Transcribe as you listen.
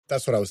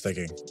That's what I was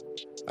thinking.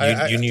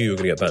 You knew you were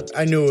going to get banned.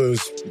 I knew it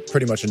was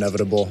pretty much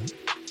inevitable.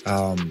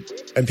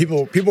 And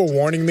people were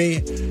warning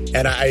me,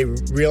 and I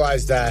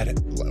realized that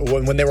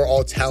when they were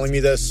all telling me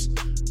this,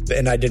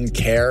 and I didn't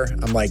care,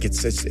 I'm like,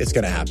 it's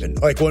gonna happen.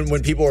 Like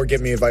when people were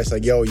giving me advice,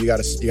 like, yo, you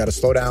gotta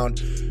slow down.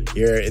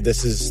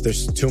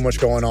 There's too much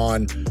going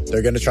on.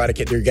 They're gonna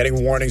they're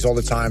getting warnings all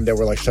the time. They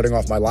were like shutting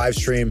off my live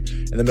stream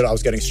in the middle. I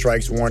was getting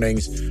strikes,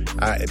 warnings.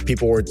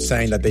 People were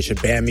saying that they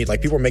should ban me.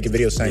 Like people were making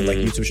videos saying like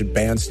YouTube should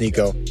ban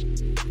Sneako.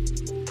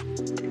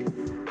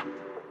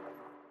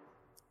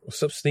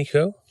 What's up,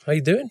 Sneako? How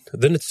you doing?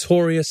 The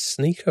notorious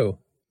Sneako.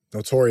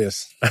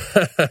 Notorious.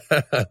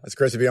 It's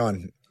great to be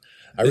on.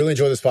 I really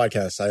enjoy this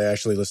podcast. I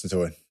actually listen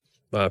to it.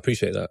 I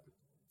appreciate that.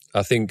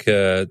 I think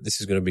this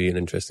is going to be an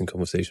interesting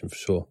conversation for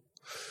sure.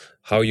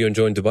 How are you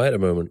enjoying Dubai at the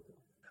moment?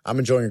 I'm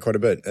enjoying it quite a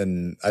bit,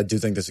 and I do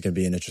think this is going to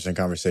be an interesting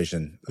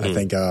conversation. I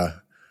think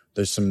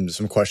there's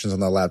some questions on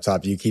the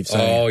laptop. You keep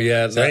saying, "Oh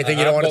yeah, is there anything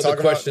you don't want to talk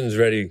about?" Questions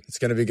ready. It's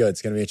going to be good.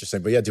 It's going to be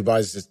interesting. But yeah,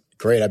 Dubai's just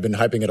great. I've been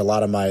hyping it a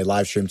lot on my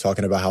live stream,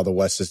 talking about how the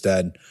West is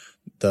dead,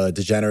 the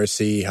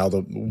degeneracy, how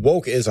the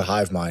woke is a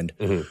hive mind.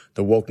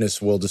 The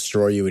wokeness will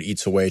destroy you. It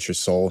eats away at your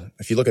soul.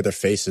 If you look at their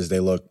faces,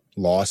 they look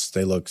lost.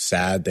 They look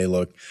sad.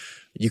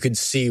 You could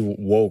see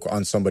woke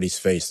on somebody's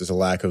face. There's a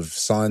lack of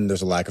sun.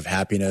 There's a lack of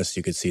happiness.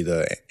 You could see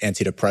the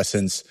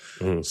antidepressants,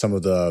 some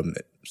of the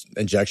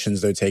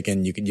injections they're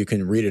taking. You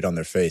can read it on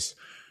their face.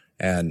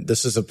 And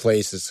this is a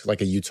place, it's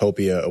like a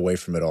utopia away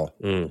from it all.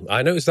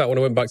 I noticed that when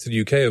I went back to the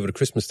UK over the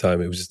Christmas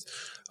time,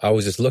 I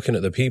was just looking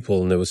at the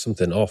people and there was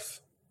something off.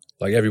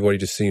 Like everybody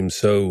just seemed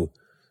so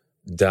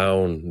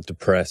down,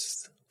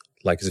 depressed,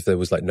 like as if there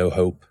was like no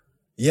hope.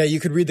 Yeah, you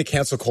could read the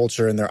cancel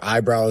culture in their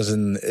eyebrows,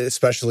 and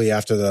especially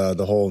after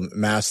the whole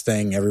mask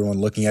thing, everyone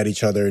looking at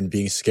each other and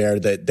being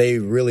scared, that they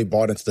really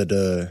bought into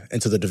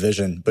the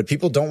division. But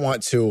people don't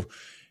want to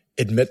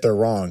admit they're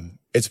wrong.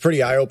 It's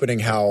pretty eye-opening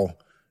how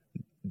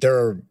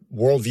their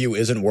worldview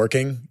isn't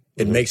working.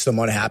 It makes them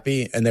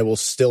unhappy, and they will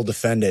still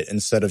defend it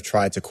instead of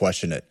try to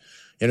question it.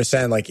 You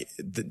understand? Like,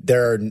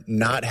 they're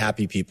not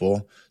happy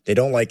people. They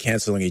don't like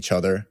canceling each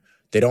other.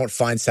 They don't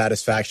find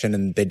satisfaction,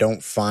 and they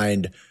don't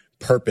find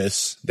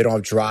purpose. They don't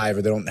have drive,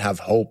 or they don't have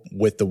hope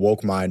with the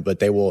woke mind, but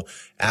they will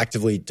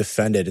actively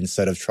defend it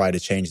instead of try to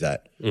change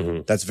that.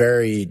 That's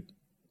very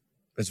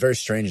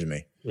strange to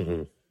me.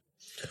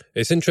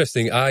 It's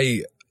interesting.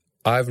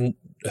 I've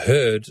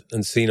heard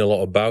and seen a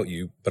lot about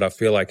you, but I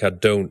feel like I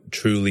don't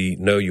truly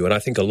know you. And I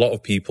think a lot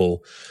of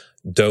people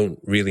don't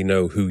really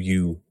know who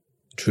you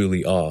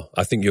truly are.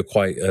 I think you're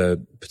quite a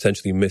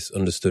potentially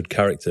misunderstood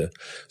character.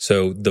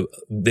 So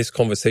this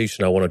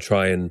conversation, I want to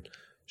try and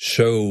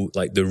show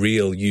like the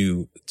real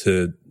you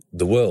to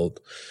the world.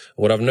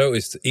 What I've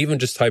noticed, even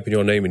just typing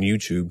your name in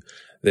YouTube,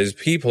 there's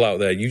people out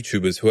there,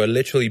 YouTubers, who are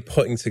literally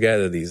putting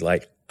together these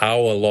like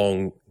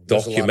hour-long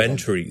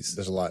documentaries.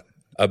 There's a lot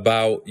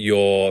about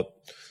your,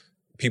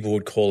 people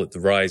would call it the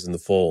rise and the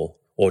fall,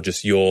 or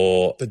just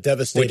the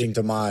devastating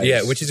demise.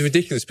 Yeah, which is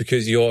ridiculous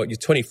because you're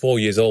 24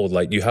 years old.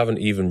 Like you haven't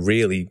even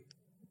really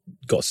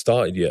got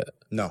started yet.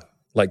 No.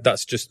 Like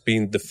that's just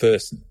been the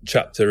first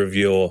chapter of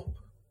your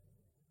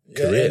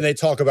career. And they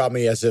talk about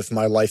me as if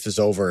my life is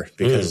over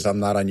because I'm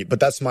not on you. But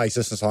that's my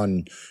existence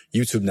on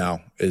YouTube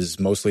now, is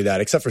mostly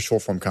that, except for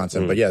short form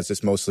content. But yeah, it's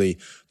just mostly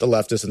the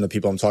leftists and the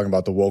people I'm talking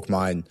about, the woke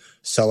mind,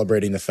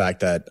 celebrating the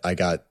fact that I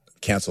got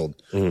canceled.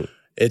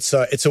 It's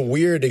a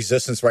weird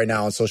existence right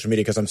now on social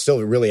media because I'm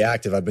still really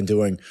active. I've been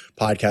doing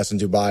podcasts in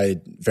Dubai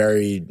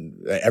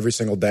every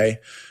single day.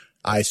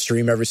 I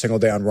stream every single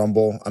day on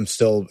Rumble.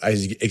 I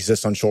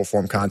exist on short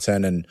form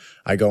content, and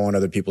I go on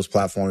other people's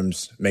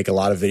platforms, make a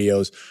lot of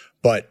videos.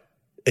 But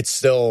it's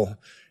still,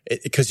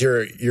 because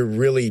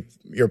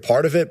you're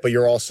part of it, but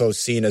you're also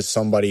seen as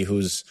somebody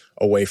who's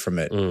away from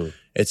it.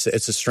 It's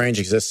a strange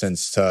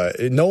existence.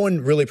 No one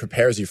really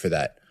prepares you for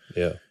that.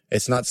 Yeah.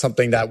 It's not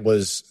something that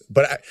was,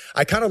 but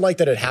I kind of like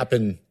that it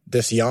happened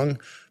this young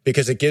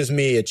because it gives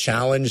me a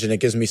challenge and it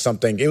gives me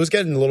something. It was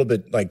getting a little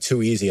bit like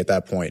too easy at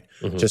that point.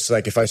 Just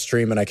like if I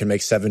stream and I can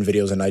make 7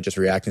 videos a night just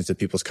reacting to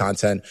people's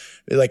content,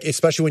 like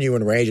especially when you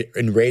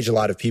enrage a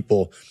lot of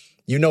people,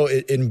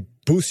 it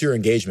boosts your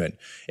engagement.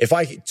 If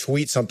I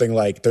tweet something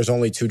like there's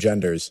only 2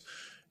 genders,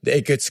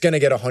 it's going to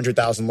get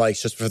 100,000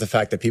 likes just for the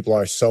fact that people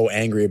are so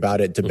angry about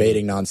it,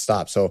 debating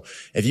nonstop. So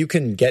if you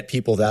can get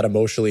people that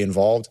emotionally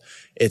involved,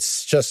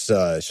 it's just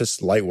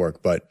light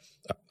work. But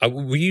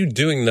were you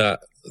doing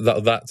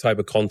that type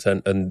of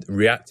content and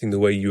reacting the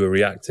way you were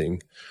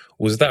reacting?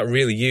 Was that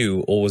really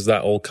you, or was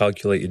that all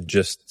calculated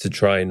just to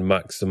try and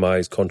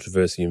maximize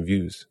controversy and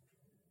views?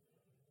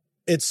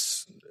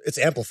 It's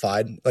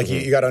amplified. Like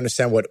you got to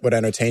understand what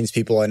entertains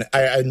people. And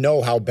I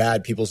know how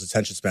bad people's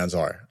attention spans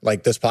are.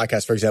 Like this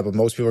podcast, for example,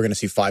 most people are going to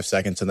see 5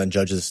 seconds and then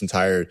judge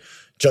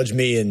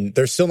me. And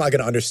they're still not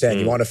going to understand.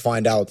 You want to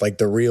find out like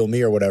the real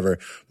me or whatever.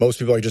 Most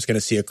people are just going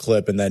to see a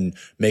clip and then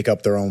make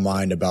up their own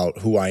mind about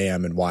who I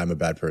am and why I'm a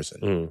bad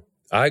person.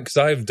 I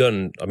haven't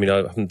done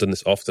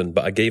this often,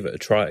 but I gave it a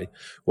try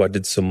where I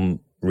did some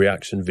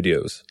reaction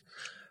videos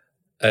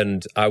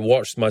and I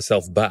watched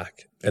myself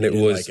back and it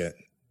was, like it.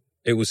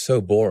 it was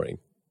so boring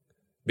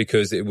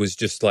because it was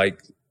just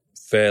like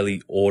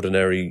fairly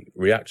ordinary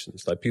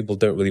reactions. Like people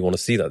don't really want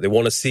to see that. They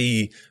want to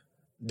see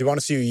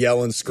you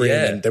yell and scream,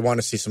 and they want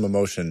to see some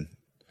emotion.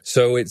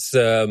 So it's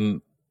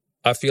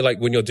I feel like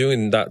when you're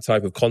doing that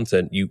type of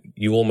content,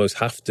 you almost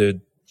have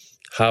to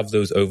have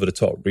those over the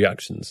top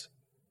reactions.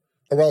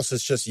 Or else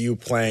it's just you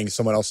playing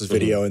someone else's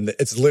video and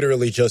it's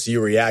literally just you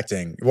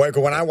reacting.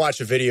 When I watch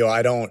a video,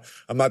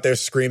 I'm not there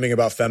screaming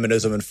about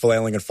feminism and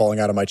flailing and falling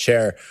out of my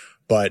chair,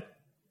 but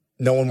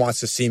no one wants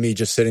to see me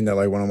just sitting there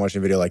like when I'm watching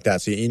a video like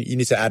that. So you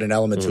need to add an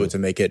element to it to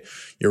make it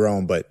your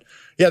own. But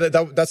yeah,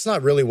 that's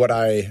not really what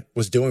I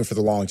was doing for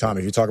the long time.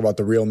 If you talk about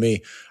the real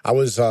me, I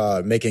was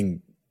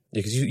making... Yeah,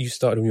 because you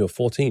started when you were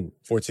 14.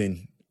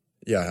 14.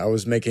 Yeah, I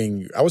was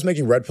making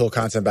red pill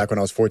content back when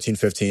I was 14,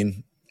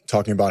 15.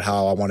 Talking about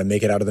how I want to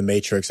make it out of the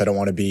matrix. I don't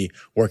want to be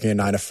working a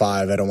 9 to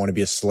 5. I don't want to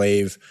be a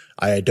slave.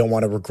 I don't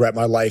want to regret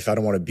my life. I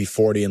don't want to be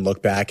 40 and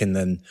look back and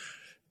then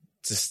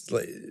just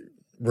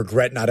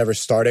regret not ever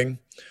starting.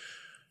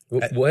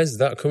 Where's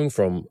that coming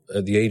from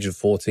at the age of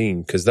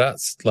 14? Because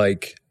that's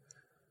like,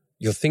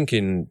 you're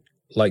thinking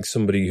like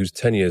somebody who's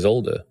 10 years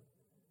older.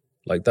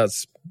 Like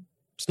it's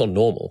not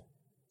normal.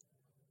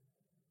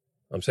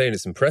 I'm saying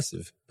it's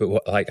impressive,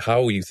 but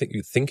how are you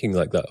thinking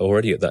like that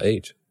already at that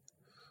age?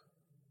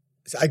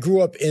 I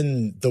grew up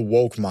in the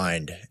woke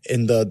mind,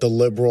 in the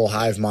liberal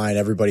hive mind,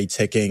 everybody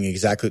doing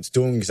exactly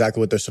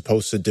what they're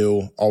supposed to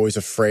do, always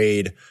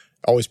afraid,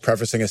 always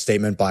prefacing a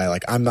statement by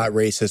like, I'm not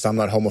racist, I'm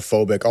not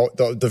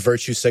homophobic, the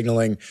virtue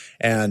signaling.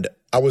 And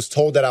I was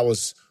told that I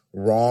was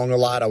wrong a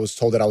lot. I was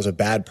told that I was a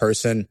bad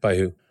person. By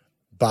who?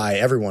 By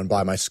everyone,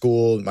 by my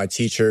school, my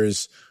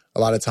teachers, a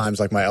lot of times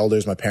like my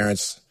elders, my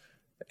parents,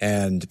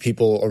 and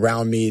people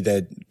around me,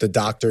 that the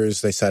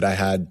doctors, they said I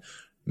had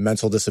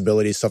mental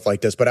disabilities, stuff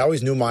like this. But I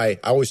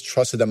always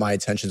trusted that my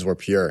intentions were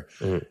pure.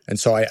 And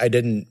so I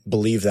didn't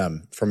believe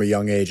them from a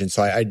young age. And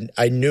so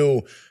I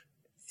knew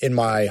in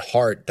my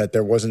heart that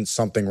there wasn't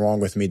something wrong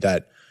with me,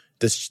 that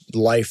this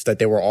life that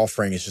they were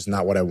offering is just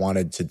not what I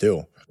wanted to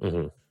do.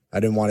 I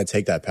didn't want to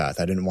take that path.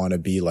 I didn't want to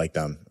be like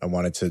them. I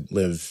wanted to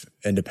live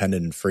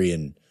independent and free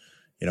and,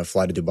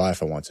 fly to Dubai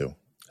if I want to.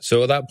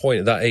 So at that point,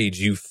 at that age,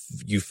 you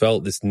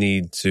felt this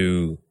need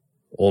to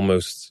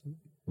almost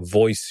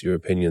voice your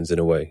opinions in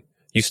a way.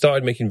 You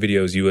started making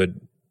videos, you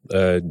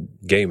were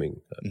gaming,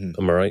 am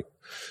I right?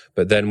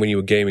 But then when you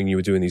were gaming, you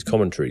were doing these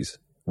commentaries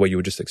where you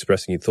were just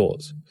expressing your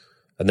thoughts.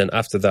 And then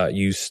after that,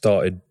 you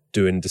started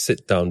doing the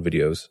sit-down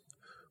videos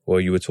where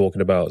you were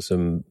talking about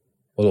a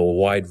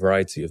wide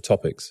variety of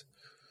topics.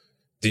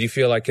 Did you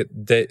feel like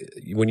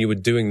when you were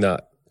doing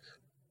that,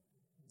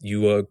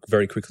 you were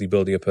very quickly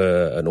building up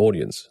an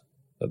audience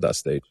at that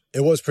stage?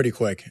 It was pretty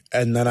quick.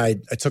 And then I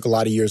took a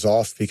lot of years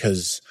off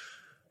because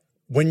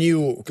when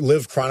you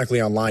live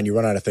chronically online, you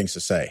run out of things to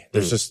say.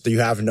 There's you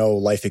have no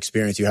life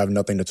experience. You have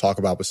nothing to talk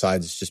about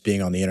besides just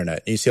being on the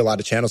internet. And you see a lot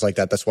of channels like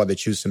that. That's why they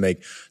choose to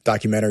make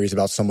documentaries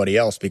about somebody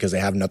else, because they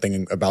have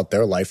nothing about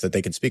their life that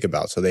they can speak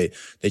about. So they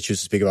choose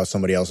to speak about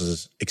somebody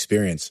else's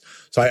experience.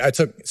 So I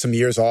took some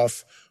years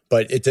off,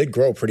 but it did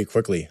grow pretty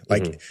quickly.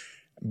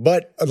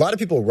 But a lot of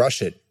people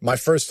rush it. My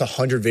first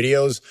 100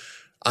 videos,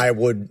 I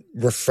would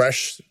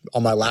refresh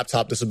on my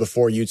laptop. This is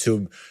before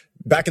YouTube.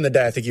 Back in the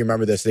day, I think you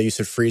remember this, they used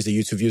to freeze the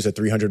YouTube views at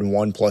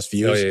 301 plus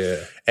views. Oh,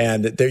 yeah.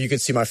 And there you could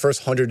see my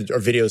first 100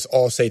 videos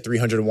all say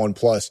 301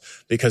 plus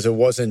because I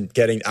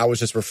was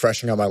just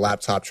refreshing on my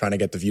laptop trying to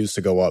get the views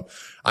to go up.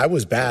 I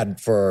was bad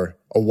for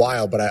a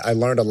while, but I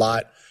learned a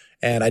lot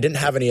and I didn't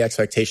have any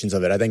expectations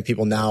of it. I think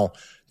people now,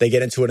 they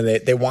get into it and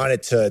they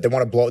want to go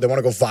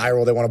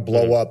viral. They want to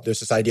blow up. There's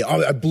this idea,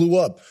 I blew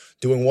up.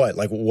 Doing what?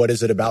 Like, what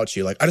is it about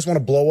you? Like, I just want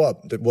to blow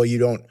up. Well, you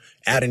don't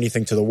add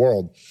anything to the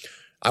world.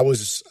 I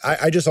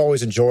just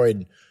always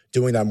enjoyed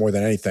doing that more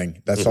than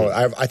anything. That's all.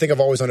 I think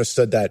I've always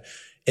understood that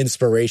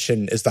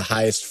inspiration is the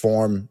highest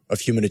form of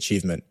human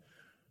achievement.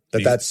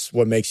 That's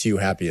what makes you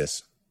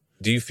happiest.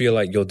 Do you feel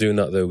like you're doing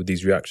that though with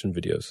these reaction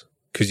videos?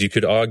 Because you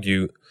could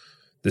argue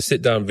the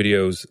sit down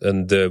videos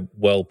and the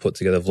well put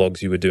together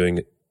vlogs you were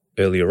doing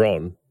earlier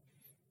on,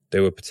 they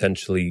were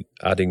potentially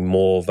adding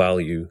more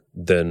value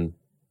than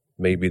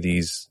maybe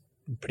these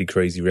pretty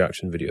crazy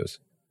reaction videos.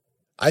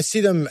 I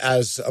see them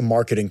as a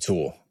marketing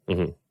tool.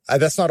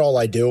 That's not all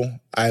I do.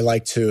 I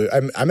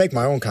make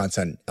my own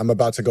content. I'm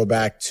about to go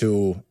back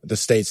to the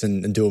States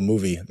and do a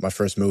movie, my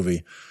first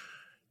movie.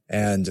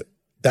 And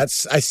I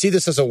see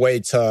this as a way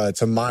to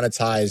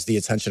monetize the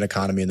attention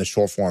economy in the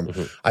short form.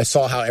 I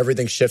saw how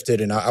everything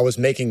shifted and I was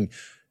making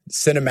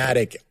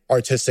cinematic,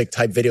 artistic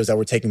type videos that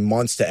were taking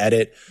months to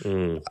edit.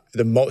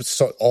 The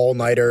most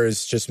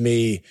all-nighters, just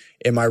me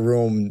in my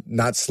room,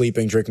 not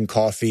sleeping, drinking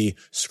coffee,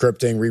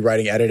 scripting,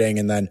 rewriting, editing,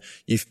 and then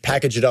you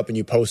package it up and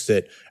you post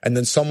it. And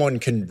then someone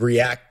can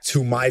react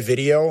to my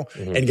video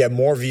and get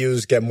more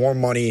views, get more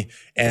money,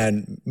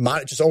 and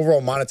just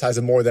overall monetize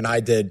it more than I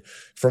did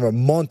from a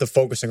month of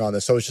focusing on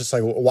this. So it's just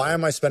like, why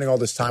am I spending all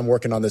this time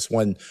working on this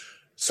when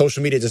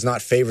social media does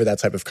not favor that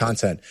type of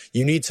content.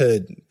 You need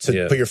to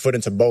put your foot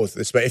into both.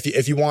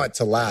 If you want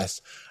to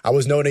last, I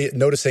was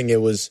noticing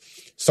it was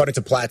starting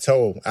to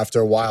plateau after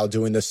a while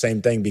doing the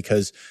same thing,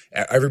 because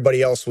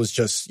everybody else was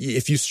just,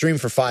 if you stream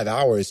for 5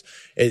 hours,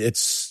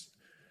 it's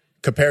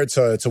compared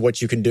to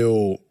what you can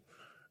do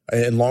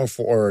in long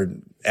or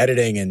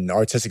editing and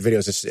artistic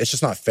videos. It's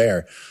just not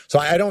fair. So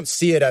I don't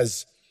see it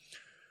as,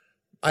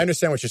 I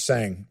understand what you're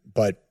saying,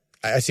 but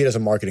I see it as a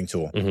marketing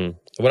tool. Mm-hmm.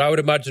 What I would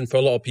imagine for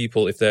a lot of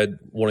people, if they're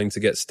wanting to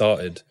get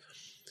started,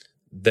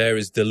 there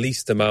is the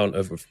least amount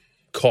of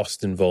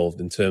cost involved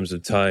in terms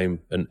of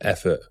time and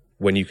effort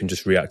when you can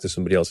just react to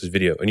somebody else's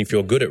video. And if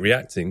you're good at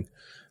reacting,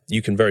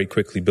 you can very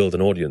quickly build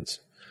an audience.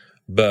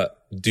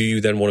 But do you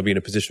then want to be in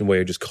a position where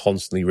you're just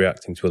constantly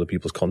reacting to other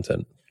people's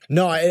content?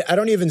 No, I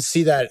don't even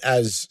see that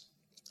as,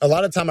 a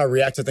lot of time I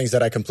react to things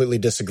that I completely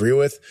disagree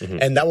with,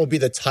 and that will be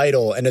the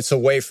title. And it's a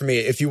way for me,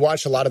 if you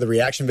watch a lot of the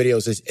reaction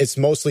videos, it's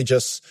mostly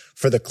just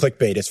for the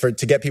clickbait. It's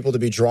to get people to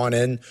be drawn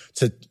in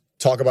to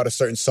talk about a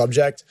certain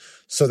subject,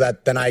 so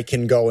that then I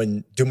can go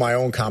and do my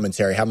own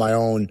commentary, have my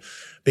own,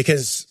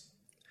 because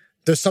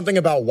there's something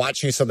about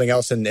watching something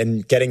else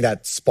and getting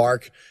that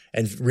spark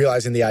and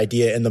realizing the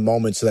idea in the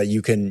moment, so that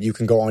you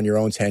can go on your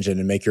own tangent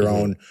and make your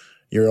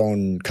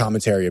own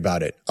commentary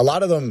about it. A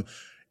lot of them,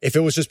 if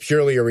it was just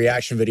purely a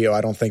reaction video, I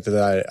don't think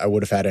that I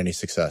would have had any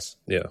success.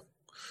 Yeah.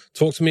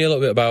 Talk to me a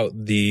little bit about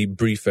the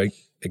brief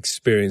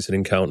experience and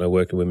encounter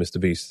working with Mr.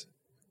 Beast.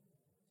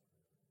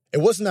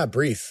 It wasn't that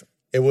brief.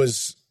 It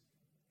was,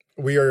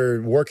 we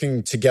were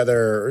working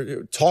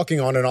together, talking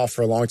on and off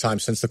for a long time,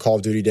 since the Call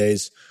of Duty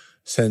days,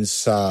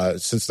 since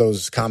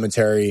those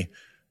commentary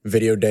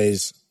video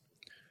days.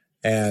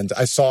 And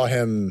I saw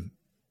him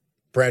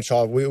branch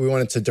off. We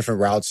went into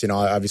different routes. You know,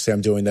 obviously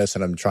I'm doing this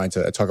and I'm trying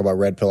to talk about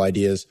red pill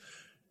ideas,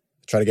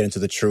 try to get into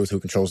the truth, who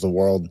controls the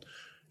world.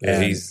 Yeah,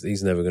 and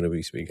he's never going to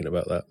be speaking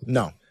about that.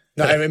 No,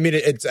 I mean,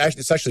 it's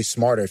actually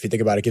smarter if you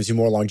think about it. It gives you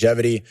more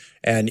longevity,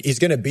 and he's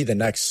going to be the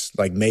next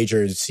like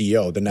major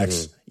CEO, the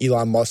next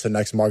Elon Musk, the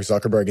next Mark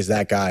Zuckerberg is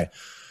that guy.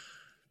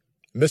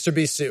 Mr.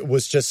 Beast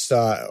was just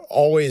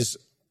always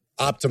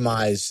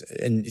optimized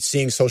and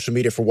seeing social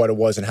media for what it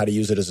was and how to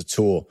use it as a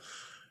tool.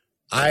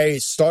 I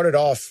started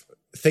off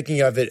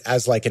thinking of it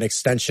as like an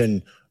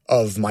extension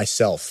of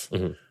myself.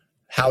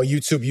 How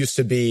YouTube used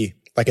to be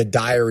like a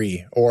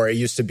diary, or it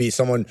used to be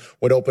someone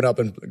would open up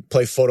and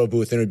play photo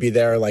booth and it would be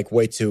there like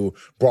way to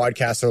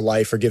broadcast their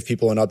life or give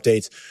people an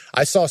update.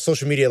 I saw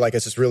social media like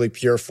as this really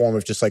pure form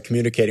of just like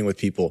communicating with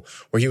people,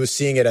 where he was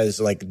seeing it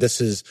as like, this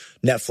is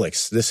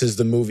Netflix, this is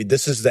the movie,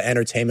 this is the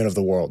entertainment of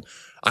the world.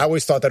 I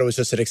always thought that it was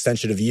just an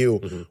extension of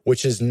you,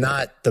 which is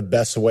not the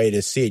best way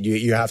to see it.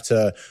 You have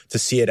to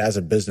see it as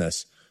a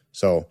business.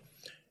 So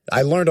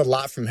I learned a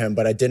lot from him,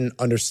 but I didn't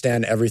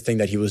understand everything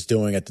that he was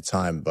doing at the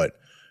time. But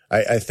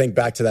I think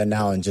back to that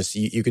now, and just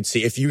you could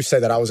see, if you say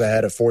that I was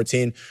ahead of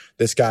 14,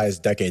 this guy is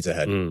decades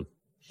ahead.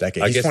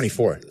 Decades. He's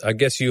 24. I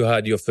guess you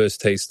had your first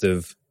taste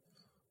of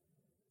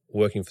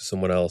working for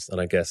someone else,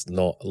 and I guess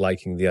not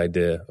liking the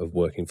idea of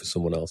working for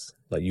someone else.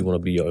 Like, you want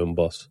to be your own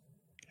boss.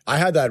 I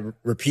had that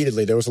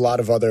repeatedly. There was a lot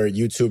of other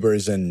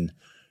YouTubers and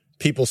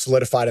people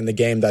solidified in the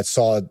game that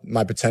saw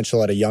my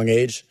potential at a young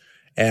age,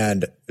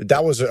 and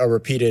that was a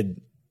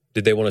repeated.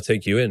 Did they want to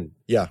take you in?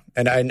 Yeah.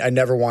 And I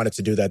never wanted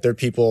to do that. There are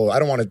people, I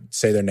don't want to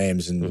say their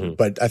names,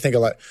 but I think a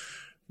lot,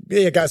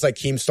 guys like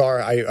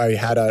Keemstar, I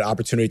had an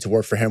opportunity to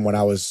work for him when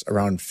I was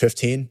around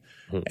 15.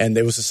 And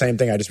it was the same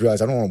thing. I just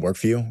realized I don't want to work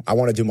for you. I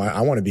want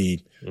to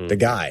be the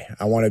guy.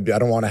 I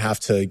don't want to have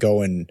to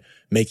go and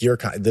make your,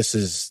 this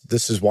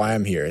is why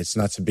I'm here. It's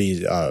not to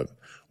be,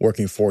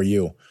 working for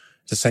you.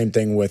 It's the same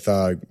thing with,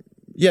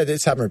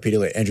 it's happened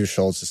repeatedly, Andrew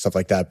Schultz and stuff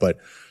like that. But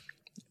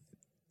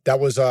that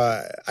was,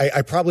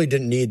 I probably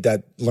didn't need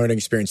that learning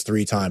experience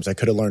 3 times. I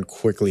could have learned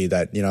quickly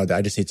that,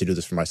 I just need to do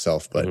this for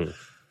myself. But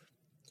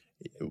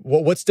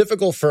what's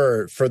difficult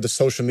for the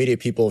social media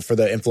people, for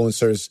the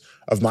influencers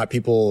of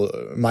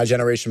my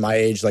generation, my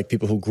age, like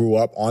people who grew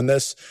up on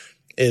this,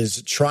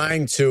 is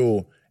trying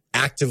to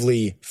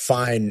actively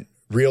find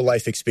real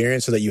life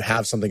experience so that you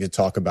have something to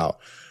talk about.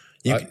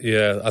 I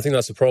think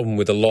that's the problem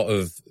with a lot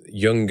of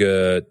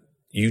younger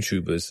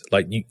YouTubers.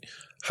 Like,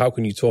 how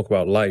can you talk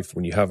about life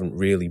when you haven't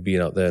really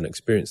been out there and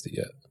experienced it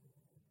yet?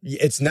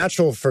 It's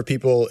natural for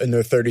people in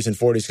their 30s and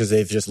 40s because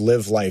they've just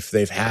lived life.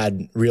 They've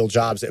had real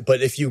jobs.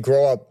 But if you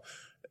grow up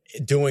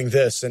doing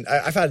this, and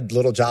I've had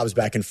little jobs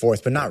back and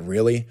forth, but not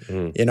really.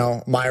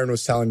 Myron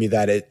was telling me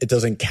that it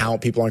doesn't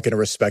count. People aren't going to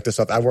respect this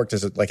stuff. I worked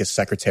as a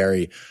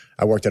secretary.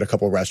 I worked at a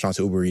couple of restaurants,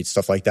 Uber Eats,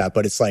 stuff like that.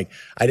 But it's like,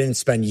 I didn't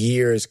spend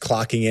years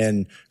clocking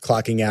in,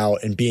 clocking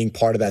out, and being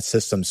part of that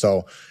system.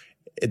 So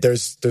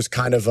there's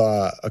kind of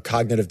a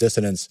cognitive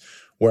dissonance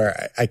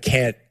where I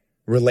can't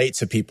relate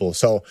to people.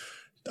 So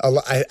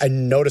I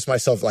noticed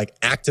myself like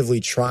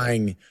actively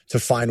trying to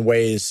find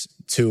ways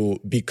to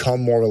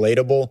become more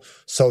relatable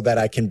so that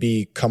I can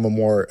become a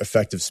more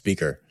effective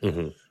speaker,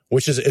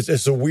 which is,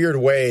 it's a weird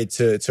way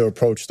to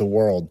approach the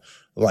world.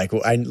 Like,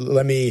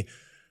 let me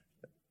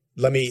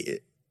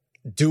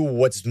do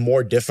what's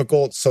more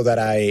difficult so that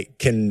I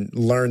can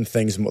learn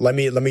things. Let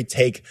me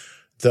take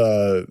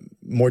the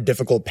more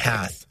difficult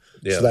path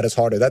so that it's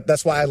harder.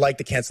 That's why I like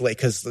to cancel it,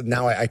 because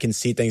now I can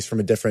see things from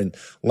a different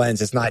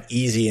lens. It's not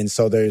easy, and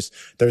so there's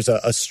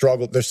a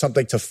struggle. There's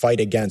something to fight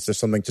against. There's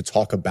something to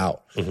talk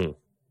about. Mm-hmm.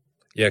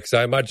 Yeah, because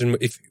I imagine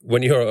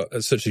when you're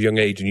at such a young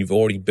age and you've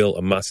already built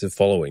a massive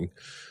following,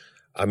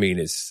 I mean,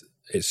 it's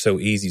so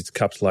easy to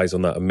capitalize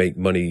on that and make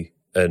money,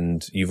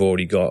 and you've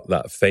already got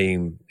that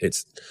fame.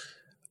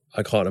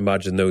 I can't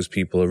imagine those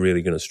people are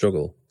really going to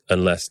struggle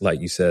unless,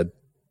 like you said,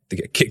 they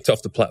get kicked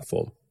off the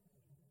platform.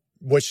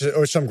 Which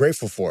I'm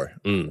grateful for.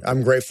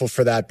 I'm grateful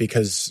for that,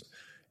 because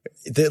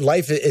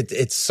life,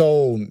 it's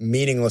so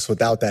meaningless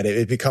without that.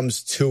 It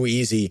becomes too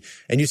easy.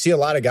 And you see a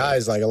lot of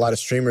guys, like a lot of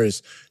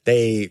streamers,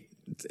 they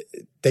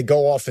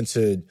go off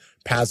into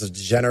paths of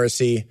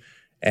degeneracy,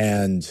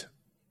 and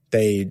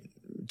they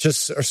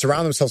just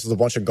surround themselves with a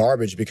bunch of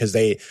garbage because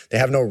they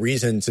have no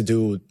reason to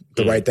do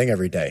the right thing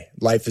every day.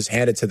 Life is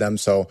handed to them,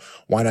 so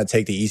why not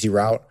take the easy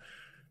route?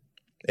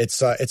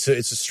 It's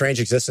a strange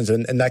existence,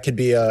 and that could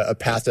be a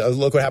path.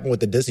 Look what happened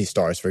with the Disney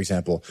stars, for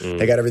example.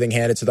 They got everything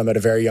handed to them at a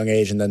very young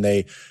age, and then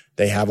they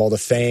have all the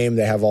fame,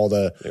 they have all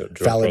the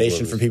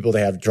validation from people,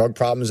 they have drug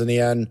problems in the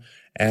end,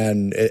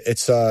 and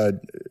it's a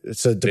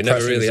depressing They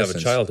never really existence.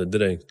 have a childhood,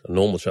 did they? A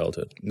normal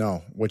childhood.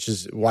 No, which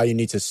is why you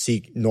need to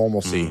seek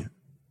normalcy.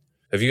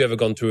 Have you ever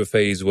gone through a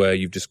phase where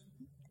you've just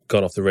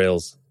gone off the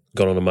rails,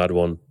 gone on a mad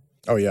one?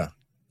 Oh, yeah.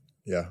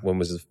 Yeah. When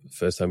was the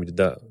first time you did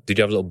that? Did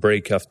you have a little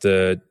break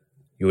after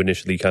you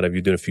initially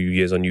you're doing a few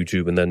years on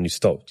YouTube and then you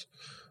stopped?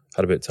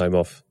 Had a bit of time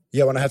off?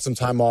 Yeah, when I had some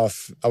time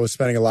off, I was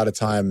spending a lot of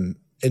time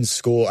in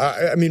school.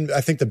 I mean,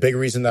 I think the big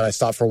reason that I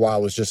stopped for a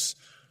while was just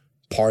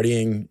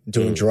partying,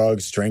 doing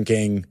drugs,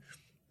 drinking,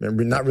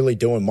 not really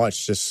doing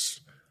much,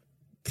 just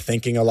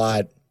thinking a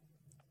lot.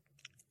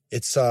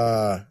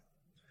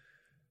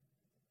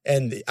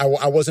 And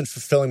I wasn't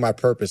fulfilling my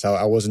purpose.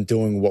 I wasn't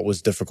doing what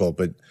was difficult.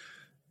 But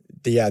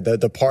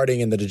the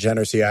partying and the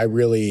degeneracy, I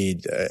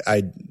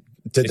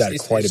did that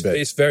quite a bit.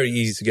 It's very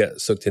easy to get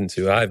sucked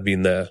into. I've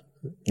been there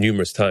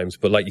numerous times.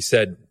 But like you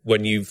said,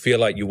 when you feel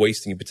like you're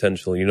wasting your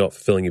potential, you're not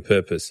fulfilling your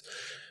purpose,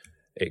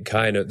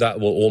 that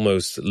will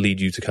almost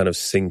lead you to kind of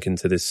sink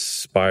into this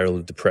spiral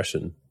of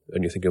depression.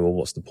 And you're thinking, well,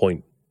 what's the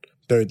point?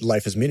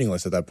 Life is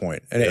meaningless at that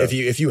point. And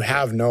if you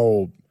have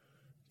no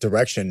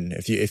direction,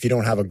 if you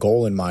don't have a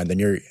goal in mind, then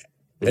you're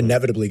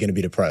inevitably going to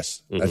be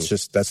depressed.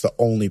 That's the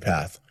only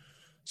path.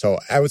 So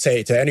I would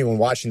say to anyone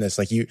watching this,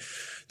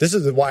 this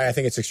is why I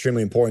think it's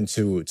extremely important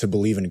to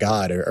believe in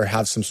God or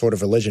have some sort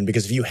of religion,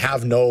 because if you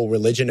have no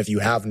religion, if you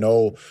have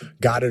no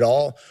God at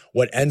all,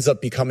 what ends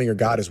up becoming your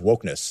God is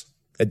wokeness.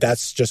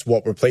 That's just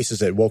what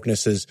replaces it.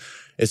 Wokeness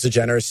is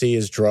degeneracy,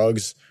 is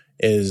drugs,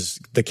 is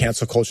the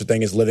cancel culture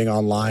thing, is living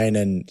online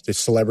and the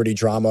celebrity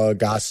drama,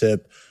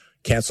 gossip,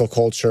 cancel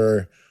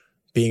culture,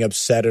 being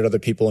upset at other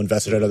people,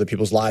 invested in other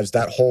people's lives.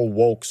 That whole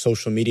woke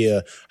social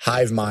media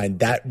hive mind,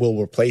 that will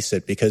replace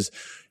it, because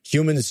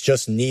humans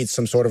just need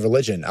some sort of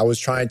religion. I was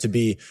trying to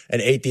be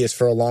an atheist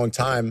for a long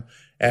time,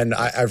 and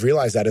I've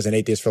realized that as an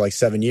atheist for like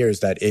 7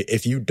 years, that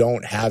if you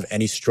don't have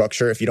any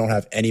structure, if you don't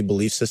have any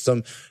belief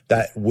system,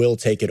 that will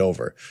take it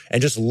over. And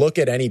just look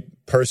at any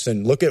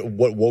person, look at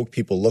what woke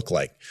people look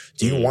like.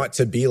 Do you want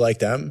to be like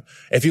them?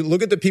 If you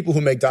look at the people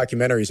who make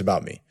documentaries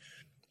about me,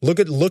 look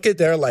at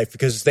their life,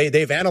 because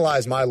they've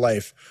analyzed my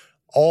life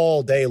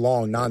all day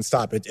long,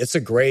 nonstop. It's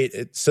a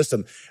great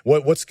system.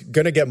 What's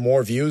going to get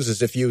more views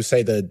is if you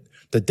say the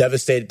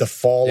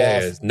fall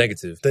off, it's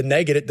negative, the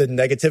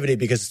negativity,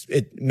 because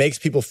it makes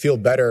people feel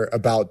better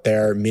about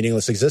their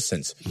meaningless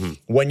existence.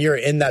 When you're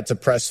in that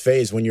depressed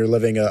phase, when you're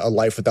living a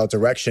life without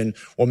direction,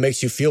 what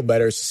makes you feel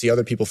better is to see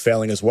other people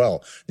failing as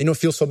well. You don't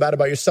feel so bad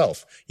about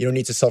yourself. You don't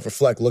need to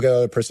self-reflect. Look at the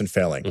other person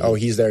failing. Oh,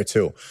 he's there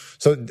too.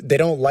 So they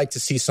don't like to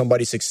see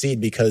somebody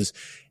succeed because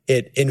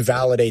it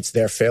invalidates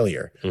their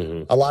failure.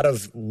 A lot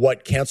of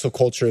what cancel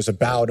culture is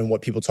about and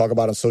what people talk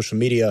about on social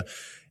media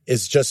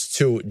is just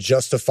to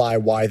justify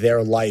why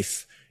their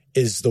life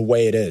is the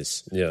way it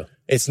is. Yeah.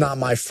 It's not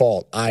my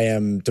fault. I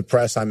am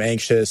depressed, I'm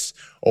anxious,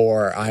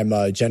 or I'm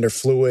gender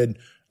fluid,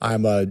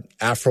 I'm a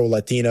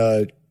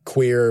Afro-Latina,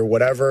 queer,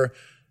 whatever.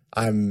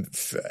 I'm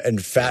a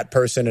fat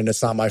person and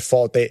it's not my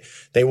fault.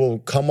 They will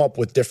come up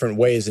with different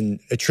ways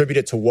and attribute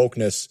it to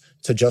wokeness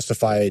to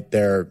justify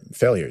their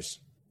failures.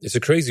 It's a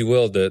crazy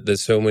world that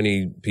there's so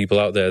many people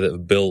out there that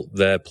have built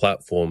their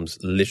platforms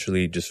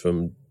literally just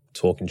from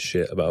talking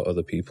shit about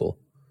other people.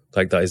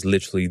 Like that is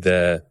literally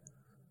their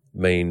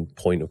main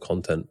point of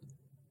content.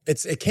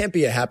 It can't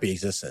be a happy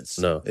existence.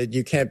 No.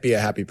 You can't be a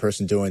happy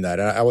person doing that.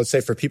 And I would say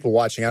for people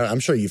watching,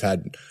 I'm sure you've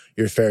had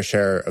your fair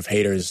share of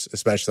haters,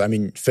 especially. I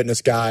mean,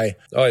 fitness guy.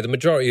 Oh, the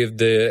majority of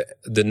the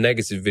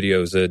negative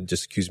videos are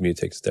just accuse me of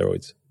taking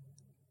steroids.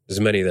 There's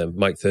many of them.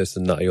 Mike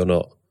Thurston, Natty or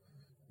not.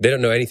 They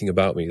don't know anything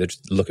about me. They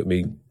just look at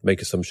me,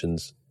 make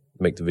assumptions,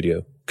 make the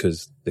video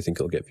because they think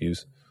it'll get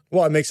views.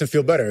 Well, it makes them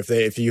feel better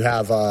if you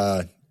have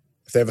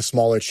If they have a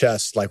smaller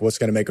chest, like what's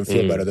going to make them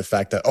feel better? The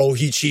fact that, oh,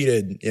 he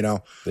cheated, you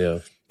know? Yeah.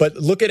 But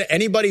look at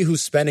anybody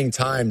who's spending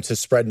time to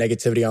spread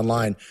negativity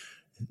online.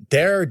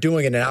 They're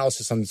doing an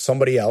analysis on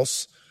somebody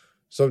else.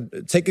 So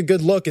take a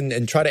good look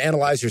and try to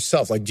analyze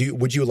yourself. Like,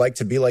 would you like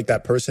to be like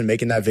that person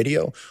making that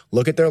video?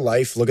 Look at their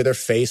life, look at their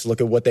face, look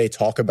at what they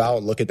talk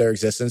about, look at their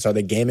existence. Are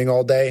they gaming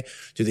all day?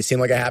 Do they seem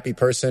like a happy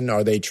person?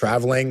 Are they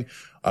traveling?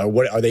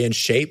 What are they in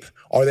shape?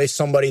 Are they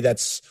somebody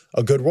that's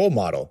a good role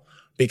model?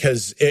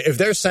 Because if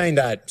they're saying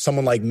that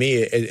someone like me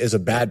is a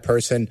bad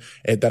person,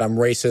 that I'm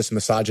racist,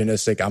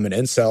 misogynistic, I'm an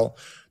incel,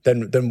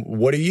 then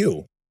what are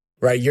you?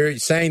 Right? You're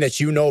saying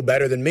that you know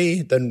better than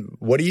me, then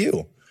what are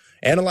you?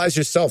 Analyze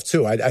yourself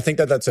too. I think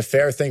that that's a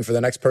fair thing for the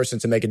next person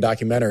to make a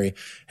documentary.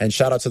 And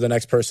shout out to the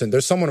next person.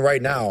 There's someone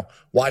right now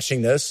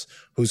watching this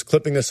who's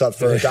clipping this up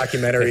for a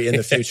documentary in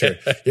the future.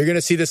 You're going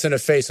to see this in a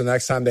face the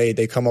next time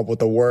they come up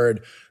with a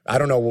word. I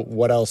don't know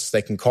what else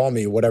they can call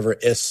me, whatever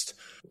ist.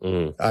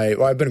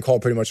 I've been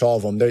called pretty much all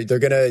of them. You're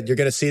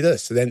gonna see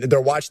this. Then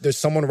they're watching. There's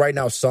someone right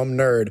now, some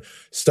nerd,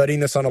 studying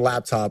this on a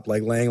laptop,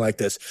 like laying like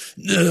this,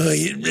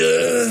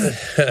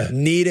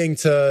 needing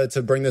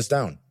to bring this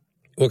down.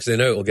 Well, because they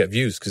know it'll get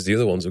views because the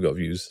other ones have got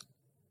views.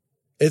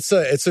 It's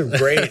a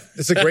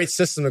great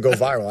system to go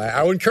viral.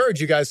 I would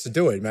encourage you guys to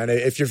do it, man.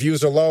 If your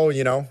views are low,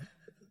 you know,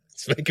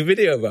 just make a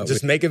video about it.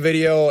 Just make a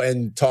video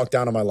and talk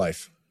down on my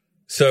life.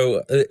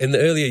 So in the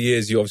earlier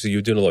years, you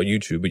were doing a lot of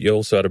YouTube, but you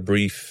also had a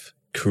brief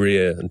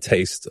career and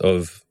taste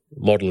of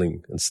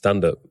modeling and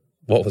stand-up.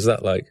 What was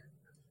that like?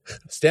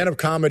 Stand-up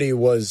comedy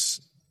was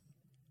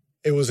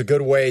a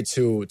good way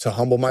to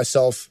humble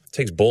myself. It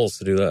takes balls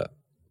to do that.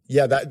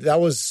 Yeah, that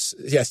was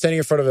standing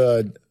in front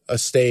of a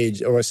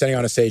stage or standing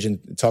on a stage and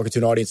talking to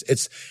an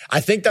audience. I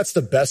think that's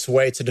the best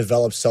way to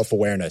develop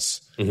self-awareness.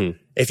 Mm-hmm.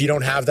 If you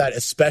don't have that,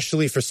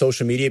 especially for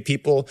social media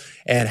people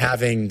and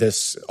having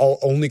this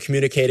only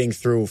communicating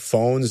through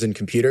phones and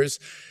computers,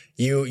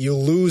 you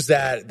lose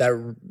that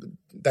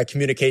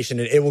communication,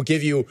 and it will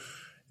give you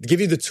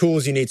the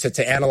tools you need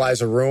to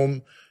analyze a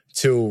room,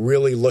 to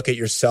really look at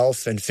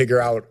yourself and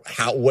figure out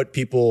what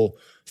people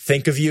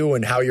think of you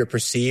and how you're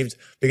perceived,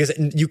 because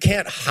you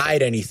can't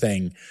hide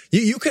anything.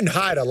 You can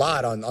hide a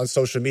lot on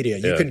social media.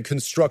 You can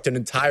construct an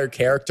entire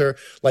character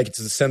like it's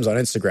The Sims on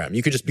Instagram.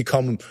 You could just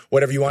become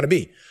whatever you want to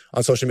be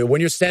on social media. When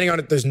you're standing on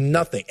it, there's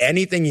nothing.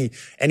 Any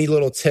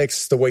little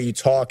tics, the way you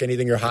talk,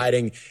 anything you're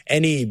hiding,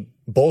 any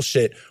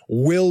bullshit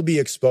will be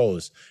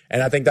exposed.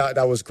 And I think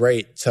that was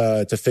great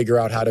to figure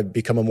out how to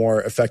become a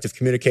more effective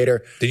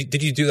communicator.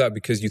 Did you do that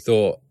because you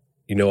thought,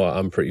 you know what,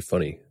 I'm pretty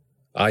funny?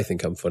 I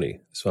think I'm funny,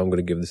 so I'm going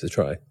to give this a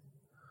try.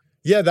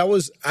 Yeah,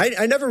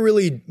 I never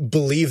really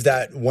believed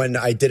that when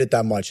I did it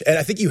that much. And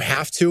I think you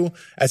have to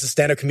as a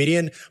stand-up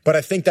comedian, but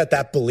I think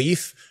that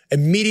belief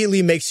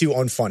immediately makes you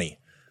unfunny.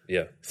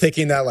 Yeah.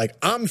 Thinking that like,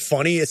 I'm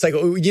funny. It's like,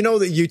 you know,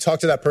 that you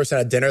talk to that person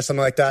at dinner or something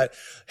like that.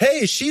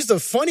 Hey, she's the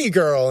funny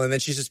girl. And then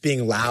she's just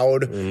being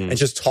loud and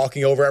just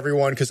talking over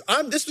everyone. Cause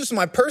this was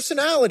my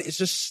personality. It's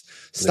just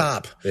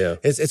stop. Yeah.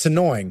 It's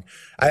annoying.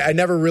 I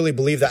never really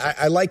believed that.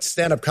 I liked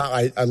stand-up.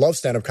 I love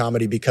stand-up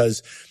comedy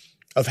because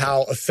of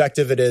how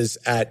effective it is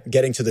at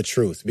getting to the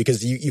truth,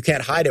 because you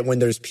can't hide it when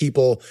there's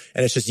people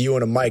and it's just you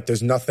and a mic.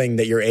 There's nothing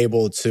that you're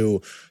able to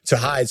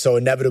hide. So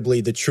inevitably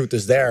the truth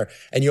is there.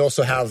 And you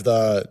also have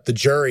the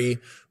jury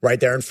right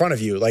there in front of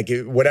you. Like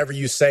whatever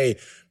you say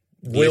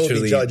will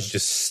literally be judged.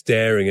 Just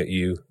staring at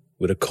you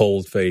with a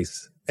cold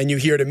face. And you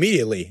hear it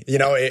immediately. You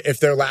know, if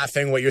they're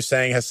laughing, what you're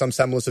saying has some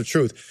semblance of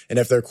truth. And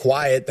if they're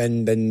quiet,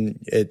 then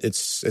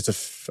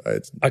it's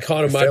I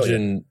can't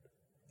imagine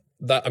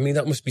that. I mean,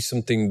 that must be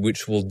something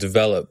which will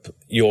develop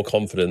your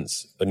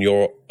confidence and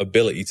your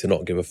ability to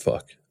not give a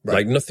fuck.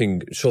 Right.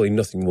 Like surely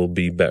nothing will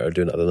be better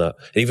doing that than that.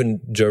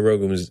 Even Joe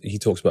Rogan he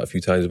talks about a few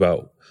times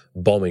about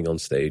bombing on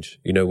stage.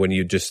 You know, when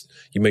you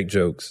make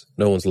jokes,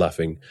 no one's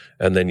laughing,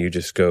 and then you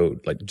just go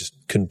just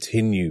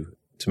continue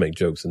to make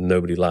jokes and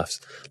nobody laughs.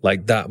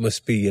 Like that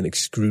must be an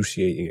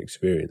excruciating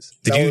experience.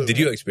 Did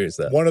you experience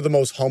that? One of the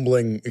most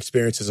humbling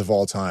experiences of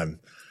all time.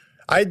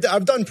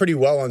 I've done pretty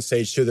well on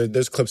stage too.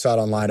 There's clips out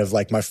online of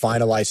like my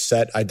finalized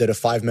set. I did a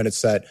 5-minute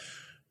set,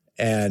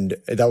 and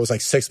that was like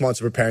 6 months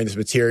of preparing this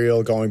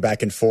material, going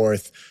back and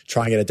forth,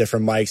 trying it at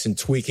different mics and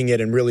tweaking it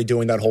and really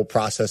doing that whole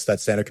process that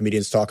stand-up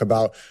comedians talk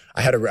about.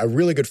 I had a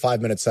really good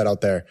 5-minute set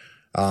out there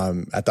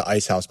at the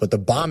Ice House, but the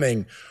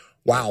bombing,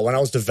 wow, when I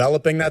was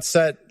developing that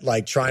set,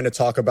 like trying to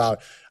talk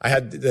about, I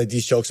had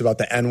these jokes about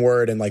the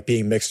N-word and like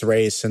being mixed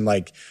race and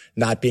like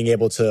not being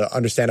able to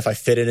understand if I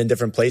fit in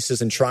different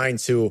places, and trying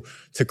to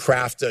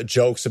craft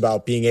jokes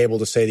about being able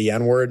to say the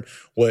N-word.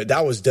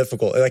 That was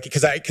difficult. Like,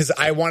 cause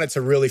I wanted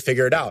to really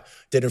figure it out.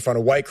 Did in front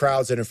of white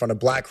crowds, did in front of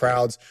black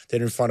crowds,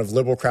 did in front of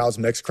liberal crowds,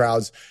 mixed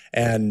crowds.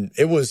 And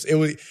it was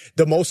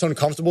the most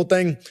uncomfortable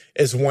thing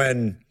is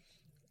when,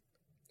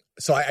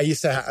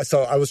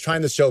 I was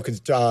trying this joke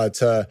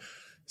to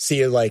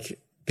see it like,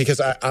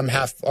 because I'm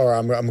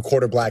a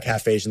quarter black,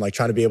 half Asian, like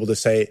trying to be able to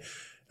say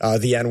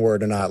the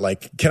N-word or not.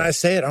 Like, can I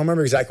say it? I don't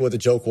remember exactly what the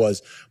joke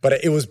was, but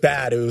it was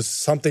bad. It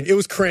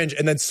was cringe.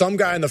 And then some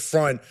guy in the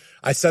front,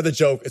 I said the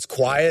joke, it's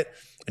quiet.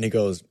 And he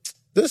goes,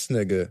 this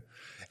nigga.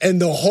 And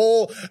the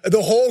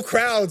whole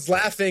crowd's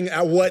laughing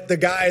at what the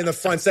guy in the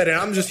front said. And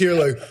I'm just here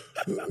like,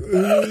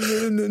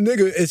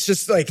 nigga. It's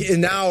just like, and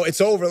now it's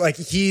over. Like,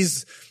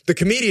 he's the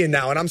comedian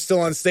now, and I'm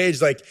still on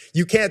stage. Like,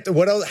 you can't,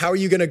 what else, how are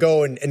you going to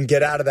go and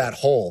get out of that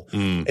hole?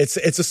 It's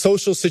a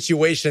social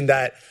situation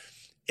that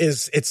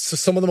it's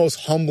some of the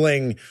most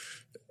humbling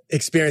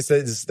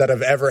experiences that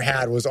I've ever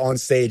had was on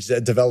stage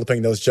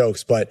developing those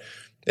jokes. But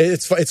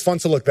it's fun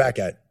to look back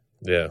at.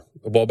 Yeah.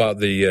 What about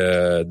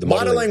the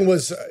modeling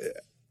was,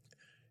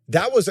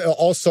 that was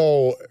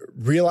also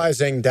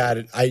realizing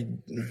that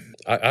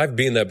I've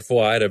been there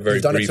before. I had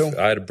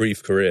a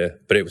brief career,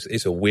 but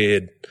it's a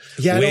weird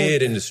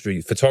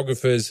industry.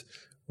 Photographers,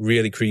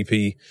 really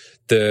creepy.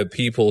 The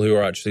people who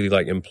are actually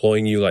like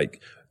employing you,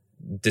 like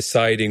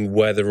deciding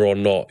whether or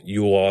not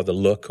you are the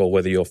look or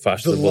whether you're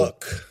fashionable. The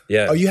look.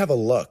 Yeah. Oh, you have a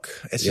look.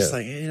 It's just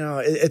like,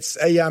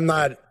 I'm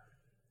not.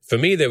 For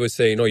me, they were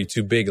saying, oh, you're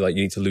too big. Like,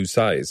 you need to lose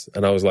size.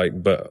 And I was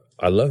like, but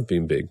I love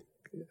being big.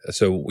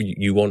 So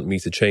you want me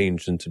to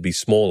change and to be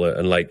smaller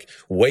and like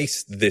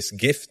waste this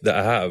gift that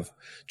I have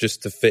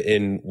just to fit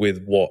in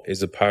with what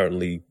is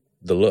apparently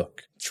the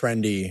look.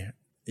 Trendy.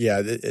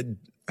 Yeah.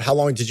 How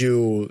long did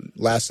you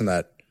last in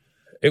that?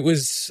 It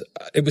was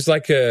a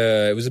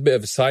bit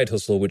of a side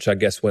hustle, which I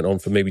guess went on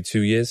for maybe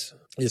 2 years.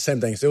 Yeah, same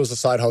thing. It was a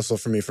side hustle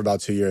for me for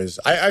about 2 years.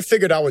 I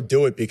figured I would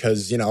do it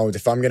because,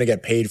 if I'm going to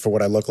get paid for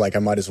what I look like, I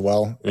might as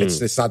well.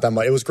 It's not that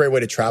much. It was a great way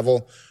to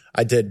travel.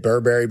 I did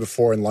Burberry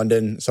before in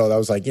London. So that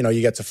was like,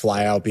 you get to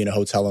fly out, be in a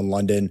hotel in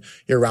London.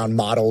 You're around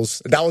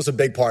models. That was a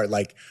big part.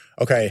 Like,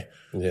 okay,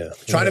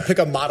 trying to pick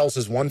up models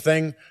is one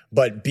thing,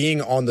 but being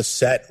on the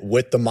set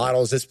with the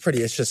models, it's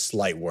just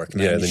light work,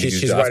 man. Yeah,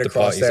 she's right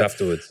across there.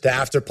 Afterwards. The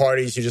after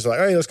parties, you're just like,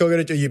 hey, let's go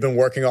get it. You've been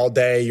working all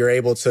day. You're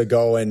able to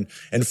go and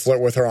flirt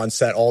with her on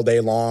set all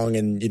day long.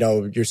 And,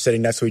 you're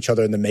sitting next to each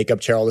other in the makeup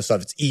chair, all this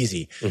stuff. It's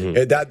easy.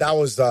 That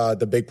was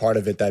the big part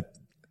of it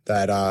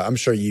that I'm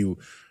sure you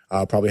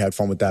probably had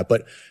fun with that.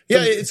 But yeah,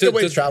 it's a good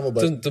way to travel.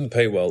 But doesn't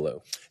pay well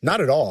though. Not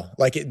at all.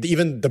 Like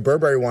even the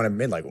Burberry one, I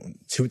made like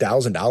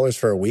 $2,000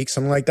 for a week,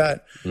 something like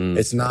that.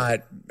 It's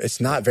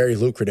not very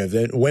lucrative.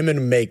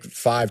 Women make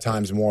 5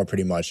 times more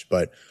pretty much,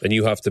 and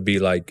you have to be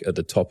like at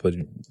the top of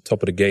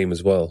the game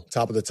as well.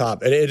 Top of the top.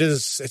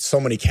 It's so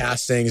many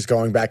castings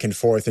going back and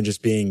forth and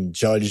just being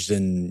judged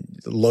and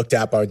looked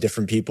at by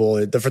different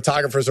people. The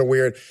photographers are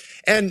weird.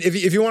 And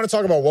if you want to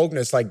talk about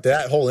wokeness, like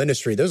that whole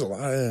industry, there's a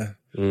lot of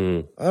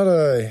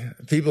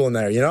people in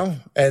there,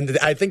 and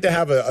I think they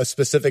have a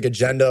specific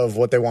agenda of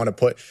what they want to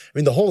put. I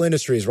mean, the whole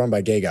industry is run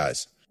by gay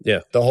guys.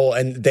 Yeah.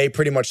 And they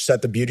pretty much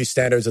set the beauty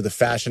standards of the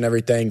fashion,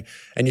 everything.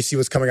 And you see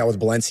what's coming out with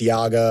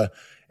Balenciaga.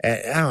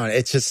 And I don't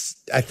know,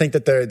 I think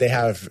that they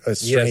have a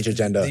strange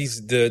agenda.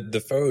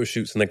 The photo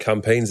shoots and the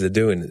campaigns they're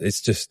doing,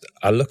 it's just,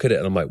 I look at it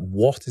and I'm like,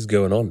 what is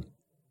going on?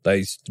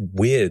 Like, it's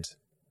weird.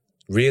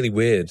 Really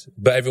weird.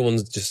 But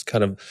everyone's just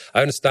kind of,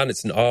 I understand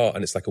it's an art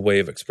and it's like a way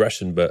of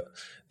expression, but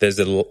there's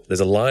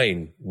a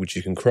line which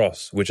you can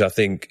cross, which I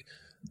think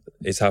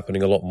is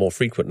happening a lot more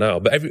frequent now.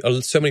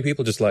 But so many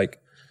people just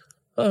like,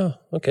 oh,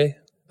 okay,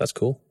 that's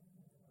cool.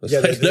 Yeah,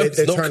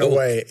 they turn cool.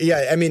 away.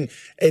 Yeah, I mean,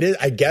 it is.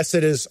 I guess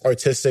it is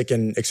artistic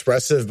and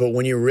expressive, but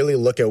when you really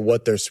look at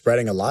what they're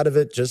spreading, a lot of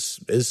it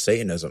just is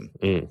Satanism.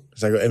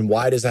 It's like, and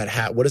why does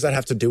that what does that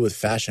have to do with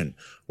fashion?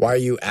 Why are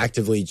you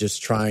actively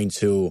just trying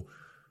to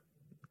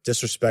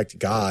disrespect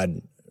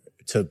God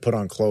to put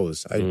on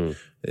clothes?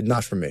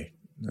 Not for me.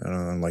 I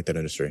don't like that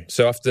industry.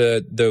 So after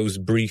those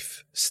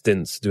brief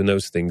stints doing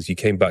those things, you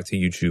came back to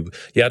YouTube.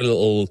 You had a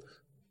little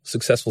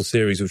successful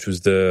series, which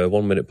was the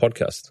 1 Minute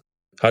Podcast.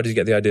 How did you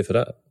get the idea for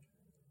that?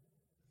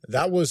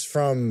 That was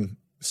from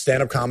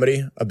stand-up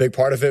comedy. A big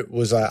part of it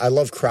was I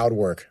love crowd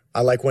work.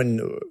 I like when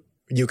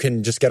you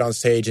can just get on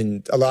stage,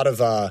 and a lot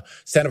of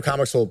stand-up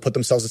comics will put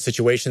themselves in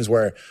situations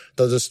where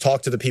they'll just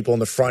talk to the people in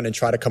the front and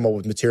try to come up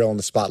with material on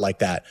the spot like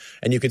that.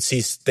 And you could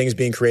see things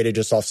being created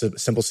just off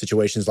simple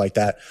situations like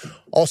that.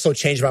 Also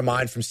changed my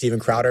mind from Steven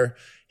Crowder,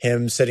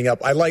 him sitting up.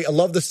 I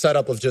love the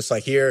setup of just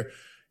like here,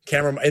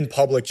 camera in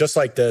public, just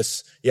like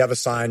this. You have a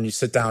sign, you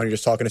sit down, you're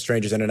just talking to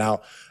strangers in and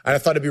out. And I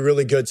thought it'd be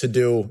really good to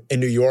do in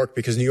New York,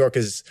 because New York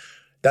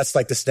that's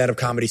like the stand-up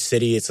comedy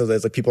city. So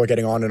there's like people are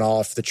getting on and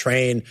off the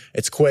train.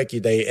 It's quick.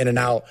 They in and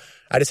out.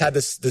 I just had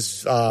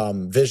this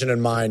vision in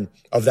mind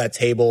of that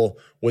table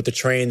with the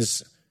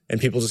trains, and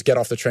people just get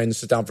off the train and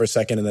sit down for a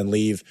second and then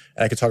leave.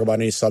 And I could talk about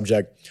any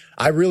subject.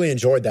 I really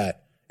enjoyed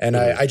that. And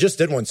I just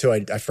did one too.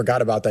 I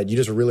forgot about that. You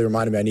just really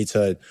reminded me. I need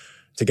to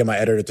get my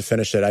editor to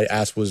finish it. I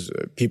asked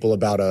people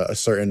about a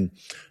certain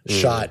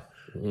shot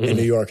in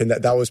New York, and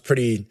that was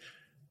pretty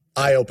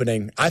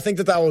eye-opening. I think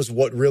that was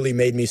what really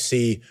made me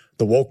see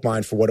the woke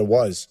mind for what it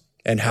was,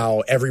 and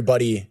how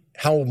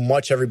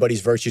much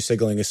everybody's virtue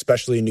signaling,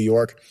 especially in New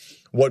York.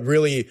 What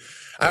really,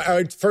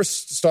 I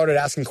first started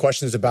asking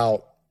questions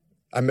about,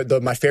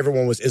 my favorite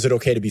one was, is it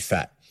okay to be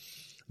fat?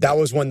 That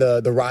was when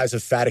the rise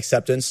of fat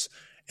acceptance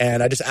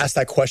And I just asked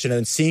that question,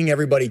 and seeing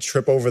everybody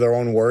trip over their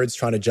own words,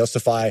 trying to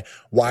justify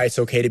why it's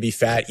okay to be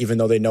fat, even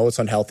though they know it's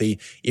unhealthy,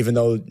 even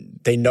though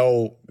they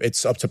know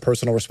it's up to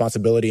personal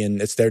responsibility and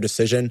it's their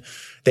decision.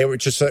 They were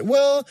just like,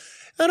 well,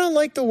 I don't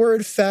like the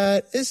word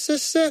fat. It's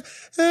just,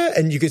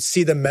 and you could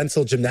see the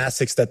mental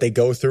gymnastics that they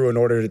go through in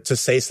order to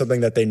say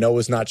something that they know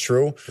is not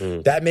true.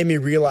 That made me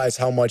realize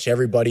how much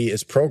everybody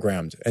is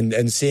programmed,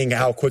 and seeing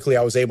how quickly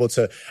I was able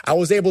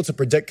to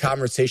predict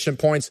conversation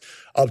points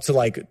up to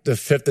like the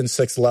 5th and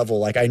 6th level.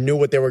 Like I knew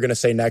what they were going to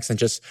say next and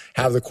just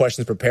have the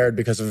questions prepared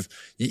because of,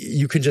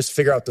 you can just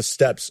figure out the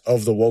steps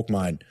of the woke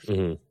mind.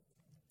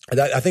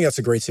 I think that's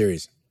a great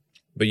series.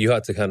 But you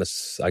had to kind of,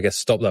 I guess,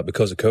 stop that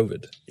because of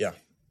COVID. Yeah.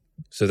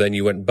 So then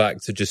you went back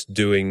to just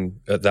doing,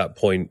 at that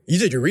point... You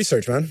did your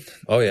research, man.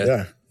 Oh, yeah.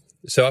 Yeah.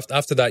 So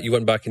after that, you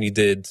went back and you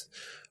did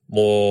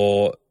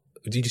more...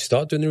 Did you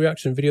start doing the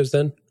reaction videos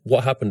then?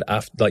 What happened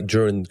after, like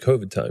during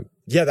COVID time?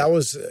 Yeah, that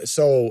was...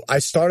 So I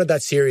started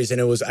that series and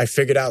I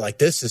figured out like,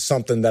 this is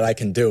something that I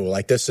can do.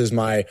 Like this is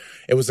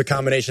it was a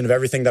combination of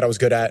everything that I was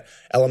good at,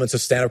 elements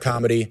of stand-up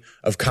comedy,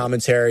 of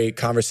commentary,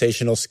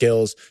 conversational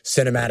skills,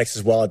 cinematics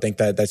as well. I think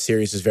that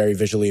series is very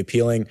visually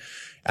appealing.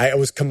 I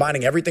was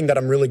combining everything that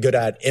I'm really good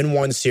at in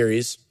one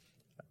series,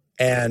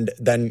 and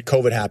then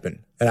COVID happened,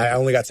 and I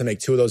only got to make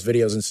 2 of those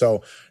videos. And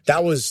so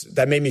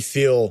that made me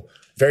feel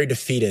very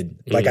defeated.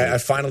 Like I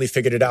finally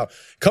figured it out.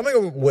 Coming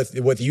up with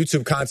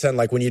YouTube content,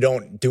 like when you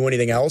don't do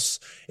anything else,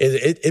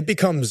 it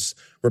becomes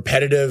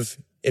repetitive.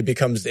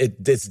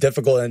 It's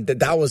difficult. And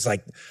that was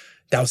like,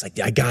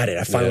 I got it.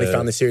 I finally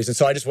found the series. And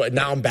so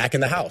now I'm back in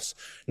the house.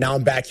 Now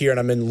I'm back here and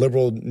I'm in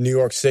liberal New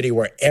York City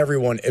where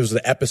it was the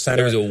epicenter.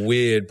 It was a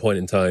weird point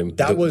in time.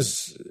 That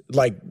was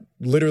like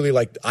literally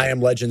like I Am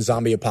Legend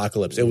zombie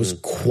apocalypse. It was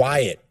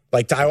quiet.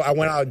 Like I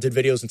went out and did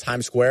videos in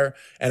Times Square,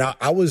 and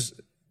I was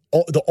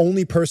the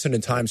only person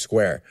in Times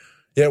Square.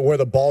 Yeah, where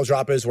the ball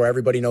drop is, where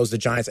everybody knows the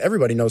Giants,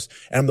 everybody knows,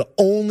 and I'm the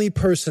only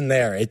person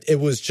there. It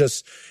was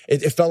just,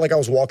 it felt like I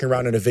was walking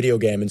around in a video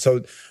game. And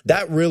so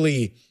that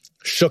really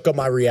shook up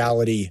my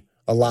reality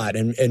a lot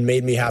and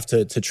made me have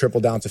to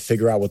triple down to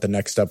figure out what the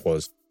next step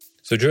was.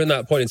 So during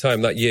that point in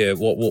time, that year,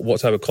 what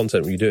type of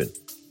content were you doing?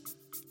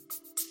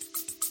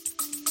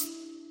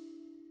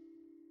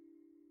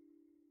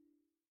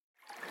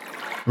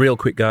 Real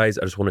quick, guys,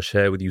 I just want to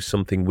share with you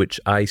something which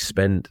I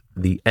spent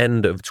the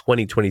end of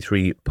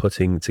 2023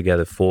 putting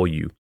together for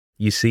you.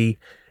 You see,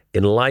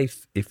 in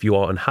life, if you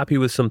are unhappy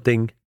with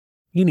something,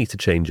 you need to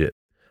change it.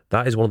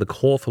 That is one of the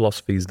core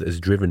philosophies that has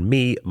driven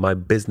me, my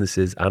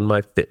businesses, and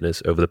my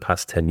fitness over the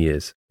past 10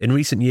 years. In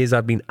recent years,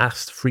 I've been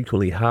asked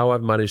frequently how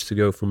I've managed to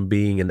go from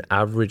being an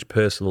average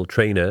personal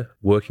trainer,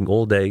 working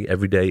all day,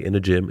 every day in a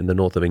gym in the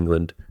north of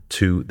England,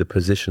 to the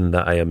position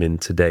that I am in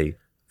today.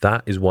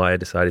 That is why I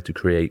decided to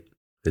create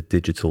the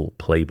Digital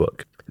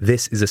Playbook.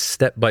 This is a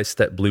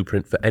step-by-step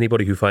blueprint for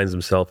anybody who finds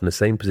themselves in the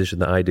same position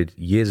that I did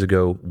years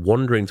ago,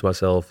 wondering to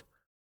myself,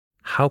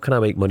 how can I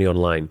make money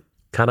online?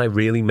 Can I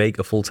really make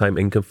a full-time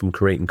income from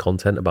creating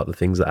content about the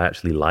things that I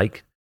actually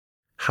like?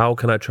 How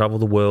can I travel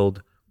the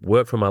world,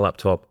 work from my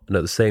laptop, and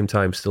at the same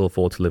time still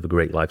afford to live a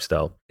great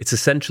lifestyle? It's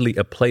essentially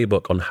a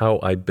playbook on how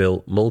I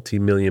built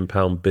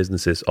multi-million-pound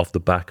businesses off the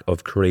back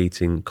of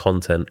creating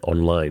content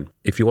online.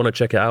 If you want to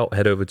check it out,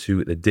 head over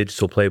to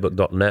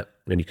thedigitalplaybook.net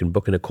and you can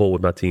book in a call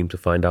with my team to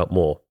find out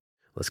more.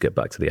 Let's get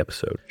back to the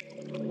episode.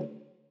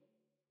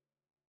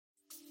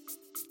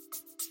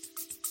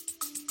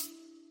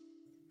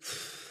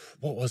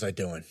 What was I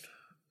doing?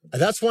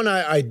 That's when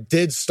I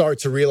did start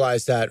to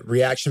realize that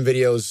reaction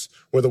videos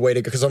were the way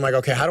to go. Because I'm like,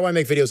 okay, how do I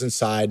make videos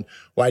inside?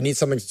 Well, I need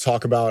something to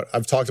talk about.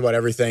 I've talked about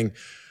everything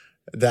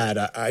that,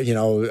 I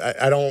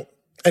don't.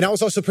 And I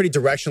was also pretty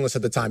directionless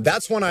at the time.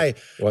 That's when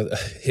was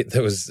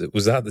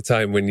that the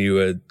time when you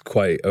were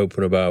quite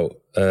open about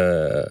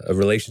a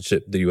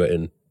relationship that you were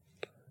in?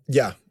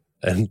 Yeah.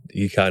 And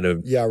you kind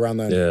of... Yeah, around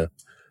then. Yeah.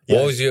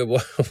 Yeah.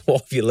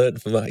 What have you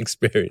learned from that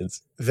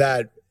experience?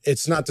 That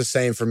it's not the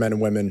same for men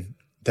and women.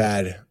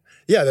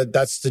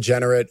 That's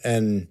degenerate.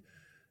 And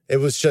it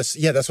was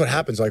just, that's what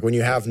happens. Like when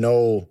you have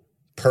no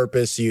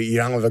purpose, you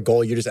don't have a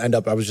goal, you just end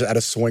up, I was just at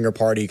a swinger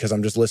party because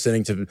I'm just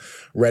listening to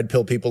red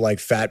pill people like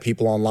fat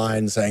people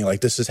online saying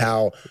like, this is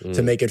how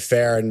to make it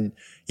fair. And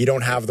you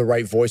don't have the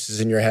right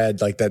voices in your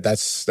head. Like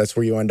that's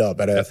where you end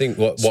up at a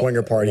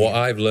swinger party. What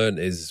I've learned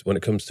is when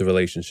it comes to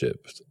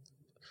relationships,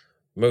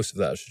 most of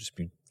that should just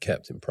be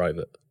kept in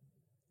private.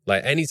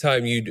 Like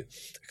anytime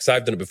because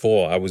I've done it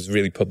before, I was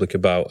really public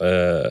about...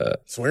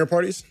 swinger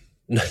parties?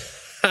 No,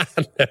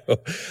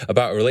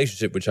 about a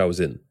relationship which I was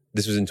in.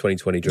 This was in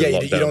 2020 during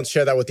lockdown. You don't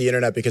share that with the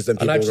internet because then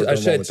people... And I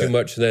shared too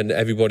much, and then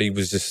everybody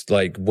was just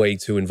like way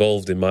too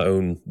involved in my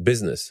own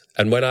business.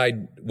 And when I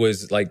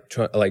was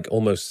like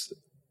almost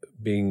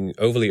being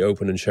overly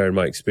open and sharing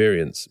my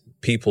experience,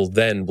 people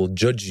then will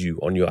judge you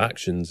on your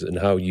actions and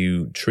how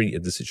you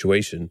treated the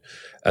situation.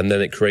 And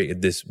then it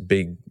created this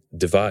big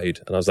divide.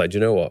 And I was like, do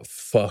you know what?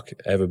 Fuck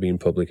ever being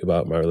public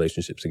about my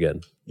relationships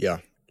again. Yeah.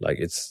 Like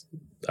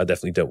I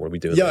definitely don't want to be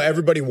doing that. Yeah,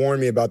 everybody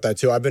warned me about that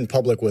too. I've been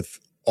public with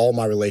all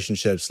my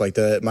relationships. Like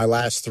my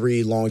last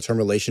 3 long-term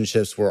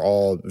relationships were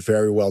all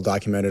very well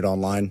documented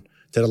online.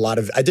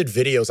 I did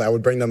videos. I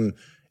would bring them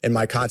in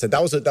my content.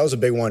 That was a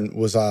big one.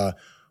 Was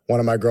one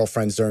of my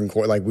girlfriends during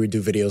court. Like we'd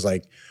do videos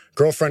like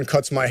girlfriend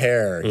cuts my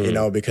hair,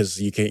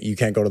 because you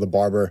can't go to the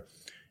barber.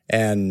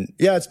 And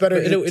yeah, it's better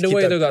in a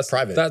way though. That's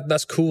private.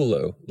 That's cool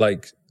though.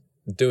 Like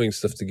doing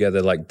stuff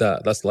together like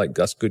that.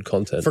 That's good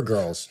content for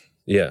girls.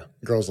 Yeah,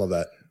 girls love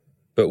that.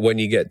 But when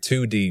you get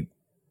too deep,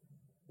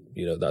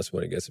 that's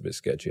when it gets a bit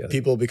sketchy.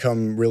 People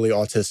become really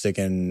autistic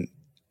and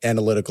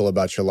analytical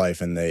about your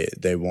life, and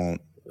they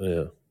won't.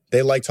 Yeah.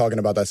 They like talking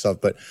about that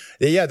stuff. But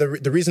yeah,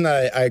 the reason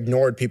that I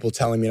ignored people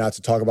telling me not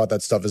to talk about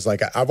that stuff is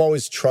like I've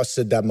always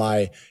trusted that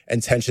my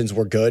intentions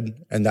were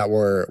good and that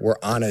were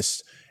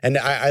honest. And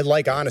I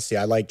like honesty.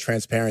 I like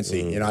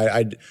transparency.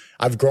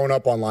 I've grown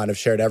up online. I've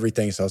shared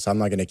everything, so I'm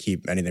not going to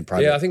keep anything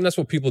private. Yeah, I think that's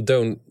what people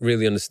don't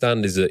really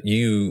understand is that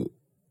you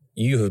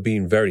have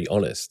been very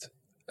honest.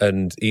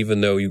 And even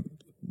though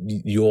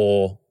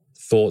your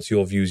thoughts,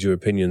 your views, your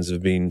opinions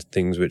have been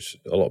things which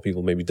a lot of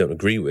people maybe don't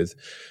agree with,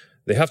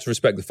 they have to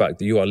respect the fact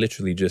that you are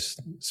literally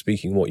just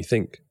speaking what you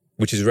think,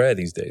 which is rare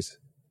these days.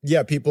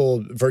 Yeah,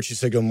 people virtue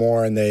signal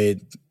more and they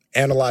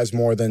analyze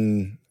more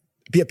than...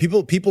 Yeah,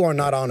 people are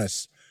not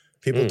honest.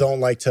 People don't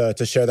like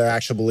to share their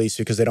actual beliefs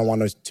because they don't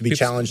want to be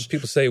challenged.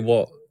 People say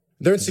what?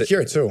 They're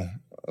insecure too.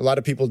 A lot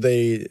of people,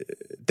 they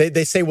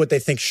say what they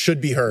think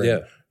should be heard. Yeah.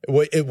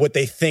 What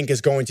they think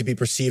is going to be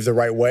perceived the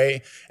right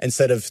way,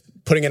 instead of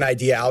putting an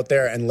idea out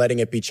there and letting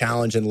it be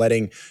challenged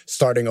and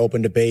starting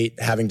open debate,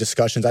 having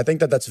discussions. I think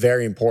that that's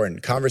very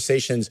important.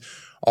 Conversations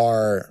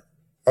are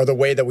the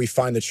way that we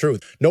find the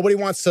truth. Nobody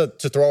wants to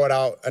throw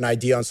an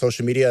idea on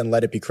social media and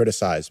let it be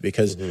criticized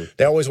because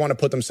they always want to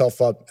put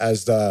themselves up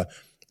as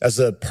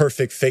a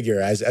perfect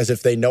figure, as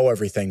if they know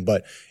everything.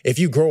 But if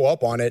you grow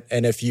up on it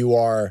and if you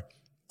are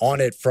on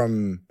it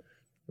from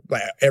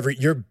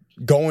you're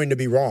going to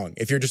be wrong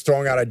if you're just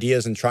throwing out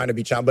ideas and trying to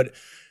be challenged. But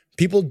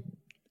people,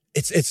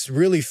 it's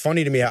really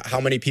funny to me how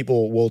many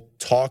people will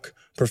talk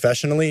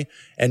professionally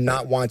and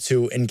not want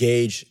to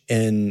engage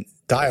in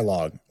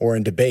dialogue or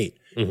in debate.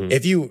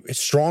 If you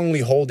strongly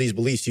hold these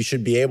beliefs, you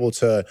should be able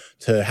to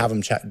have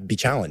them be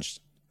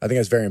challenged. I think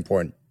that's very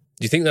important.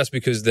 Do you think that's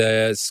because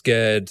they're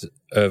scared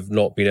of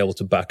not being able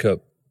to back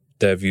up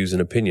their views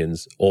and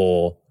opinions,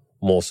 or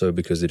more so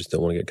because they just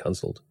don't want to get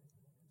cancelled?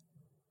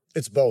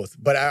 It's both,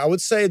 but I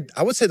would say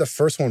the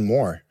first one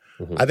more.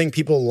 I think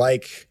people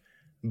like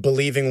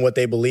believing what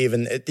they believe,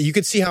 and you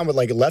could see how,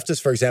 like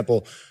leftists, for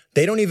example,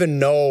 they don't even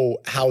know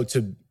how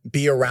to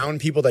be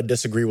around people that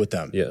disagree with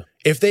them. Yeah,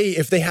 if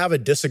they have a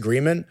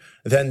disagreement,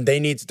 then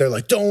they're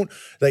like,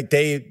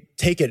 they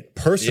take it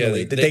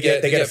personally. Yeah, they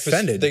get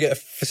offended. They get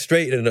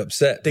frustrated and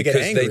upset because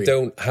get angry. They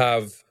don't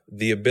have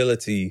the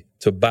ability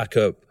to back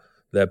up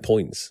their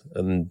points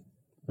and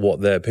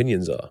what their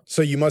opinions are.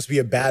 So you must be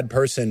a bad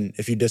person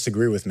if you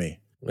disagree with me.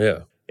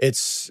 Yeah.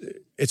 It's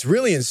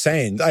really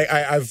insane.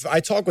 I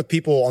talk with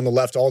people on the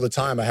left all the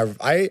time.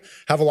 I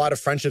have a lot of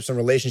friendships and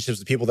relationships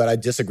with people that I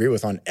disagree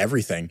with on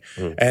everything.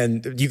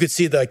 And you could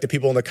see the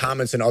people in the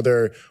comments and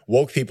other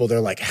woke people,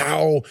 they're like,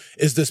 how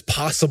is this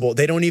possible?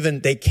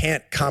 They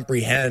can't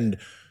comprehend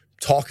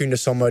talking to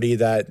somebody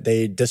that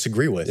they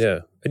disagree with. Yeah.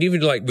 And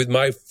even like with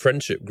my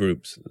friendship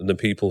groups and the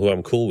people who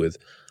I'm cool with,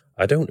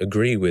 I don't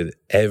agree with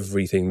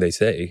everything they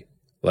say.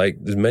 Like,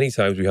 there's many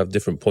times we have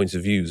different points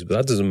of views, but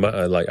that doesn't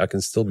matter. Like, I can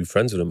still be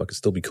friends with them. I can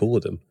still be cool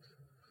with them.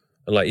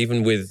 And like,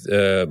 even with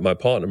my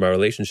partner, my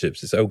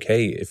relationships, it's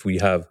okay if we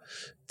have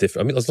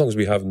different, as long as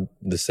we have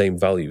the same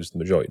values the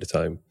majority of the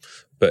time.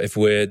 But if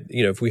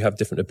we have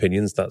different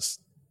opinions,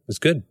 it's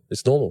good.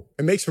 It's normal.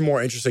 It makes for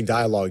more interesting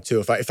dialogue too.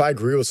 If I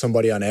agree with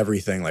somebody on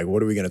everything, like,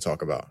 what are we going to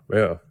talk about?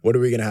 Yeah. What are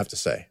we going to have to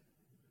say?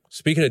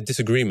 Speaking of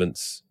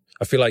disagreements,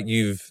 I feel like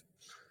you've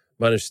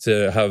managed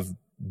to have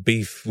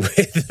beef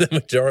with the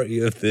majority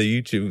of the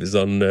YouTubers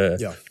on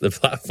the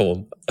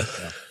platform.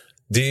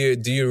 Yeah.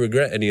 Do you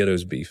regret any of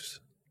those beefs?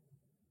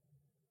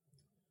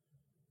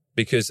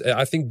 Because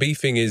I think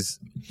beefing it's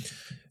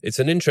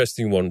an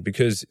interesting one,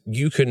 because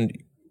you can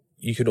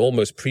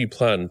almost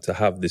pre-plan to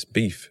have this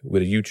beef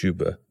with a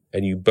YouTuber,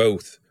 and you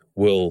both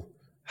will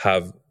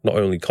have not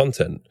only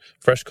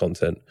fresh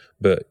content,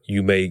 but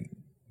you may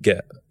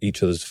get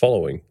each other's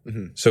following.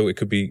 So it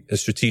could be a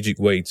strategic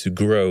way to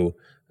grow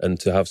and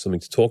to have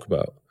something to talk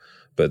about.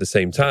 But at the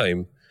same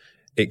time,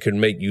 it can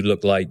make you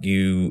look like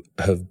you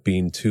have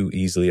been too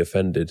easily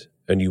offended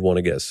and you want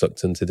to get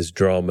sucked into this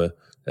drama.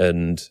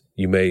 And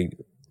you may,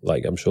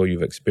 like I'm sure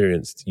you've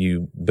experienced,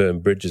 you burn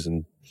bridges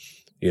and,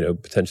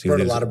 potentially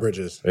burn a lot of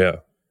bridges. Yeah.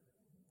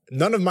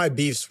 None of my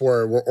beefs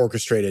were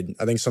orchestrated.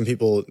 I think some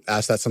people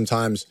ask that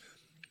sometimes.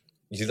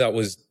 That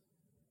was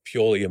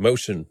purely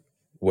emotion,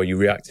 where you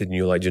reacted and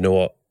you're like, you know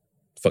what?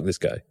 Fuck this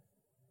guy.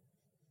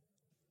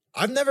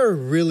 I've never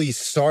really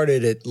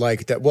started it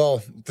like that.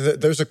 Well,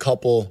 there's a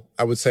couple,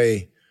 I would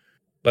say.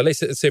 Like,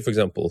 let's say, for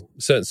example,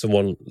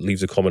 someone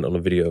leaves a comment on a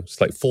video. It's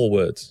like 4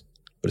 words,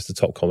 but it's the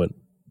top comment.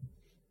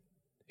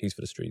 He's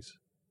for the streets.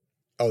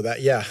 Oh,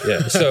 that, yeah.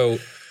 Yeah, so...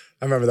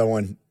 I remember that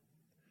one.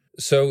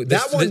 So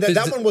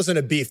that one wasn't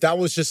a beef. That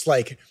was just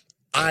like,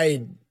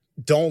 I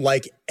don't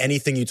like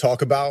anything you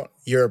talk about.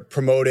 You're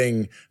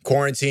promoting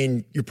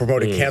quarantine. You're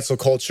promoting cancel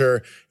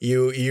culture.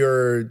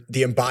 You're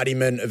the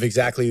embodiment of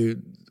exactly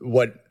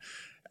what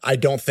I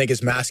don't think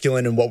is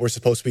masculine and what we're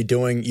supposed to be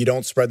doing. You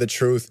don't spread the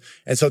truth.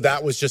 And so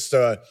that was just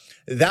a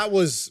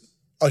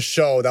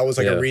show. That was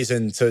like a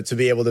reason to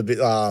be able to be,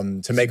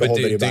 to make a whole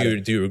video about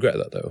it. Do you regret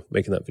that though,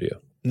 making that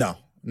video? No,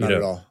 not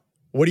at all.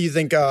 What do you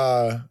think?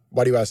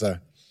 Why do you ask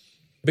that?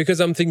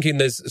 Because I'm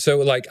thinking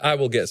I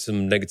will get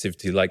some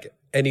negativity. Like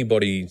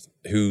anybody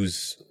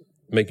who's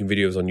making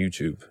videos on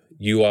YouTube,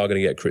 you are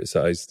going to get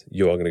criticized.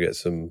 You are going to get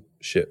some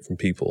shit from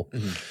people.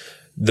 Mm-hmm.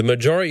 The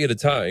majority of the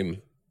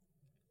time,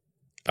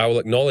 I will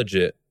acknowledge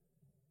it.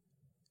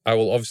 I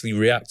will obviously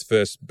react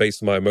first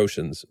based on my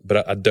emotions,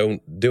 but I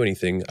don't do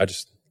anything. I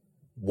just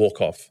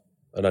walk off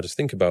and I just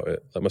think about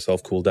it, let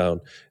myself cool down.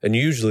 And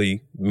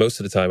usually, most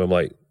of the time, I'm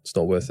like, it's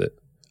not worth it.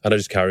 And I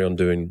just carry on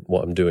doing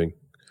what I'm doing.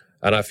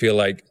 And I feel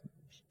like,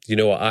 you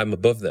know what, I'm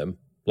above them.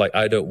 Like,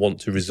 I don't want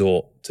to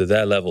resort to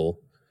their level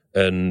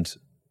and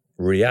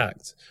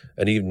react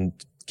and even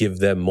give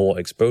them more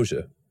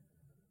exposure.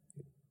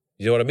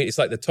 You know what I mean? It's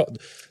like the top...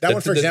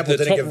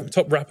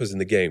 top rappers in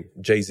the game,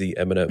 Jay-Z,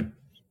 Eminem,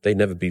 they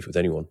never beef with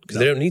anyone because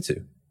they don't need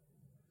to.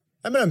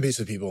 Eminem beefs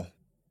with people.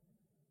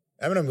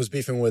 Eminem was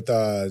beefing with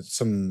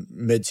some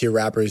mid-tier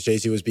rappers.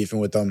 Jay-Z was beefing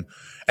with them.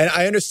 And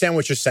I understand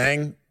what you're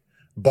saying,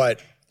 but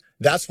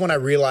that's when I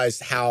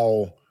realized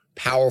how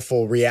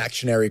powerful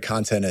reactionary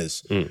content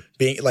is.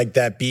 Being like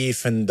that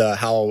beef and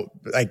how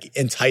like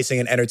enticing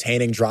and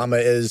entertaining drama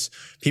is.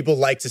 People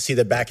like to see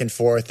the back and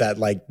forth, that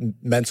like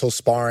mental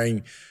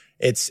sparring.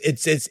 It's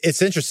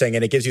interesting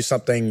and it gives you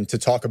something to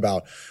talk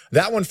about.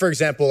 That one, for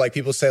example, like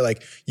people say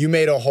like you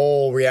made a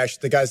whole reaction.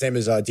 The guy's name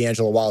is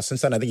E011.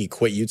 Since then, I think he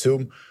quit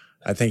YouTube.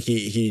 I think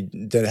he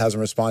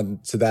hasn't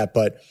responded to that.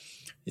 But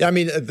yeah, I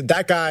mean,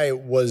 that guy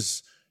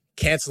was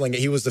canceling it.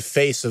 He was the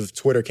face of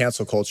Twitter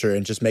cancel culture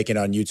and just making it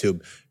on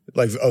YouTube.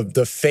 Like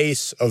the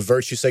face of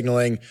virtue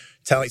signaling,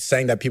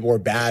 saying that people were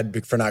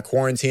bad for not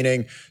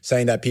quarantining,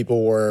 saying that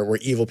people were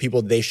evil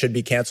people. They should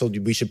be canceled.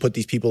 We should put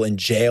these people in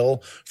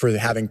jail for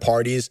having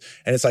parties.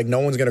 And it's like, no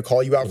one's going to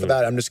call you out for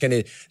that. I'm just going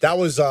to, that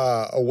was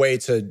a way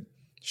to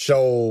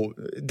show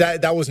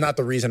that was not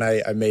the reason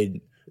I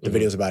made the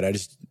videos about it. I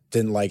just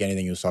didn't like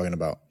anything he was talking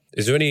about.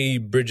 Is there any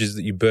bridges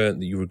that you burnt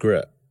that you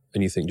regret?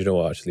 And you think, you know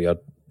what, actually, I'd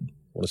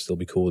want to still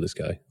be cool with this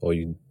guy? Or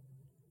you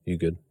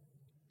good?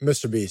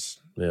 Mr. Beast.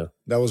 Yeah.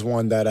 That was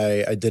one that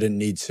I didn't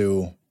need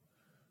to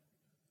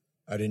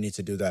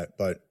do that,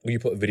 but... Well, you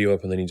put a video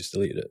up and then you just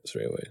deleted it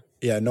straight away.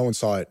 Yeah, no one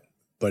saw it,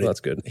 but that's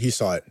good. He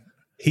saw it.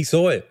 He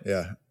saw it?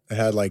 Yeah. It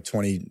had like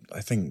 20, I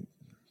think,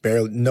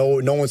 barely... No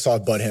one saw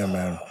it but him,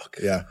 man.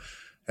 Yeah.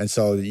 And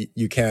so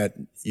you can't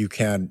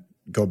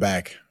go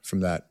back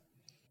from that.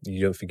 You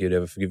don't think he'd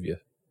ever forgive you?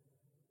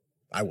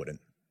 I wouldn't.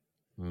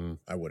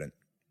 I wouldn't.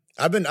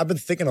 I've been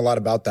thinking a lot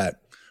about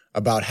that,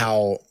 about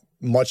how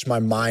much my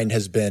mind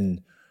has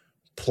been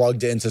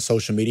plugged into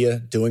social media,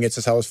 doing it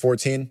since I was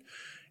 14,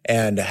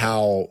 and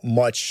how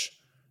much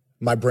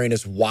my brain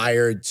is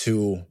wired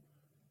to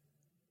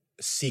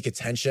seek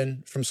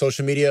attention from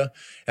social media.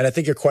 And I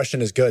think your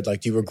question is good.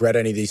 Like, do you regret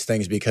any of these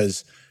things?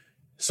 Because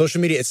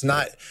social media, it's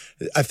not,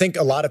 I think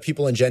a lot of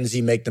people in Gen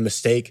Z make the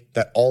mistake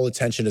that all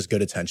attention is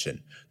good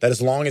attention. That as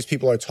long as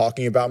people are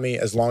talking about me,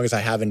 as long as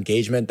I have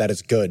engagement, that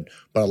is good.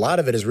 But a lot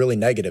of it is really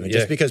negative. And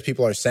just because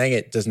people are saying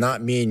it does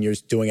not mean you're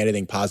doing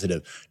anything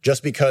positive.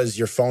 Just because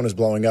your phone is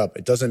blowing up,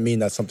 it doesn't mean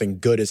that something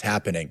good is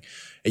happening.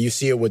 And you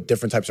see it with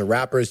different types of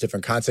rappers,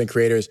 different content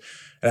creators.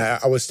 And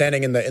I was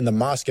standing in the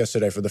mosque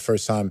yesterday for the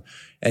first time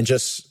and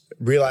just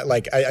realized,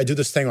 like, I do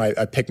this thing where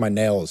I pick my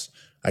nails.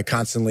 I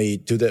constantly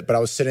do that. But I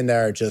was sitting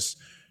there just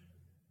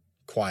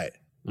quiet.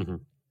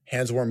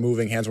 Hands weren't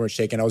moving, hands weren't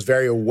shaking. I was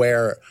very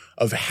aware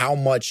of how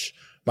much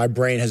my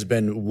brain has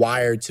been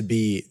wired to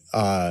be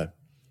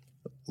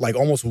like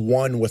almost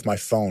one with my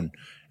phone.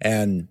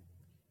 And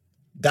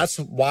that's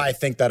why I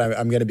think that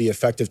I'm going to be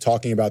effective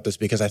talking about this,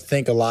 because I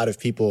think a lot of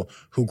people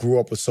who grew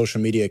up with social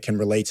media can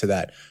relate to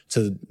that,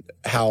 to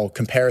how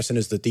comparison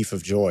is the thief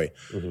of joy,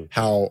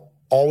 how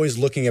always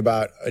looking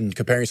about and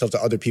comparing yourself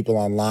to other people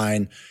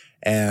online,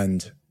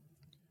 and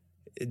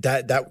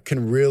that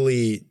can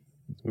really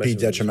be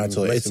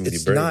detrimental.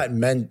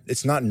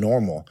 It's not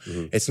normal.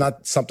 It's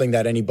not something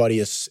that anybody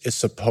is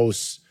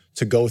supposed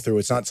to go through.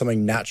 It's not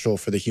something natural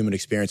for the human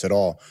experience at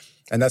all.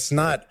 And that's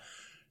not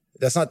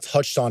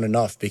touched on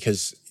enough,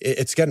 because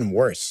it's getting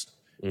worse.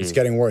 It's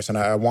getting worse. And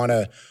I want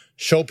to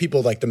show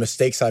people like the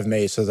mistakes I've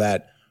made so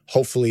that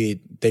hopefully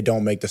they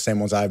don't make the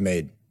same ones I've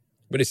made.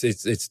 But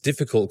it's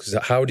difficult, because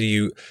how do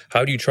you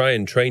try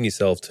and train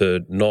yourself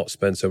to not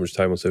spend so much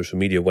time on social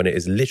media when it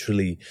is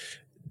literally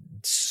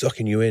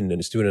sucking you in and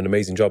it's doing an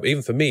amazing job?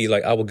 Even for me,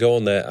 like, I will go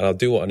on there and I'll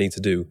do what I need to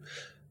do.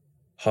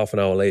 Half an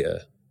hour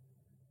later,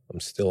 I'm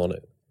still on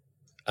it.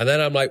 And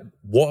then I'm like,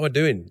 what am I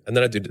doing? And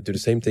then I do the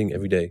same thing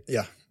every day.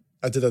 Yeah.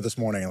 I did that this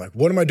morning. I'm like,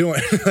 what am I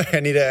doing? I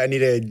need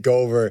to go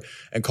over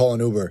and call an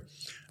Uber.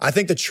 I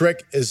think the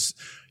trick is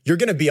you're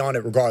going to be on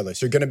it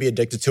regardless. You're going to be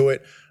addicted to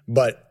it,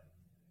 but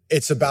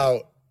it's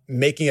about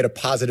making it a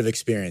positive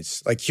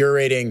experience, like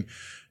curating,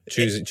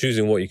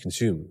 choosing what you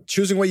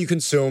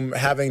consume,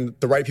 having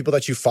the right people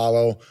that you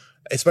follow.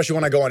 Especially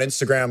when I go on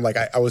Instagram, like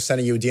I was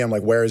sending you a DM,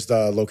 like, where is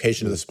the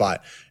location of the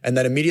spot? And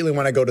then immediately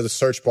when I go to the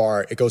search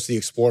bar, it goes to the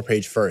explore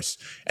page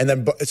first. And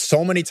then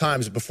so many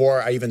times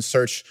before I even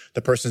search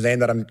the person's name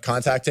that I'm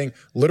contacting,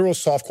 literal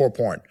softcore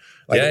porn.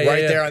 Like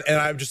there. And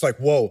I'm just like,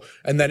 whoa.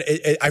 And then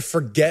I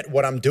forget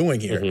what I'm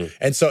doing here.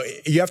 And so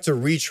you have to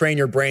retrain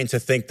your brain to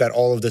think that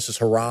all of this is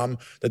haram,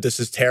 that this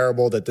is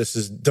terrible, that this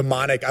is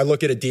demonic. I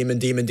look at a demon,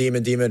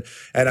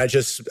 and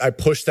I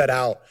push that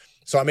out.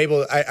 So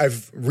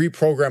I've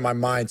reprogrammed my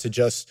mind to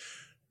just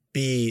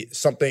be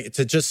something,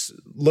 to just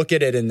look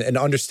at it and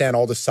understand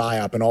all the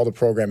psyop and all the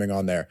programming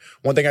on there.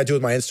 One thing I do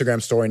with my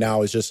Instagram story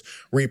now is just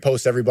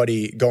repost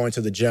everybody going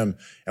to the gym.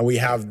 And we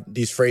have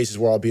these phrases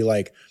where I'll be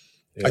like,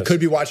 yes, I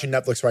could be watching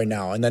Netflix right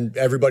now. And then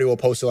everybody will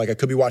post it like, I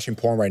could be watching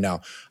porn right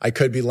now. I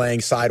could be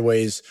laying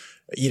sideways,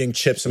 eating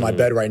chips in my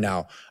bed right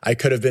now. I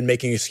could have been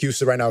making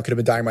excuses right now. I could have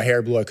been dyeing my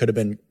hair blue. I could have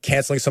been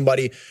canceling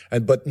somebody.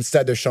 But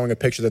instead they're showing a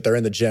picture that they're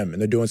in the gym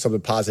and they're doing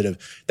something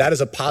positive. That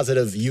is a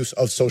positive use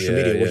of social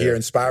media. We're here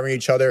inspiring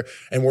each other.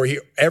 And we're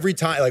here every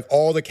time, like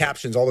all the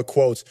captions, all the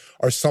quotes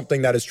are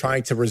something that is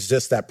trying to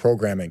resist that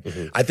programming.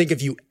 I think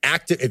if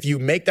you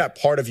make that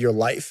part of your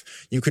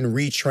life, you can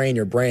retrain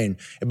your brain.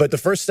 But the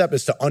first step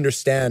is to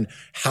understand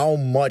how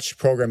much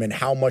programming,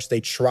 how much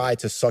they try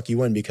to suck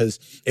you in,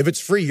 because if it's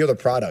free, you're the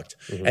product.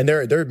 And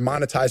they're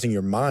monetizing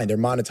your mind. They're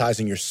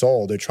monetizing your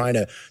soul. They're trying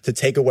to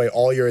take away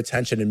all your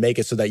attention and make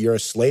it so that you're a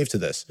slave to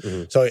this.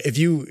 So if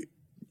you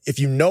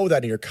know that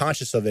and you're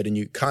conscious of it and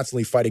you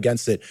constantly fight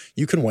against it,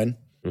 you can win.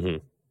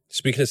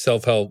 Speaking of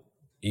self-help,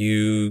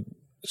 you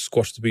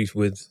squashed the beef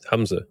with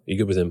Hamza. You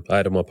good with him? I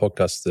had him on my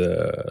podcast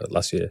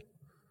last year.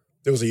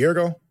 It was a year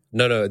ago?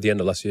 No, at the end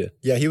of last year.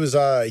 Yeah, he was.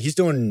 He's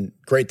doing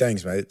great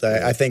things, man.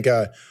 I think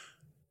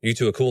you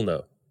two are cool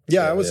now.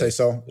 Yeah, I would say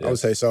so. I would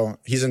say so.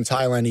 He's in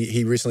Thailand.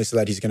 He recently said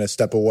that he's going to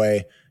step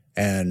away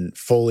and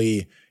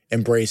fully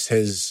embrace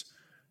his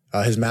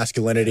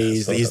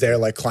masculinity. He's there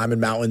like climbing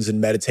mountains and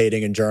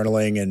meditating and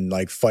journaling and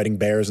like fighting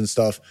bears and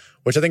stuff,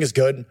 which I think is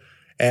good.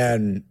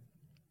 And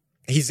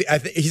he's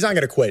not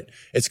going to quit.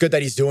 It's good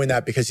that he's doing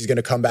that because he's going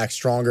to come back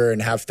stronger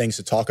and have things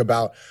to talk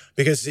about.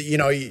 Because, you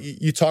know,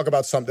 you talk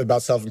about something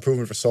about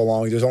self-improvement for so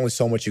long. There's only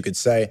so much you could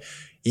say.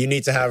 You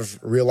need to have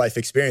real life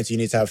experience. You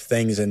need to have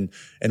things and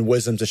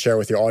wisdom to share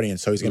with your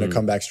audience. So he's going to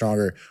come back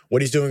stronger.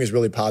 What he's doing is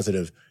really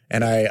positive.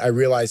 And I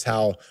realize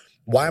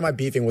why am I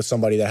beefing with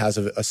somebody that has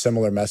a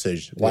similar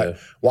message?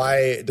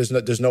 Why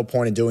there's no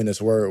point in doing this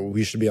where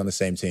we should be on the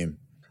same team.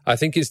 I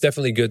think it's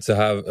definitely good to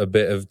have a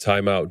bit of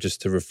time out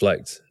just to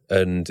reflect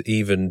and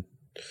even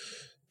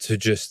to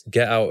just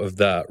get out of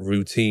that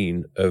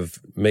routine of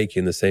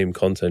making the same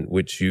content,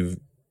 which you've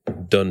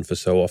done for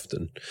so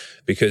often.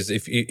 Because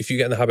if you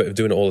get in the habit of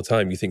doing it all the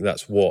time, you think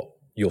that's what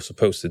you're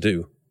supposed to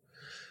do.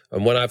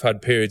 And when I've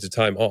had periods of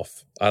time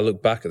off, I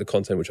look back at the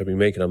content which I've been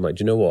making. I'm like,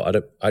 do you know what?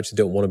 I actually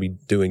don't want to be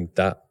doing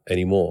that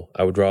anymore.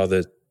 I would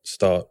rather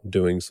start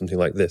doing something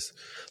like this.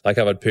 Like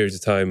I've had periods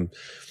of time.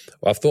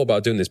 I've thought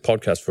about doing this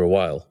podcast for a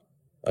while.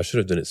 I should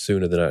have done it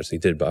sooner than I actually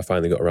did, but I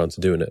finally got around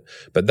to doing it.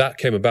 But that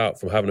came about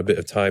from having a bit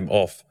of time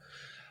off.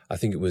 I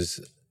think it was,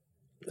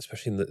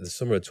 especially in the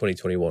summer of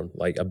 2021,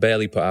 like I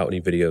barely put out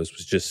any videos,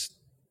 was just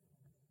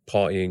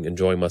partying,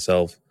 enjoying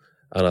myself.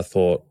 And I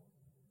thought,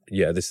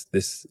 yeah, this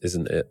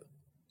isn't it.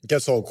 It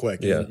gets old quick.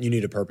 Yeah. You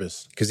need a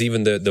purpose. Because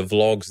even the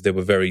vlogs, they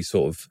were very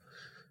sort of,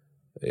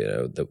 you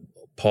know, the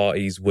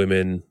parties,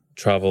 women,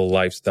 travel,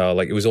 lifestyle,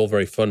 like it was all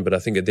very fun. But I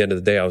think at the end of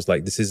the day, I was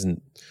like,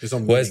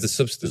 where's the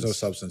substance? There's no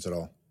substance at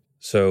all.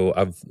 So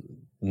I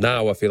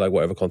feel like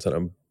whatever content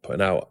I'm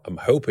putting out, I'm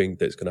hoping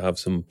that it's going to have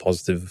some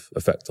positive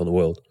effect on the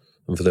world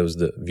and for those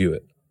that view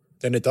it.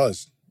 And it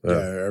does.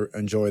 Yeah, I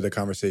enjoy the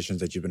conversations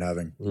that you've been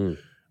having.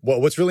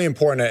 What's really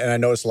important, and I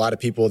notice a lot of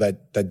people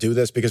that do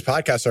this, because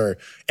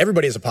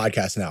everybody has a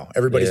podcast now.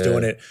 Everybody's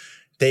doing it.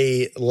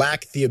 They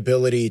lack the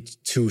ability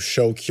to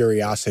show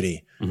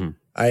curiosity.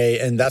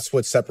 And that's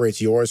what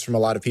separates yours from a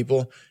lot of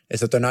people,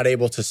 is that they're not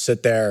able to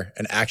sit there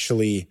and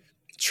actually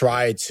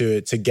try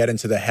to get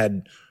into the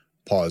head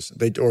pause,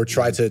 or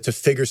try to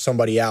figure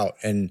somebody out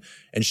and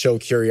show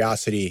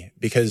curiosity,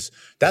 because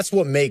that's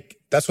what made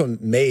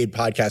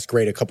podcasts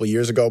great a couple of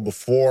years ago,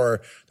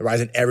 before the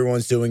rise, and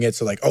everyone's doing it.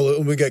 So like,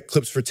 oh, we get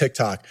clips for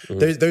TikTok.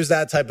 There's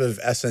that type of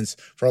essence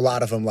for a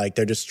lot of them. Like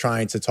they're just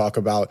trying to talk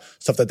about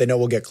stuff that they know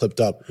will get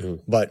clipped up.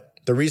 But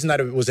the reason that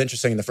it was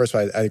interesting in the first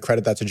place, I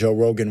credit that to Joe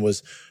Rogan,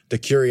 was the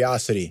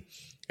curiosity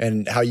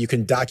and how you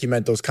can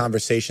document those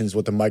conversations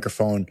with the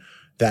microphone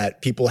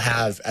that people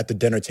have at the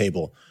dinner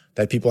table,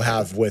 that people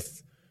have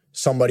with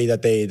somebody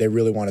that they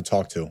really want to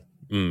talk to.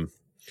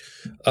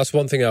 That's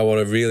one thing I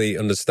want to really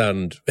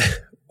understand.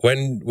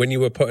 When you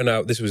were putting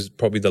out, this was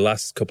probably the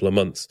last couple of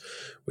months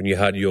when you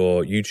had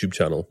your YouTube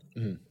channel,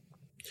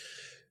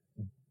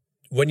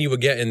 when you were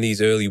getting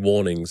these early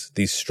warnings,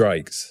 these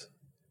strikes,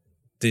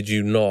 did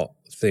you not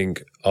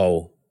think,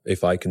 oh,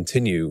 if I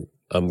continue,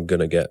 I'm going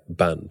to get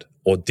banned?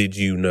 Or did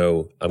you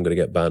know I'm going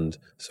to get banned,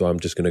 so I'm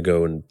just going to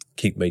go and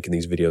keep making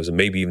these videos and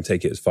maybe even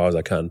take it as far as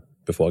I can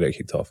before I get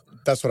kicked off?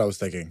 That's what I was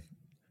thinking.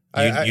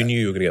 You knew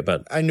you were going to get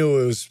banned. I knew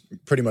it was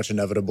pretty much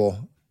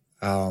inevitable.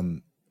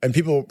 And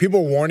people were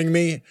warning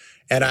me,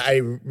 and I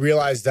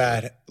realized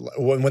that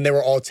when they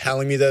were all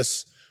telling me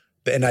this,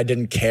 and I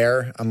didn't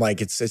care, I'm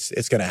like, it's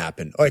going to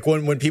happen. Like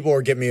when people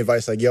were giving me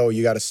advice, like, yo,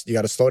 you got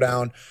to slow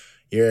down.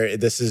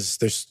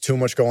 There's too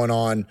much going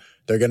on.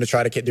 They're going to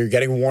try to they're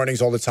getting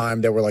warnings all the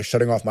time. They were like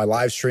shutting off my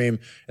live stream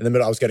in the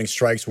middle. I was getting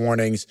strikes,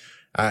 warnings.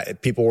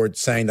 People were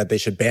saying that they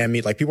should ban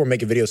me. Like people were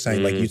making videos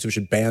saying like YouTube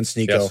should ban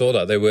Sneako. Yeah, I saw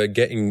that. They were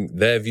getting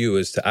their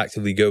viewers to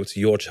actively go to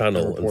your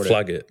channel and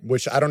flag it.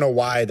 Which I don't know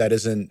why that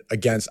isn't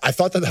against. I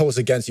thought that was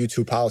against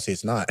YouTube policy.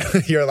 It's not.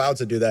 You're allowed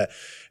to do that.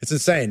 It's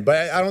insane.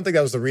 But I don't think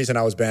that was the reason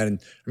I was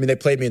banned. I mean, they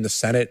played me in the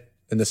Senate.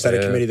 In the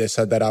Senate committee, they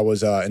said that I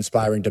was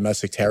inspiring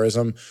domestic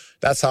terrorism.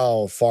 That's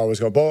how far I was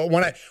going. But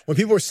when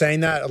people were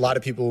saying that, a lot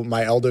of people,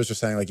 my elders were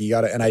saying like, you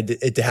got to, and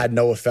it had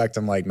no effect.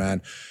 I'm like,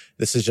 man,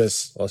 this is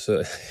just,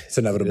 it's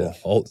inevitable.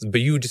 Yeah. But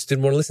you just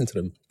didn't want to listen to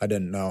them. I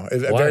didn't know.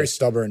 Very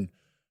stubborn.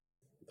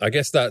 I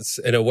guess that's,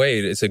 in a way,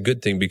 it's a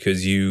good thing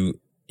because you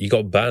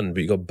got banned,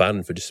 but you got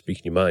banned for just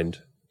speaking your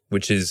mind,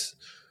 which is,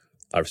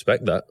 I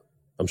respect that.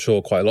 I'm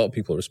sure quite a lot of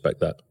people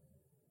respect that.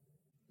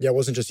 Yeah, it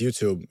wasn't just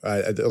YouTube.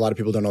 A lot of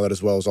people don't know that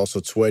as well. It was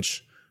also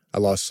Twitch. I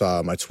lost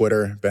my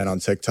Twitter, banned on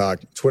TikTok.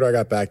 Twitter I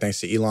got back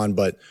thanks to Elon,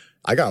 but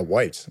I got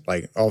wiped,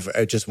 like off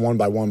just one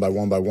by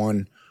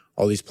one,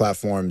 all these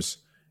platforms.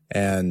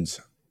 And,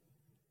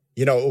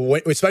 you know,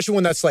 especially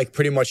when that's like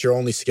pretty much your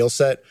only skill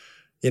set.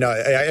 You know,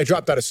 I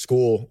dropped out of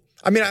school.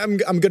 I mean,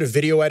 I'm good at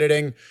video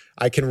editing.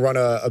 I can run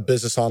a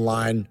business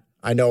online.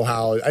 I know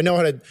how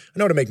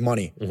to make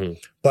money. Mm-hmm.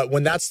 But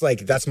when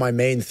that's my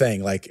main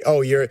thing, like,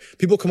 oh,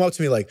 people come up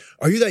to me like,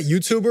 are you that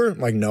YouTuber? I'm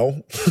like,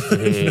 no,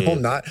 no,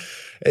 I'm not.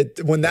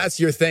 When that's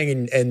your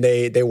thing and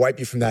they wipe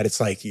you from that, it's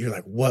like, you're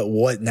like,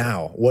 what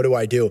now? What do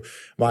I do?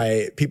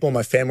 My people in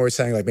my family were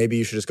saying like, maybe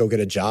you should just go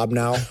get a job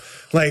now.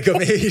 Like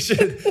maybe you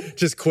should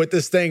just quit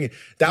this thing.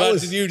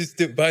 Imagine you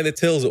just buy the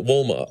tills at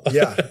Walmart.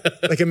 Yeah.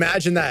 Like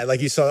imagine that.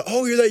 Like you saw,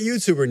 oh, you're that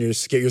YouTuber and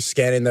you're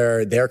scanning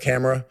their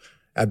camera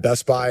at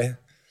Best Buy.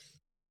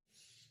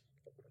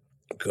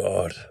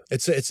 God,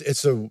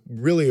 it's a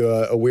really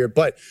a weird,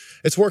 but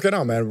it's working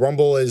out, man.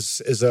 Rumble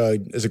is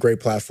a great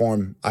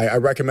platform. I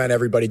recommend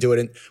everybody do it.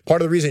 And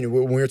part of the reason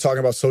when we were talking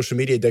about social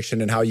media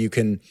addiction and how you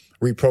can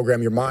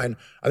reprogram your mind,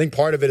 I think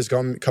part of it is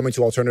coming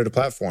to alternative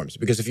platforms,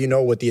 because if you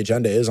know what the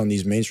agenda is on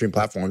these mainstream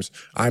platforms,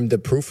 I'm the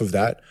proof of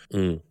that.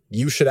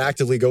 You should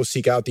actively go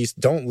seek out these.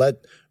 Don't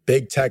let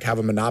big tech have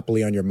a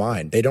monopoly on your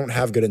mind. They don't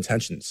have good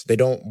intentions. They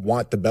don't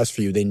want the best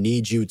for you. They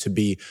need you to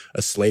be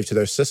a slave to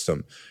their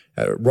system.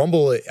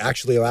 Rumble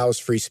actually allows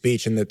free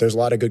speech, and that there's a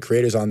lot of good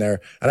creators on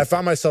there. And I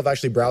found myself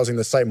actually browsing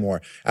the site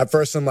more. At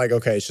first, I'm like,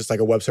 okay, it's just like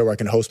a website where I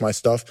can host my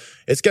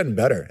stuff. It's getting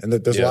better, and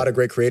there's a lot of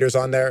great creators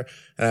on there.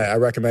 And I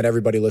recommend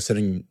everybody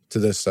listening to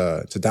this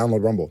to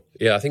download Rumble.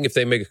 Yeah, I think if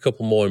they make a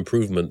couple more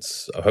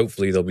improvements,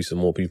 hopefully there'll be some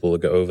more people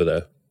that go over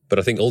there. But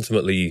I think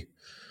ultimately,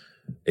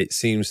 it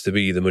seems to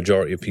be the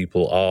majority of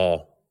people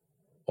are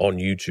on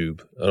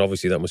YouTube, and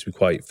obviously that must be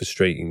quite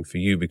frustrating for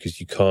you because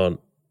you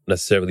can't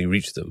necessarily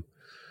reach them.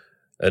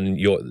 And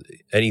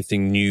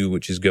anything new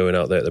which is going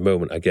out there at the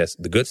moment, I guess,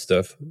 the good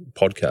stuff,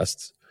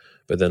 podcasts,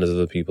 but then there's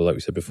other people, like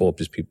we said before,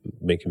 just people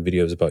making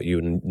videos about you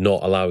and not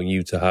allowing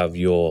you to have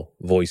your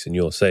voice and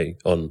your say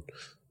on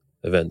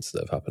events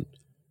that have happened.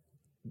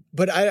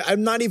 But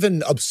I'm not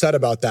even upset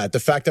about that. The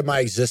fact that my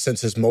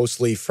existence is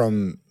mostly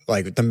from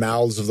like the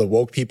mouths of the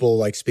woke people,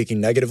 like speaking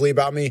negatively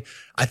about me.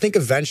 I think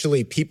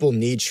eventually people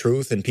need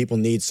truth and people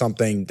need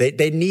something.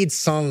 They need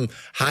some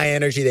high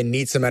energy. They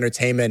need some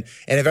entertainment.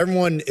 And if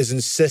everyone is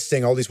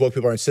insisting, all these woke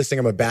people are insisting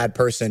I'm a bad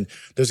person,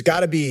 there's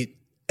got to be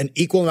an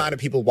equal amount of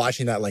people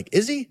watching that. Like,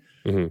 is he?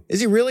 Mm-hmm. Is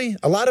he really?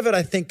 A lot of it,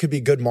 I think, could be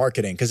good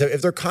marketing, because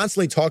if they're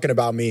constantly talking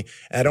about me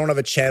and I don't have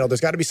a channel,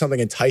 there's got to be something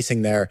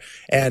enticing there.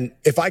 And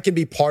if I can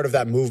be part of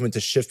that movement to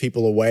shift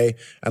people away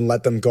and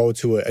let them go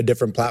to a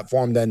different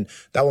platform, then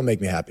that will make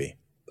me happy.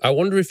 I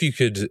wonder if you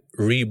could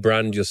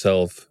rebrand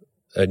yourself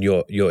and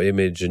your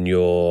image and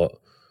your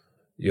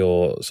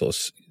sort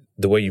of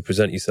the way you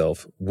present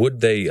yourself.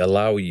 Would they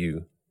allow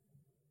you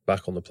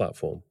back on the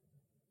platform?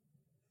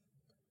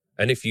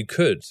 And if you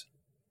could,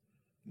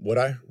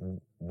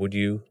 would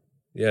you?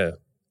 Yeah,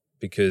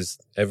 because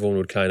everyone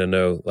would kind of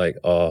know, like,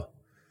 oh,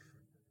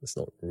 it's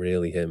not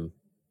really him.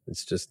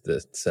 It's just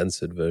the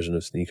censored version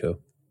of Sneako.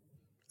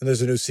 And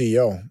there's a new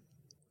CEO.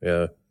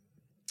 Yeah.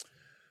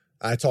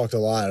 I talked a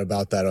lot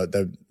about that,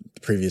 the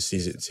previous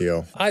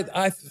CEO.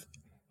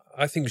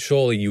 I think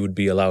surely you would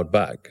be allowed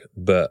back,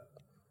 but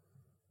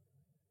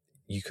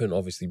you couldn't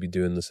obviously be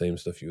doing the same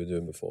stuff you were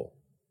doing before.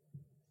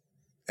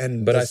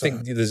 But I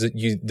think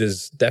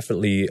there's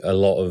definitely a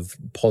lot of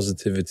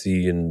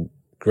positivity and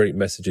great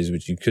messages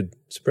which you could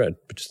spread,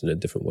 but just in a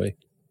different way.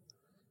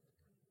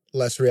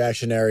 Less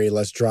reactionary,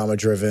 less drama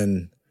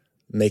driven,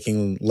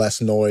 making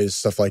less noise,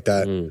 stuff like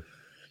that.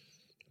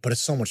 but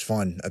it's so much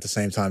fun at the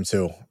same time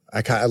too.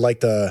 I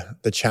like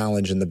the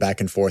challenge and the back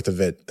and forth of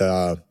it,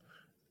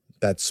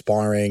 that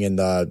sparring and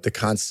the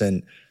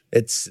constant.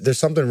 There's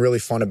something really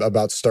fun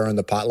about stirring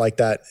the pot like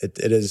that.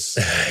 It is,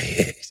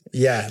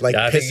 yeah, like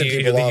pissing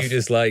people off. You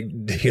just like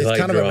it's like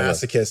kind drama. of a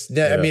masochist.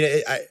 Yeah, I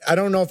mean, I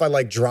don't know if I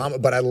like drama,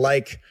 but I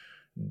like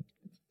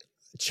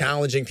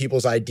challenging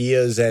people's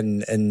ideas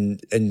and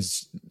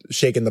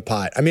shaking the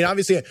pot. I mean,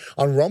 obviously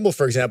on Rumble,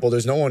 for example,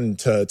 there's no one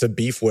to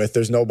beef with.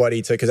 There's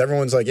nobody because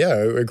everyone's like, yeah,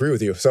 I agree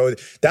with you. So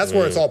that's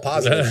where it's all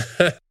positive.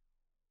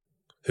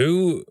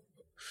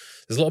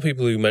 There's a lot of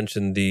people who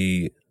mentioned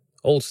the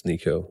old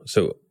Sneako.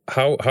 So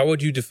how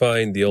would you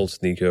define the old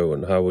Sneako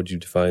and how would you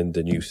define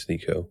the new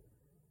Sneako?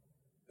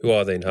 Who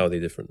are they and how are they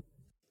different?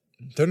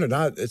 They're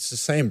not. It's the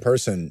same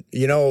person.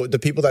 You know, the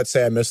people that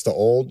say I miss the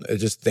old,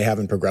 it's just they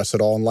haven't progressed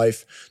at all in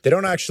life. They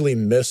don't actually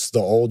miss the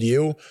old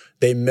you.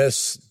 They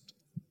miss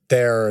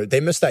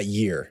that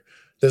year.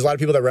 There's a lot of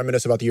people that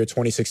reminisce about the year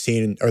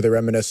 2016, or they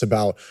reminisce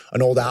about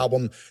an old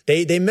album.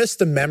 They miss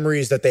the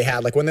memories that they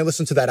had. Like when they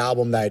listen to that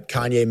album that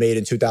Kanye made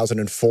in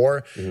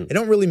 2004, they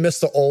don't really miss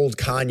the old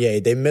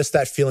Kanye. They miss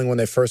that feeling when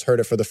they first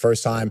heard it for the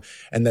first time.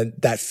 And then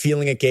that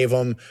feeling it gave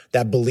them,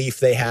 that belief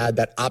they had,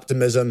 that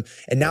optimism.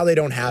 And now they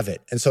don't have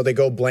it. And so they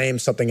go blame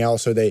something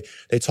else, or they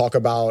talk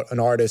about an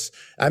artist.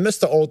 I miss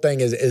the old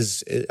thing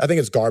is I think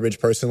it's garbage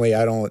personally.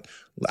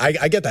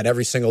 I get that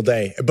every single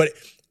day, but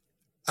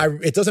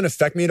it doesn't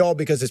affect me at all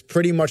because it's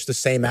pretty much the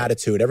same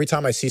attitude. Every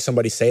time I see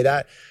somebody say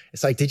that,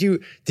 it's like, did you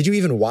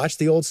even watch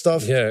the old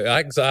stuff?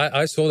 Yeah,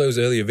 I saw those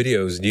earlier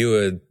videos and you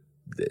were,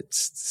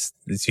 it's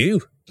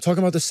you.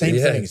 Talking about the same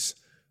things.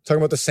 Talking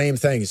about the same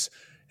things.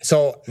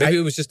 So maybe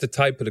it was just the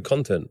type of the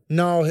content.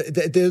 No,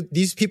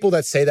 these people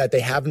that say that, they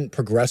haven't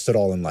progressed at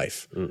all in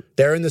life.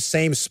 They're in the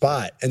same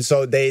spot. And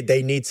so they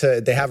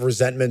have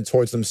resentment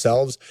towards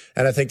themselves.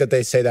 And I think that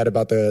they say that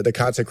about the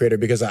content creator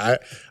because I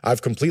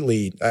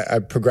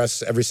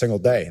progress every single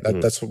day.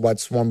 That's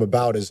what I'm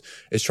about is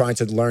trying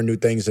to learn new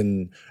things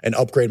and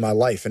upgrade my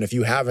life. And if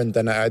you haven't,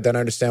 then I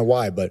understand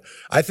why. But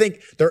I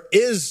think there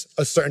is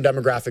a certain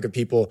demographic of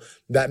people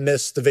that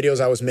miss the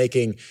videos I was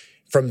making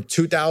from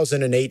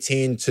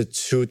 2018 to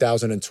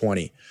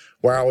 2020,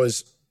 where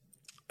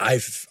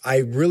I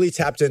really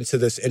tapped into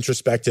this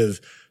introspective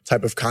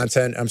type of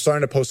content. I'm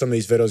starting to post some of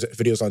these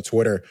videos on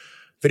Twitter.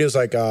 Videos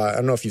like, I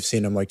don't know if you've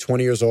seen them, like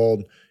 20 years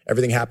old,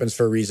 everything happens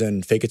for a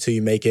reason, fake it till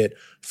you make it,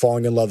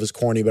 falling in love is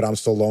corny, but I'm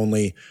still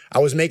lonely. I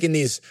was making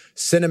these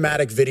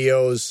cinematic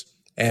videos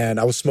and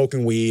I was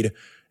smoking weed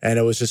and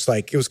it was just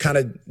like, it was kind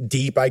of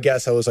deep, I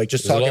guess. I was like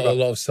just talking about a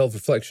lot of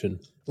self-reflection.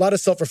 A lot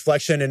of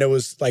self-reflection, and it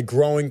was like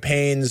growing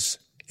pains.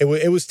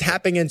 It was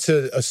tapping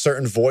into a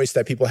certain voice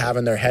that people have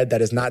in their head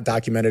that is not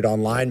documented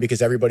online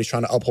because everybody's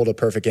trying to uphold a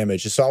perfect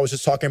image. So I was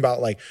just talking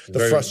about like the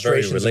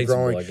frustrations of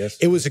growing. I guess.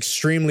 It was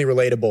extremely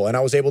relatable, and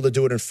I was able to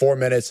do it in 4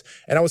 minutes.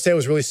 And I would say it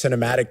was really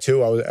cinematic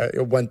too.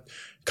 I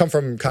come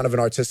from kind of an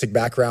artistic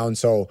background,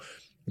 so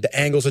the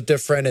angles are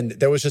different, and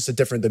there was just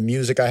the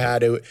music I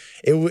had.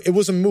 It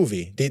was a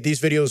movie. These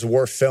videos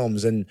were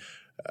films,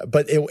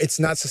 but it's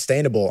not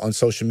sustainable on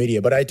social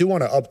media. But I do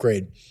want to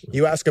upgrade.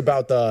 You ask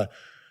about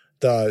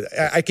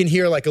I can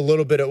hear like a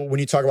little bit of when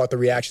you talk about the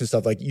reaction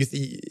stuff, like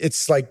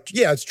it's like,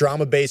 yeah, it's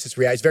drama based. It's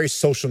very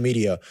social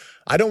media.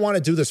 I don't want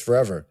to do this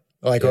forever.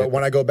 Like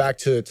when I go back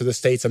to the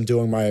States, I'm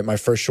doing my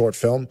first short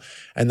film.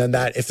 And then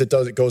if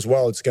it goes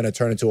well, it's going to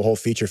turn into a whole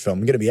feature film.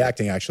 I'm going to be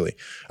acting actually.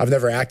 I've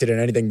never acted in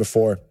anything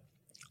before.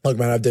 Look,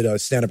 man, I've done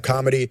stand-up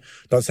comedy,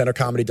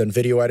 done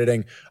video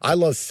editing. I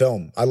love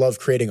film. I love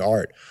creating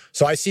art.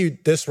 So I see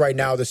this right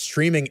now, the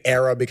streaming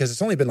era, because it's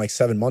only been like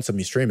 7 months of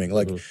me streaming.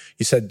 Like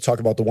you said,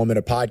 talk about the 1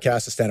 minute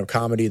podcast, the stand-up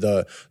comedy,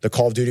 the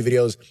Call of Duty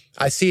videos.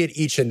 I see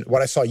it and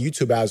what I saw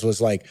YouTube as was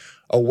like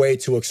a way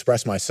to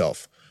express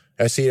myself.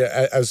 I see it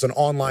as an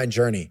online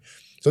journey.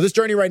 So this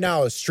journey right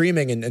now is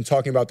streaming and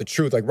talking about the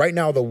truth. Like right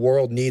now, the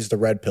world needs the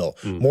red pill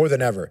more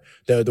than ever.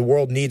 The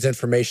world needs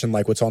information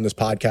like what's on this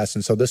podcast.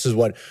 And so this is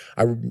what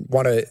I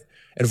want to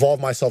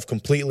involve myself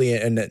completely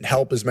and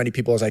help as many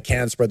people as I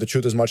can, spread the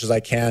truth as much as I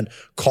can,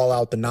 call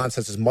out the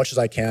nonsense as much as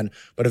I can.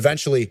 But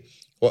eventually,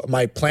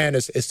 my plan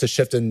is to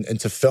shift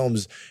into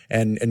films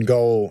and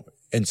go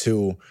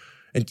into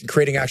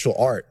creating actual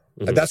art.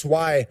 And that's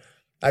why,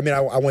 I mean,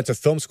 I went to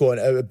film school,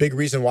 and a big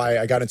reason why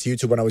I got into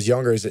YouTube when I was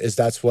younger is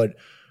that's what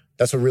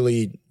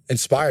really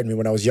inspired me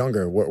when I was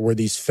younger, were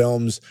these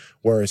films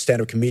where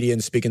stand-up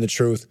comedians speaking the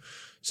truth.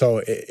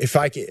 So if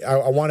I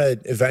want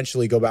to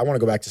eventually go back, I want to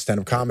go back to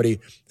stand-up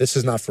comedy. This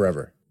is not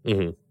forever.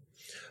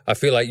 I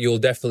feel like you'll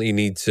definitely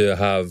need to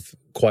have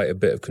quite a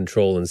bit of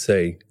control and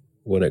say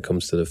when it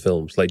comes to the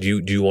films. Like,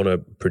 do you want to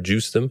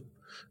produce them?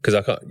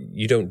 Because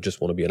you don't just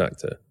want to be an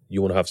actor.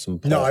 You want to have some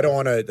part. No, I don't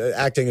want to.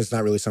 Acting is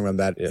not really something I'm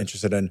that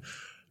interested in.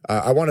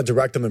 I want to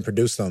direct them and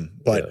produce them,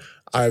 but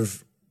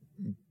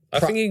I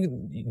think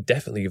you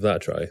definitely give that a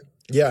try.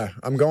 Yeah,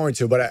 I'm going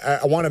to, but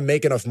I want to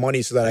make enough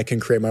money so that I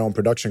can create my own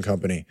production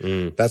company.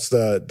 That's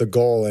the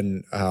goal.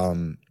 And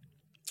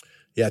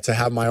to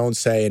have my own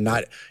say and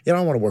not, I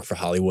don't want to work for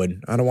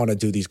Hollywood. I don't want to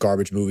do these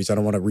garbage movies. I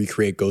don't want to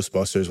recreate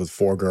Ghostbusters with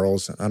 4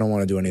 girls. I don't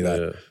want to do any of that.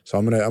 Yeah. So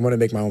I'm gonna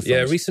make my own films.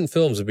 Yeah, recent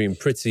films have been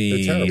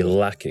pretty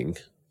lacking.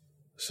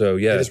 So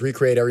yeah, they just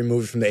recreate every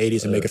movie from the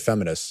 80s and make it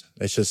feminist.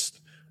 It's just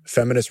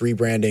feminist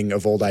rebranding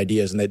of old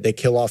ideas, and they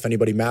kill off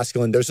anybody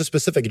masculine. There's a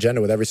specific agenda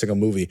with every single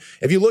movie.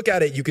 If you look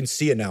at it, you can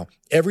see it now.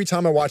 Every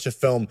time I watch a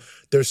film,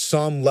 there's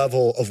some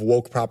level of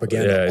woke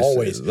propaganda,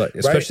 always. Like,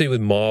 especially with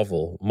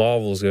Marvel.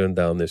 Marvel's going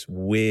down this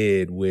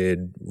weird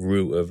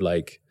route of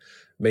like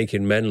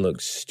making men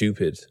look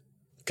stupid.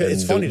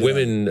 It's funny.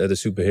 Women are the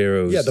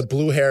superheroes. Yeah, the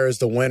blue hair is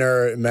the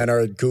winner. Men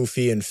are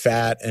goofy and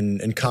fat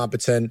and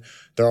incompetent.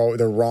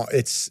 They're wrong.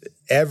 It's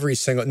every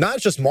single, not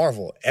just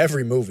Marvel.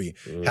 Every movie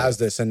has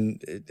this,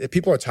 and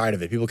people are tired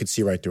of it. People can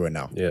see right through it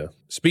now. Yeah.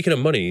 Speaking of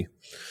money,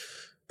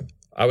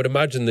 I would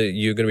imagine that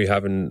you're going to be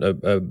having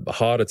a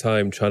harder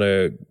time trying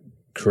to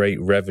create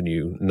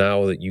revenue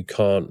now that you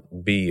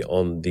can't be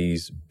on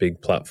these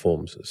big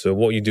platforms. So,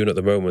 what are you doing at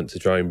the moment to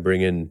try and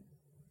bring in?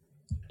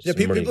 Yeah,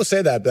 people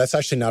say that, but that's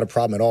actually not a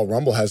problem at all.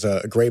 Rumble has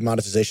a great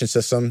monetization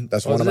system.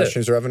 That's one of my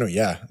streams of revenue.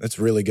 Yeah, it's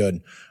really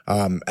good.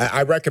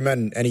 I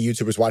recommend any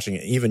YouTubers watching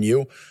it, even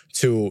you,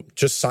 to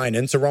just sign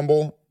into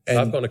Rumble. And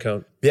I've got an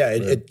account. Yeah,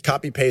 it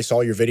copy pastes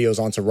all your videos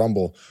onto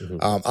Rumble.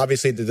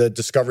 Obviously, the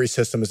discovery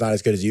system is not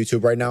as good as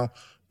YouTube right now,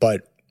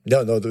 but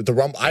no, the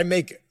Rumble. I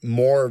make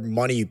more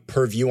money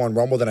per view on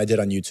Rumble than I did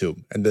on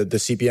YouTube, and the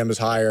CPM is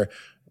higher,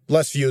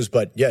 less views,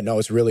 but yeah, no,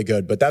 it's really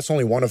good. But that's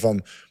only one of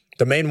them.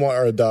 The main one,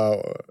 or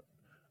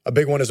a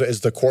big one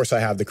is the course I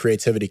have, the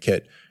creativity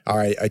kit. All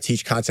right, I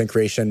teach content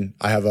creation.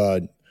 I have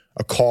a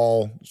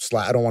call /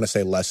 I don't want to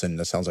say lesson.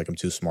 That sounds like I'm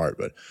too smart,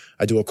 but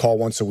I do a call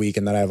once a week,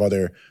 and then I have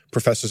other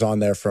professors on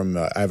there from,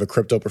 I have a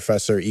crypto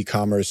professor,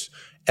 e-commerce,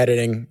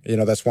 editing.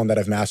 That's one that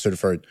I've mastered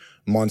for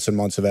months and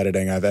months of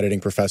editing. I have editing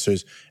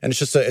professors, and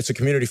it's a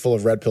community full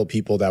of red pill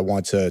people that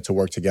want to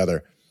work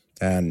together.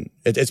 And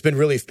it's been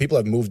really, people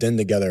have moved in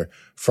together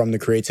from the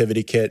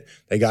creativity kit.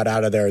 They got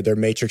out of their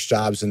matrix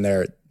jobs, and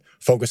they're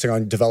focusing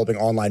on developing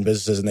online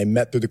businesses, and they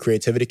met through the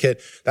creativity kit.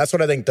 That's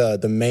what I think the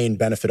main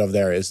benefit of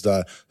there is,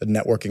 the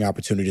networking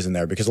opportunities in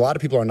there, because a lot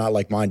of people are not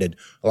like-minded.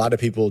 A lot of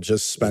people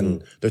just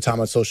spend their time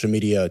on social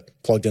media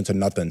plugged into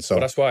nothing. So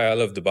that's why I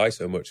love Dubai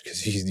so much,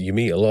 because you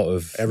meet a lot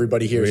of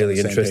everybody here really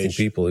interesting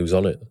people who's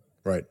on it.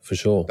 Right. For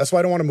sure. That's why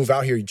I don't want to move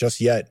out here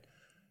just yet,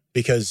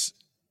 because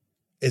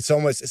I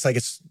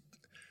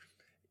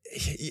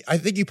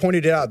think you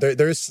pointed it out.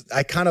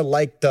 I kind of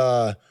like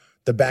the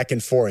back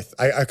and forth.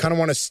 I kind of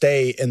want to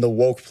stay in the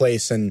woke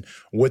place and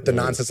with the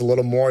nonsense a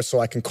little more, so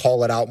I can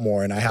call it out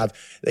more. And I have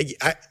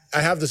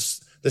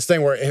this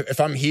thing where if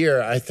I'm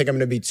here, I think I'm going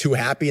to be too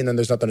happy, and then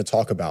there's nothing to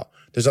talk about.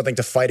 There's nothing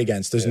to fight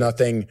against. There's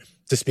nothing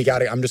to speak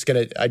out.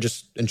 I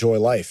just enjoy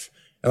life.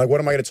 And like, what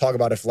am I going to talk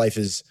about if life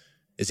is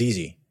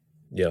easy?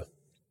 Yeah,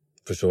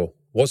 for sure.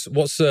 What's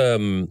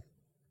your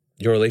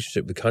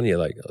relationship with Kanye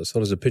like? I saw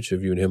there's a picture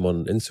of you and him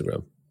on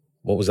Instagram.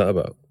 What was that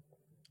about?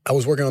 I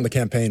was working on the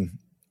campaign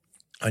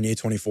on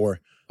E011.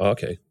 Oh,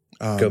 okay.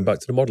 Going back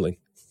to the modeling.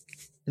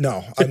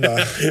 No, on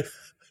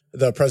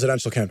the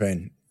presidential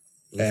campaign.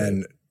 Okay.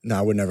 And no,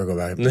 I would never go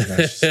back.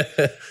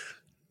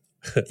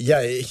 Yeah,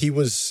 I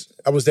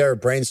was there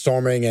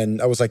brainstorming,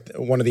 and I was like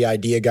one of the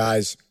idea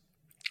guys.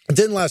 It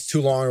didn't last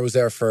too long. I was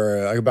there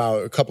for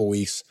about a couple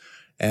weeks.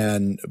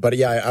 But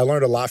yeah, I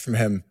learned a lot from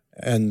him.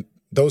 And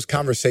those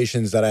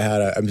conversations that I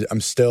had,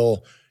 I'm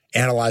still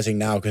analyzing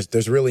now, because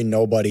there's really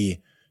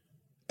nobody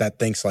that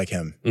thinks like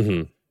him.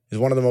 He's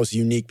one of the most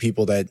unique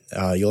people that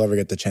you'll ever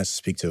get the chance to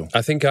speak to.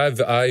 I think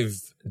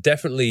I've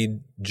definitely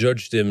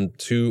judged him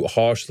too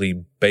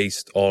harshly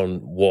based on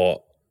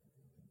what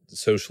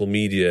social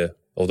media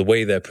or the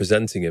way they're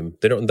presenting him.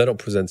 They're not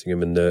presenting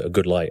him in a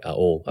good light at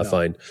all, I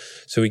find.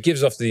 So he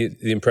gives off the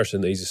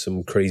impression that he's just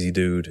some crazy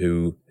dude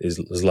who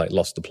has like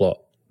lost the plot.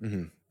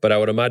 But I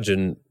would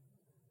imagine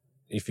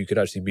if you could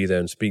actually be there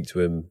and speak to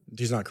him.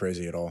 He's not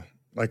crazy at all.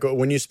 Like,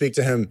 when you speak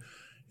to him,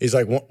 he's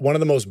like one of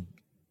the most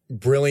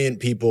brilliant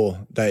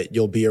people that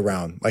you'll be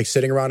around. Like,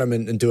 sitting around him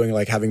and doing,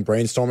 like, having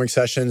brainstorming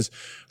sessions,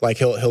 like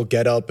he'll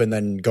get up and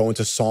then go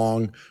into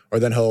song, or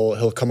then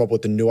he'll come up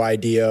with a new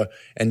idea.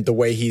 And the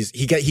way he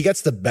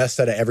gets the best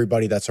out of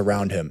everybody that's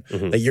around him.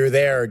 That you're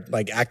there,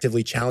 like,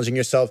 actively challenging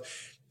yourself.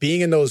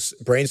 Being in those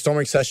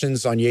brainstorming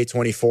sessions on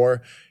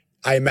E011,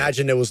 I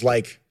imagine it was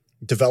like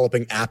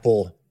developing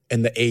Apple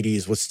in the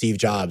 80s with Steve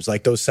Jobs,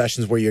 like those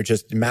sessions where you're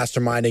just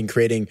masterminding,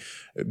 creating,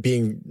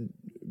 being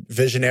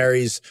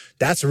visionaries.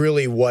 That's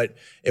really what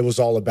it was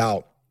all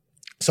about.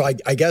 So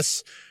I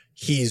guess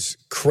he's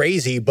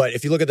crazy, but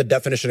if you look at the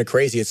definition of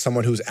crazy, it's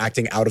someone who's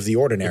acting out of the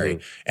ordinary.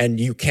 And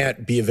you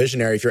can't be a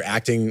visionary if you're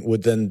acting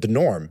within the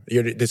norm.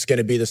 It's going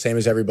to be the same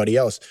as everybody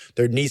else.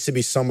 There needs to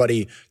be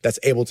somebody that's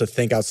able to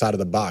think outside of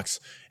the box.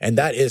 And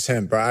that is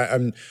him.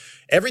 But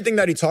everything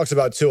that he talks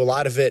about too, a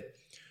lot of it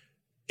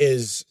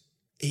is,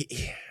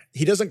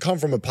 he doesn't come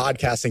from a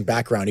podcasting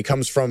background. He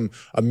comes from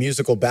a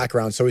musical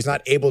background, so he's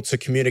not able to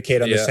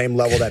communicate on the same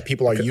level that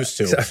people are used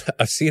to.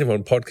 I've seen him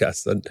on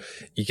podcasts, and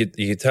you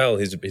could tell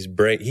his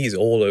brain, he's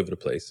all over the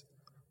place.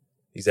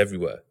 He's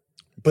everywhere.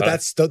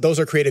 But those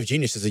are creative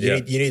geniuses.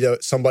 You need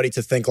somebody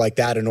to think like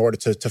that in order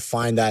to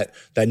find that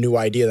new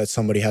idea that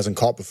somebody hasn't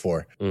caught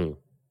before.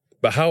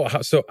 But how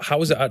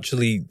is it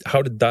actually?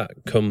 How did that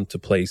come to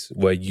place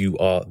where you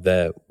are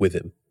there with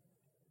him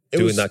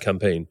doing that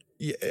campaign?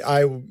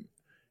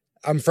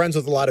 I'm friends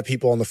with a lot of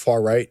people on the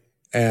far right,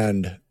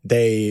 and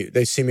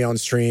they see me on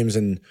streams.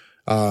 And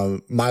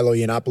Milo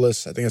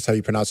Yiannopoulos, I think that's how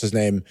you pronounce his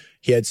name.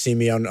 He had seen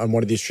me on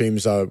one of these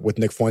streams with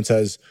Nick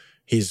Fuentes.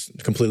 He's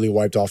completely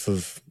wiped off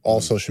of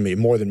all social media,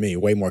 more than me,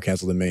 way more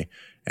canceled than me.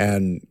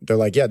 And they're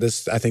like, yeah,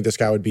 I think this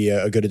guy would be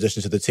a good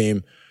addition to the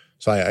team.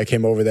 So I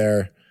came over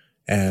there,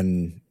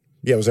 and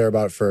I was there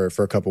about for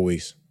a couple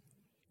weeks.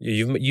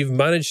 You've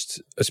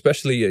managed,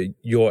 especially at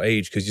your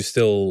age, because you're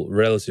still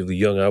relatively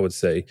young, I would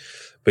say,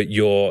 but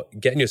you're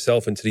getting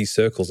yourself into these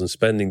circles and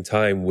spending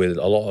time with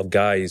a lot of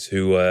guys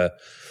who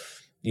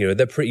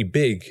they're pretty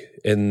big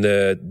in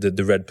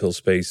the red pill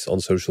space on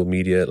social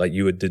media. Like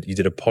you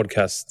did a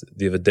podcast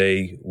the other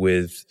day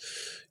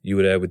you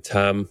were there with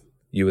Tam,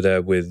 you were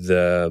there with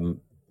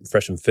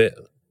Fresh and Fit,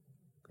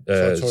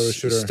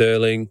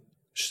 Sterling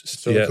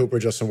Cooper,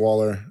 Justin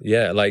Waller.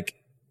 Yeah, like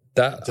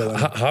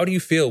that. How do you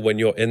feel when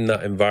you're in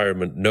that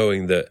environment,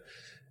 knowing that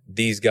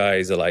these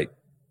guys are like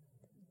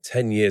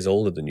 10 years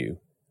older than you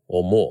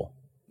or more?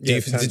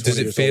 Does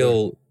it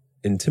feel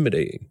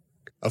intimidating?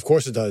 Of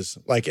course it does.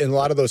 Like in a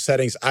lot of those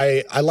settings,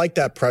 I like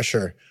that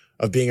pressure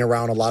of being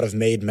around a lot of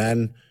made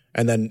men.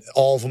 And then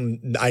all of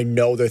them, I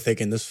know they're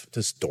thinking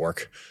this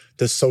dork,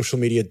 this social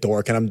media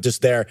dork. And I'm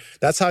just there.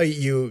 That's how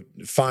you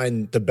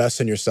find the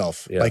best in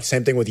yourself. Yeah. Like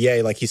same thing with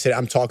Ye. Like he said,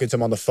 I'm talking to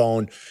him on the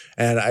phone,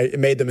 and I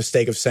made the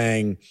mistake of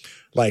saying,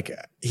 like,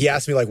 he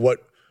asked me like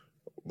what,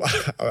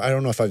 I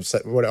don't know if I've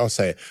said what I'll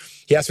say.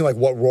 He asked me like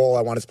what role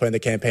I wanted to play in the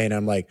campaign. And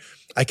I'm like,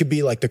 I could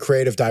be like the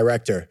creative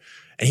director.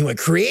 And he went,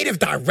 creative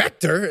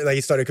director? And like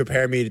he started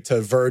comparing me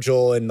to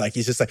Virgil, and like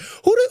he's just like,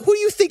 who do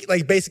you think?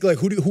 Like basically, like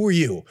who are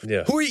you?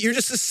 Yeah. Who are you? You're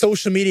just this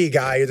social media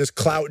guy. You're this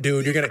clout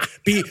dude. You're gonna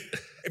be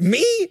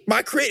me,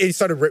 my creative. He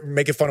started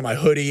making fun of my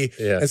hoodie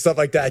and stuff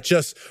like that.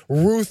 Just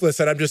ruthless.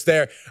 And I'm just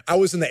there. I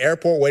was in the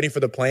airport waiting for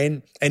the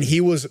plane, and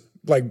he was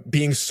like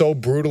being so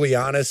brutally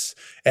honest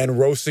and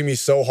roasting me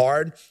so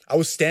hard. I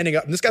was standing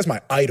up, and this guy's my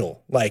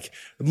idol, like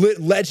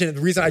legend.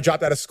 The reason I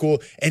dropped out of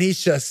school, and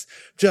he's just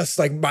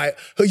like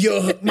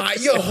your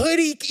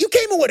hoodie. You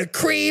came in with a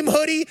cream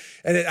hoodie,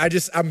 and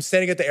I'm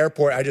standing at the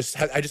airport. I just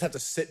have to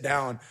sit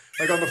down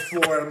like on the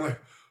floor, and I'm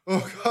like,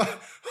 oh god.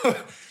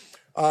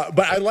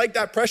 But I like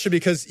that pressure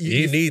because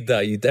you need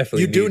that. You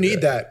definitely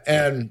need that,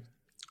 and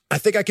I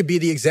think I could be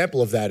the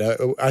example of that.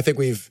 I think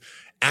you've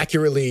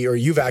accurately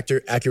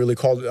explained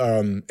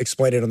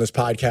it on this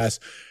podcast.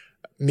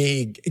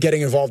 Me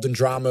getting involved in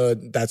drama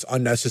that's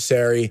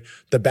unnecessary,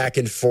 the back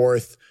and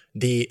forth,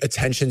 the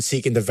attention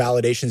seeking, the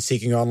validation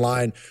seeking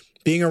online.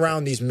 Being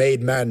around these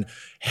made men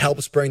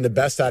helps bring the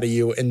best out of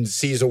you and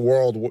sees a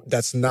world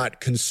that's not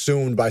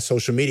consumed by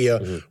social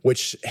media,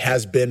 which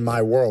has been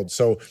my world.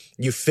 So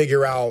you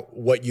figure out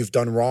what you've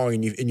done wrong,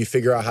 and you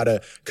figure out how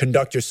to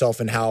conduct yourself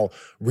and how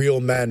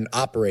real men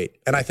operate.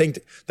 And I think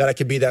that I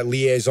could be that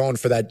liaison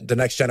for the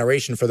next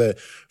generation, for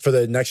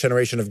the next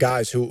generation of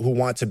guys who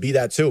want to be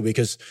that too,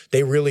 because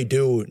they really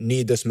do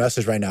need this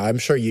message right now. I'm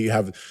sure you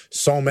have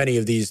so many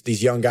of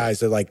these young guys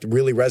that like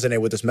really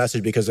resonate with this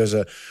message, because there's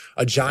a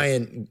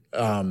giant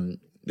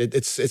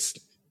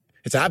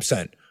it's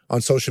absent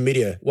on social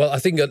media. Well, I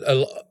think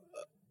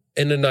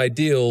in an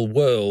ideal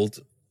world,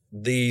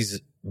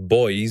 these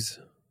boys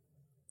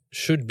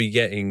should be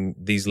getting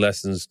these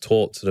lessons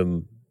taught to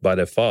them by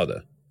their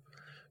father.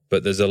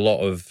 But there's a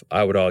lot of,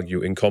 I would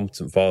argue,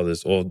 incompetent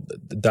fathers or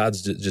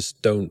dads that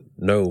just don't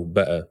know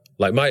better.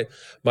 Like my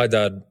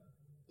dad,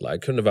 like I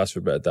couldn't have asked for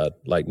a better dad.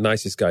 Like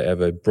nicest guy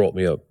ever, brought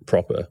me up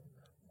proper.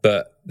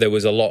 But there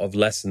was a lot of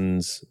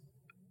lessons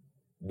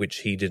which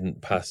he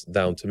didn't pass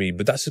down to me.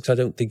 But that's because I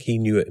don't think he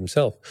knew it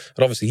himself.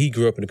 And obviously he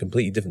grew up in a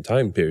completely different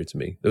time period to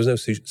me. There was no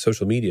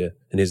social media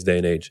in his day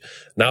and age.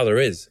 Now there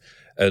is.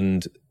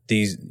 And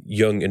these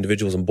young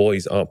individuals and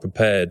boys aren't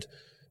prepared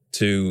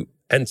to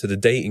enter the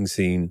dating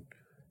scene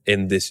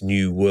in this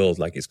new world.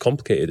 Like it's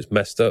complicated, it's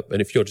messed up.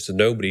 And if you're just a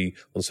nobody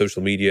on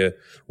social media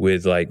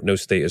with like no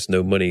status,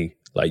 no money,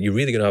 like you're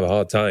really going to have a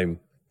hard time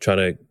trying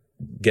to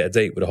get a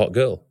date with a hot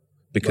girl,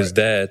 because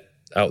they're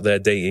out there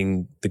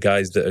dating the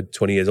guys that are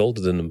 20 years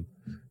older than them,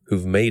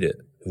 who've made it,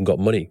 who've got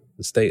money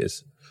and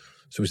status.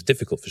 So it's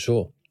difficult for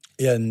sure.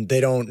 Yeah, and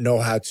they don't know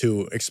how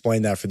to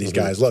explain that for these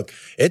guys. Look,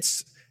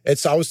 it's.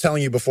 I was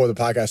telling you before the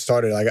podcast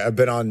started, like I've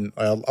been on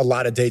a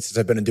lot of dates since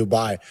I've been in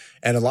Dubai,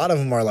 and a lot of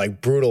them are like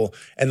brutal.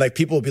 And like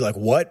people will be like,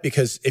 what?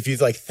 Because if you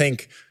like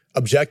think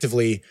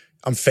objectively,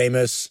 I'm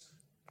famous,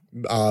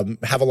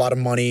 have a lot of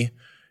money,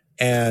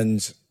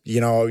 and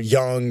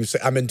young,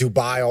 I'm in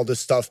Dubai, all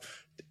this stuff.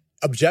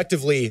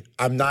 Objectively,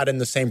 I'm not in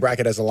the same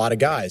bracket as a lot of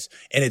guys,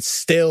 and it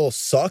still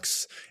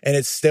sucks. And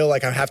it's still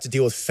like I have to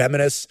deal with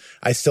feminists.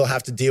 I still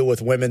have to deal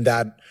with women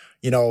that,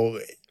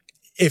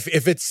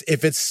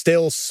 if it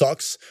still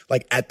sucks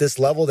like at this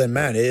level, then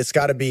man, it's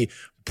got to be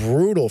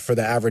brutal for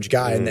the average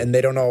guy, and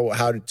they don't know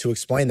how to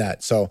explain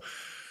that. So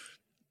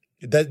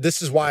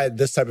this is why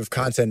this type of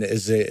content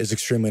is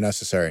extremely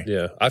necessary.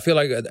 Yeah, I feel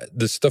like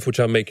the stuff which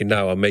I'm making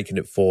now, I'm making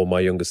it for my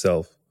younger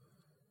self.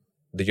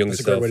 The younger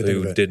self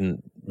who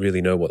didn't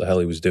really know what the hell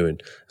he was doing.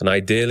 And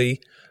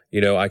ideally,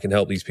 you know, I can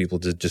help these people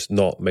to just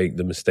not make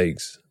the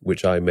mistakes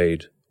which I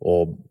made,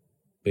 or,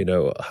 you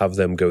know, have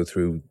them go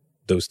through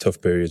those tough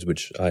periods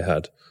which I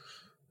had.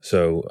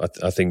 So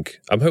I think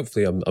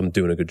I'm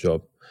doing a good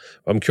job.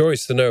 I'm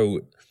curious to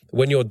know,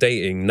 when you're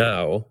dating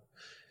now,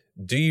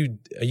 are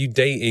you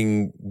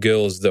dating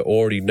girls that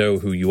already know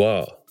who you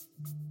are?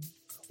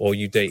 Or are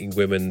you dating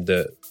women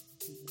that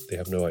they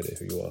have no idea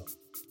who you are?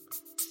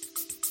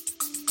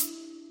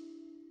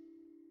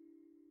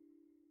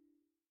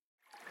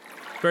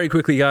 Very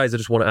quickly, guys, I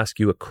just want to ask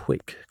you a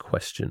quick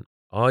question.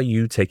 Are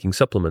you taking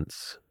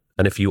supplements?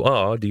 And if you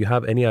are, do you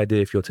have any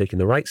idea if you're taking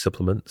the right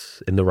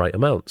supplements in the right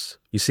amounts?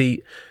 You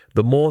see,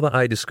 the more that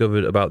I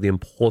discovered about the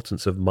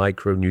importance of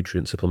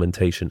micronutrient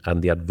supplementation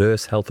and the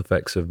adverse health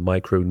effects of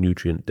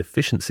micronutrient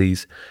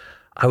deficiencies,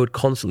 I would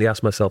constantly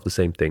ask myself the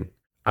same thing.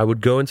 I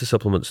would go into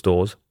supplement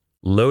stores,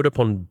 load up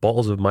on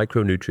bottles of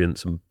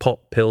micronutrients and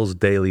pop pills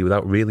daily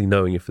without really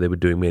knowing if they were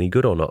doing me any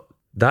good or not.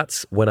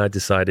 That's when I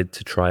decided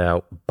to try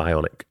out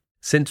Bionic.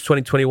 Since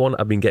 2021,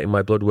 I've been getting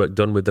my blood work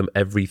done with them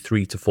every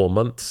 3 to 4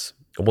 months.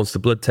 And once the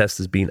blood test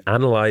has been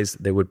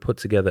analyzed, they would put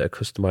together a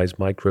customized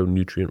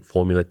micronutrient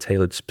formula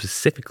tailored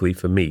specifically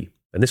for me.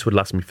 And this would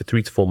last me for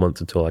 3 to 4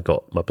 months until I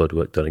got my blood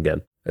work done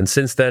again. And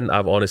since then,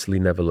 I've honestly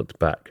never looked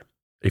back.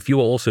 If you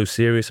are also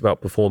serious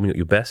about performing at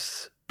your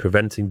best,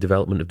 preventing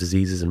development of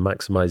diseases and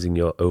maximizing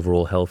your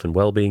overall health and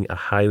well-being, I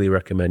highly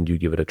recommend you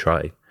give it a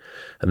try.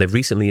 And they've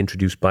recently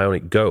introduced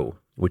Bionic Go,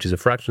 which is a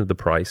fraction of the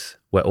price,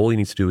 where all you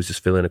need to do is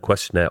just fill in a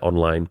questionnaire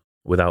online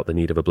without the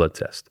need of a blood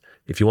test.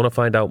 If you want to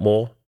find out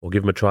more or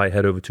give them a try,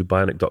 head over to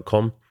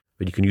bionic.com,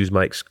 where you can use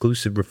my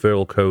exclusive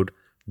referral code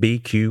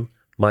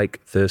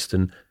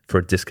BQMikeThurston for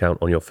a discount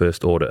on your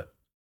first order.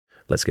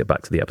 Let's get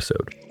back to the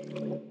episode.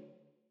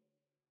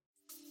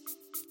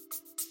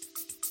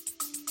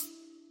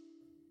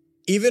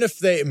 Even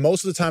if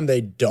most of the time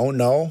they don't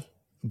know,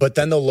 but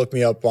then they'll look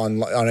me up on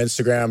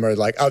Instagram, or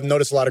like, I've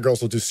noticed a lot of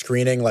girls will do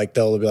screening. Like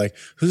they'll be like,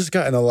 who's this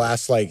guy in the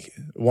last, like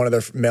one of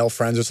their male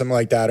friends or something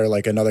like that. Or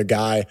like another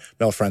guy,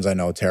 male friends, I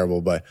know,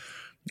 terrible, but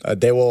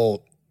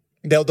they'll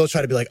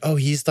try to be like, oh,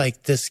 he's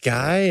like this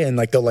guy. And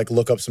like, they'll like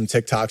look up some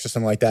TikToks or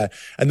something like that.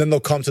 And then they'll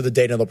come to the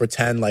date and they'll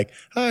pretend like,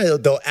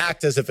 they'll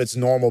act as if it's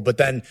normal. But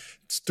then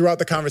throughout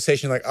the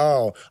conversation, like,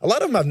 oh, a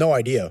lot of them have no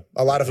idea.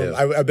 A lot of them,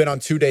 I've been on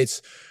 2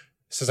 dates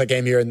since I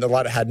came here, and a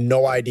lot had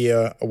no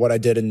idea what I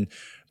did.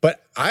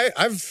 But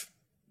I've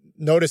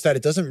noticed that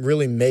it doesn't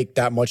really make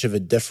that much of a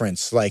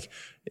difference. Like,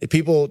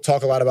 people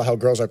talk a lot about how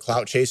girls are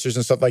clout chasers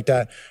and stuff like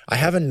that. I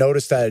haven't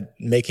noticed that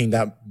making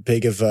that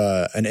big of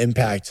an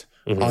impact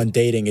on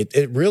dating.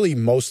 It really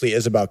mostly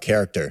is about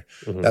character.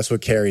 That's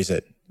what carries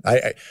it.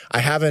 I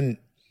haven't,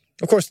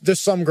 of course, there's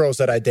some girls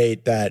that I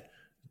date that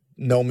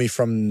know me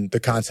from the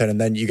content,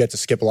 and then you get to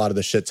skip a lot of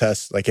the shit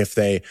tests. Like if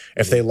they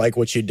like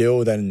what you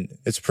do, then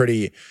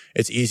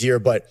it's easier.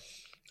 But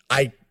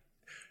I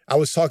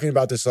was talking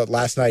about this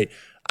last night.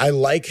 I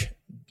like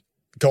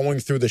going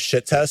through the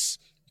shit tests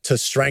to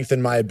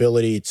strengthen my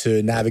ability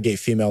to navigate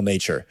female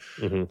nature.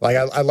 Like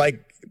I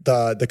like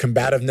the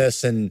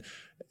combativeness and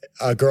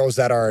girls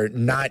that are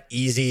not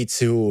easy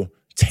to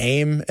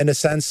tame, in a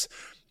sense,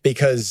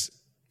 because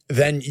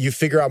then you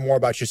figure out more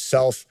about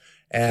yourself.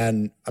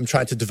 And I'm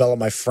trying to develop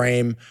my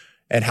frame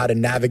and how to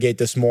navigate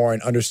this more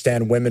and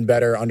understand women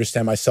better,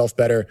 understand myself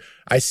better.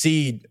 I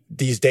see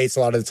these dates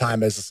a lot of the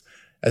time as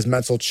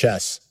mental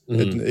chess.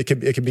 It could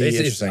be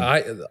interesting.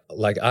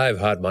 I've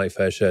had my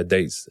fair share of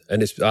dates,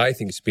 and I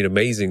think it's been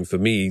amazing for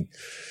me,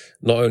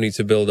 not only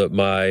to build up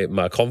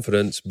my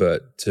confidence,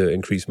 but to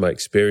increase my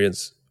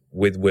experience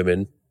with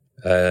women,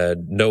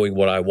 knowing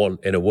what I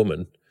want in a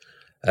woman.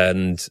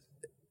 And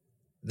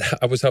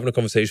I was having a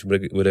conversation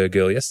with a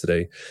girl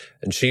yesterday,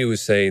 and she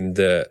was saying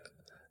that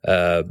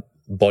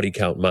body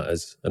count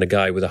matters, and a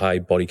guy with a high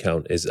body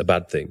count is a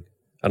bad thing.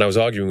 And I was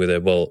arguing with her,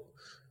 well,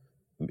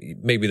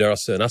 maybe there are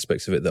certain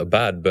aspects of it that are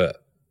bad, but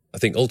I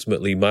think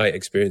ultimately my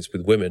experience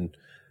with women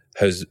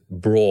has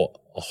brought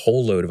a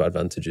whole load of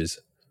advantages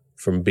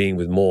from being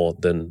with more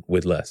than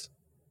with less.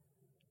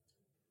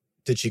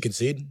 Did she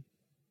concede?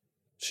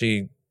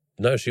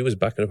 No, she was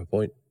backing up a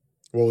point.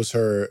 What was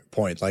her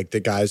point? Like, the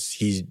guys,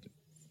 he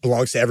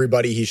belongs to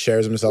everybody, he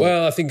shares himself?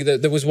 Well, I think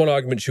that there was one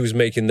argument she was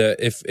making, that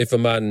if a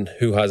man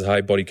who has a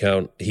high body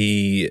count,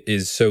 he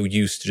is so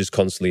used to just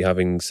constantly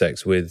having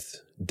sex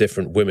with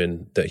different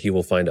women that he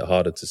will find it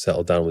harder to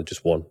settle down with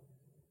just one.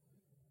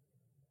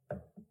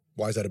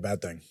 Why is that a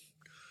bad thing?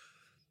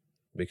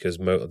 Because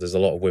there's a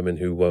lot of women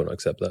who won't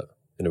accept that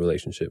in a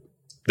relationship.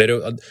 They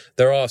don't.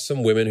 There are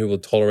some women who will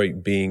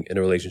tolerate being in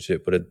a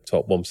relationship with a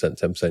top 1%,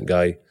 10%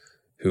 guy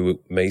who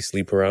may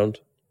sleep around.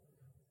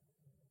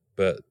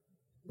 But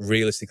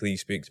realistically, you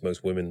speak to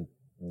most women,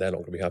 they're not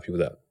going to be happy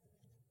with that.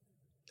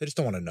 They just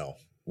don't want to know.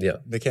 Yeah.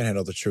 They can't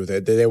handle the truth.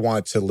 They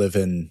want to live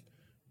in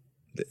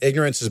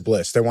Ignorance is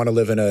bliss. They want to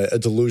live in a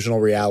delusional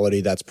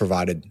reality that's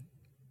provided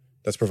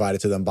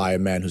to them by a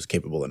man who's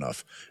capable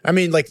enough. I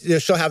mean, like,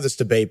 she'll have this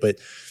debate, but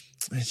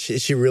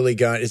is she really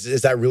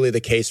is that really the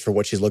case for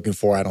what she's looking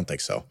for? I don't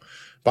think so.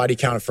 Body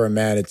count for a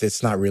man,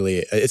 it's not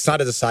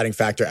a deciding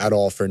factor at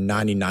all for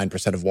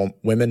 99% of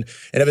women.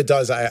 And if it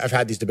does, I've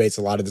had these debates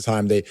a lot of the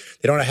time. They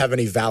don't have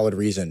any valid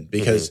reason,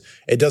 because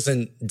it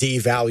doesn't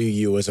devalue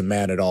you as a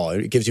man at all.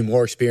 It gives you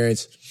more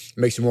experience,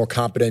 makes you more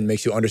competent,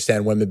 makes you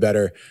understand women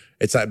better.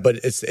 It's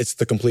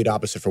the complete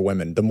opposite for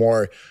women. The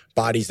more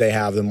bodies they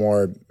have, the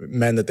more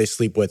men that they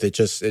sleep with.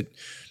 The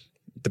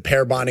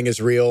pair bonding is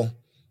real,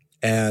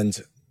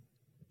 and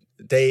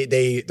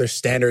their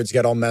standards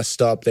get all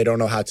messed up. They don't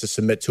know how to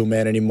submit to a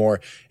man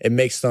anymore. It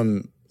makes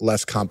them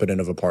less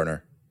competent of a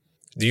partner.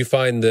 Do you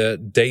find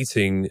that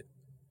dating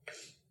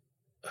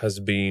has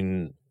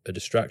been a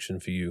distraction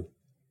for you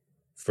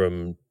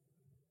from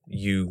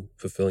you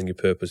fulfilling your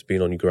purpose,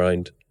 being on your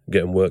grind,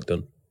 getting work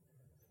done?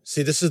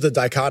 See, this is the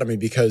dichotomy,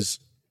 because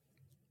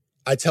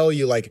I tell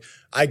you, like,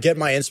 I get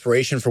my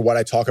inspiration for what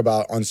I talk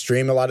about on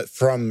stream a lot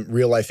from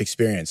real life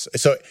experience.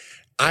 So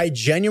I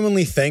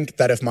genuinely think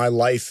that if my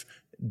life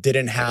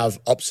didn't have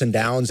ups and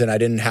downs, and I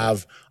didn't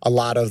have a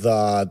lot of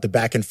the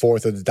back and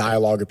forth or the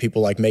dialogue or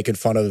people like making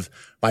fun of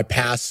my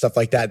past, stuff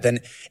like that, then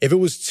if it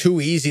was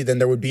too easy, then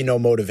there would be no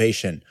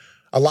motivation.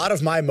 A lot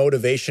of my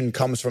motivation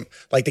comes from,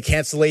 like, the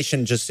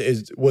cancellation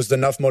was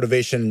enough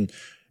motivation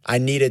I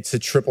needed to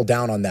triple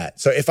down on that.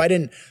 So if I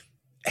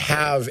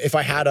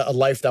had a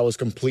life that was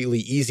completely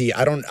easy,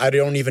 I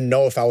don't even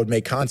know if I would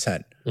make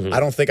content.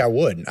 I don't think I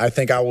would. I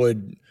think I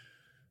would.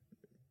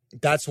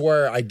 That's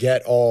where I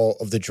get all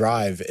of the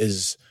drive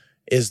is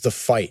the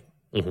fight.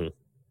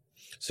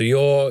 So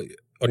you're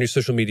on your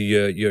social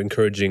media, you're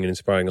encouraging and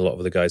inspiring a lot of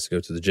other guys to go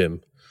to the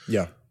gym.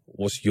 Yeah.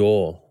 What's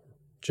your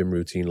gym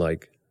routine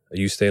like? Are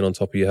you staying on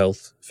top of your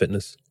health,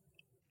 fitness?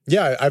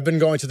 Yeah, I've been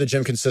going to the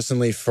gym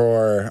consistently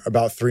for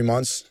about 3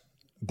 months.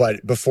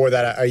 But before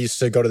that, I used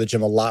to go to the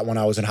gym a lot when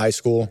I was in high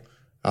school.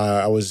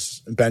 I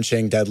was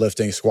benching,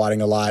 deadlifting,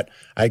 squatting a lot.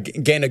 I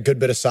gained a good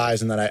bit of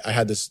size, and then I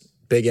had this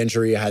big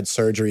injury. I had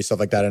surgery, stuff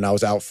like that, and I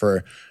was out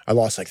I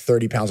lost like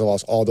 30 pounds. I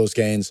lost all those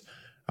gains.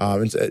 I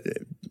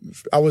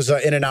was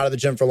in and out of the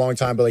gym for a long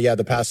time, but yeah,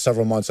 the past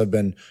several months I've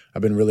been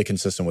really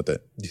consistent with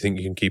it. Do you think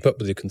you can keep up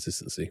with your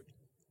consistency?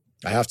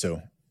 I have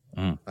to.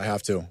 I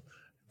have to,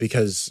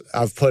 because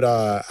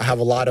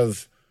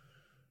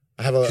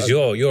because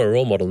you're a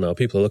role model now.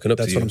 People are looking up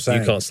to you. That's what I'm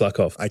saying. You can't slack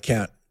off. I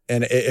can't.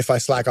 And if I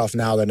slack off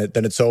now,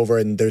 then it's over.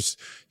 And there's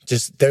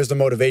the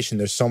motivation.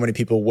 There's so many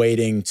people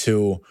waiting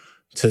to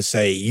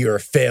say you're a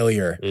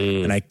failure,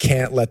 and I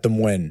can't let them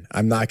win.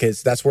 I'm not gonna.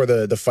 That's where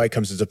the fight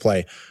comes into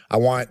play. I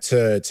want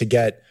to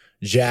get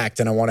jacked,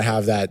 and I want to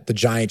have the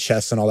giant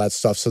chest and all that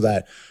stuff, so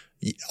that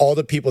all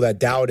the people that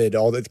doubted,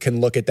 all that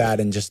can look at that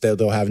and just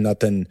they'll have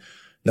nothing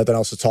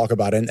else to talk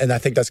about. And I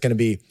think that's going to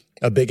be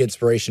a big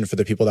inspiration for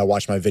the people that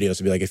watch my videos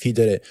to be like, if he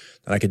did it,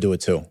 then I could do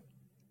it too.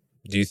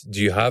 Do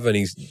you have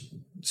any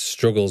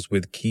struggles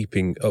with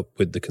keeping up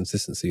with the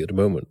consistency at the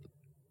moment?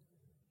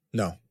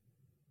 No.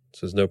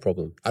 So there's no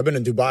problem. I've been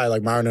in Dubai,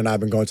 like Myron and I have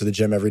been going to the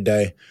gym every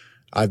day.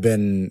 I've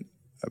been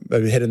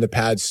hitting the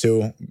pads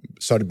too,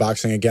 started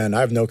boxing again.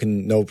 I have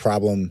no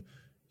problem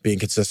being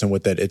consistent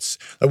with it. It's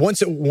like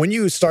when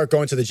you start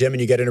going to the gym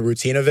and you get in a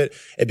routine of it,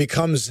 it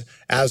becomes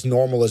as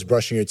normal as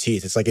brushing your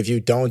teeth. It's like if you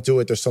don't do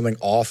it, there's something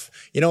off.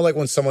 You know, like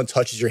when someone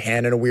touches your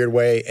hand in a weird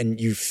way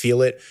and you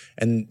feel it,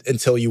 and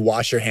until you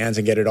wash your hands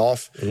and get it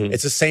off.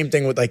 It's the same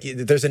thing with, like,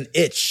 there's an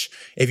itch.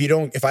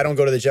 If I don't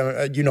go to the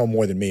gym, you know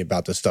more than me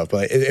about this stuff,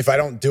 but if I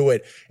don't do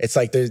it, it's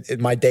like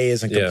my day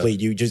isn't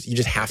complete. You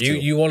just have to.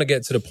 You want to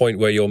get to the point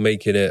where you're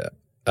making it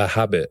a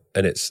habit,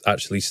 and it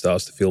actually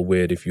starts to feel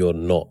weird if you're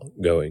not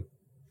going.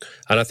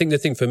 And I think the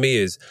thing for me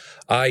is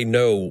I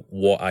know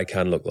what I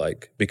can look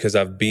like, because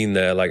I've been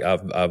there. Like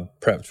I've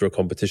prepped for a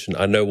competition.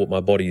 I know what my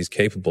body is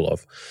capable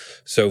of.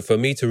 So for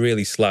me to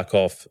really slack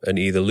off and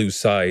either lose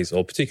size,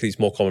 or particularly it's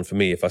more common for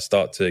me if I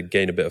start to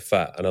gain a bit of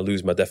fat and I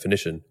lose my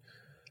definition,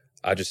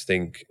 I just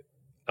think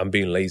I'm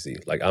being lazy.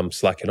 Like I'm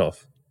slacking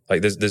off.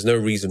 Like there's no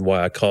reason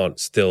why I can't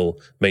still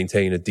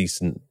maintain a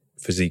decent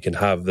physique and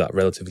have that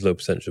relatively low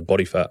percentage of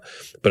body fat.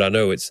 But I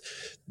know it's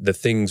the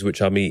things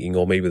which I'm eating,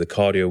 or maybe the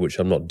cardio which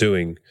I'm not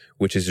doing,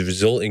 which is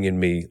resulting in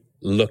me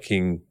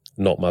looking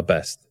not my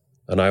best.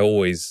 And I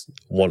always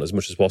want as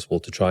much as possible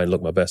to try and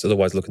look my best.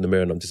 Otherwise, look in the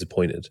mirror and I'm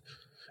disappointed.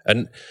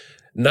 And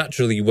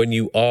naturally, when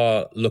you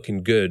are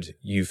looking good,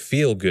 you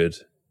feel good.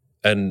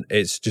 And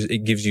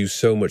it gives you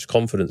so much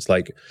confidence.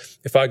 Like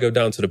if I go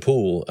down to the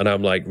pool and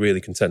I'm like really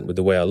content with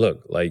the way I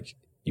look, like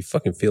you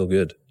fucking feel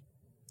good.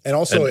 And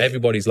also,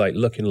 everybody's like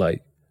looking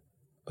like,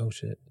 oh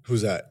shit,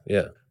 who's that?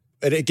 Yeah.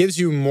 And it gives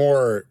you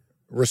more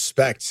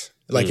respect,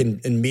 like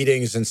in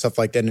meetings and stuff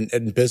like that,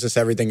 in business,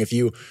 everything. If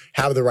you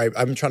have the right,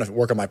 I'm trying to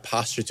work on my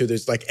posture too.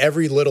 There's like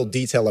every little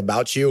detail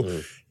about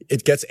you,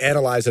 it gets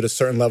analyzed at a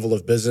certain level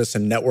of business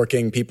and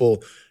networking.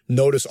 People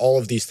notice all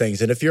of these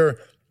things. And if you're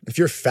if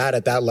you're fat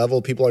at that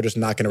level, people are just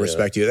not going to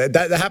respect you.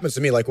 That happens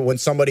to me. Like when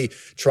somebody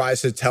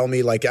tries to tell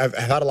me, like I've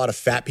had a lot of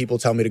fat people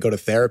tell me to go to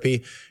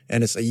therapy,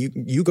 and it's like,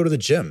 you go to the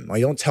gym. Like,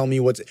 you don't tell me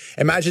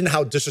imagine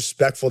how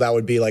disrespectful that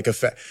would be. Like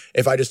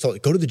if I just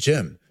told, go to the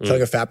gym,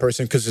 telling a fat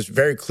person, because it's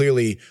very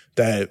clearly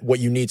that what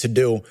you need to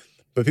do.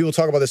 But people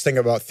talk about this thing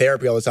about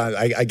therapy all the time.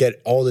 I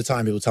get all the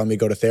time people telling me to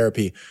go to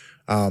therapy.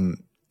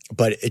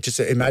 But it just,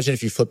 imagine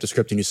if you flipped the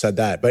script and you said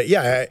that. But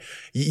yeah,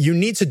 you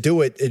need to do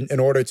it in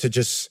order to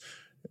just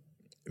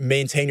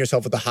maintain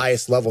yourself at the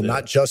highest level,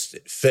 not just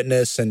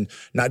fitness and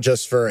not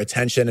just for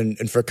attention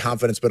and for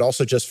confidence, but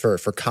also just for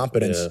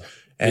competence.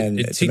 And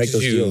it to make teaches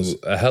those you deals.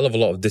 a hell of a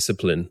lot of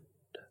discipline,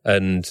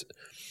 and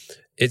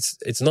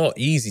it's not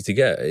easy to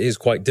get. It is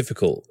quite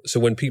difficult. So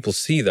when people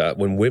see that,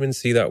 when women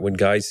see that, when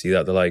guys see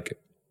that, they're like,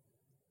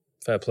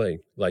 fair play.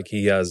 Like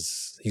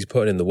he's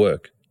putting in the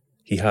work.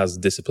 He has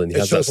discipline. He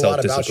has that self-discipline.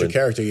 It shows a lot about your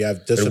character. You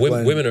have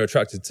discipline. Women are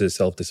attracted to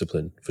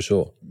self-discipline, for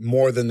sure.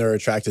 More than they're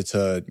attracted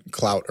to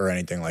clout or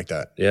anything like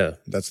that. Yeah.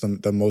 That's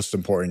the most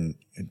important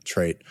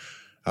trait.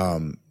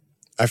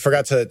 I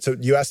forgot to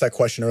you asked that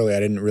question earlier.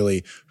 I didn't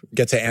really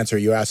get to answer.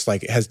 You asked,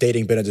 like, has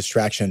dating been a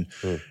distraction?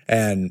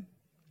 And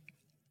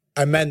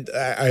I meant,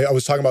 I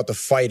was talking about the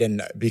fight,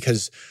 and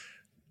because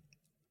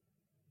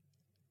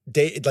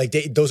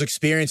those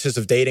experiences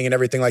of dating and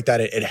everything like that,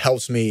 it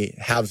helps me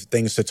have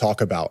things to talk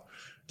about.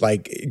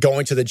 Like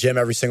going to the gym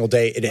every single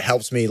day, it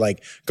helps me.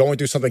 Like going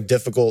through something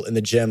difficult in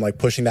the gym, like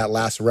pushing that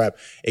last rep,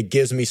 it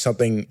gives me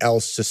something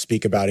else to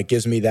speak about. It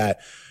gives me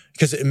that,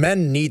 because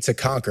men need to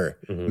conquer.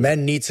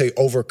 Men need to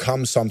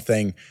overcome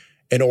something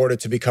in order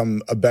to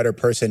become a better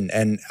person.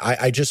 And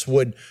I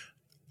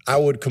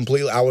would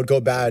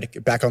go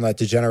back on that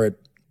degenerate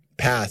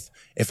path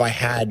if I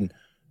had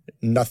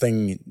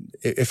nothing,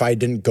 if I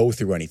didn't go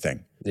through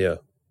anything. Yeah.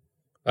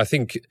 I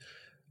think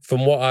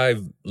from what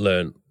I've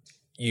learned,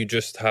 you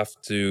just have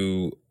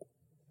to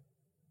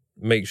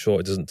make sure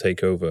it doesn't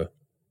take over.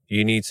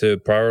 You need to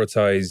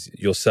prioritize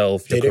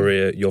yourself, your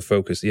career, your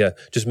focus. Yeah,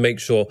 just make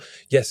sure,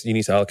 yes, you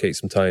need to allocate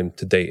some time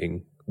to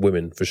dating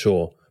women for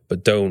sure,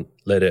 but don't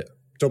let it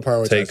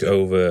take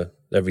over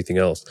everything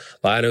else.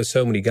 Like, I know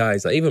so many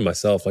guys, like even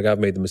myself, like I've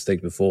made the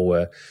mistake before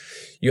where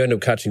you end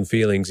up catching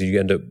feelings and you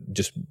end up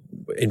just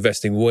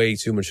investing way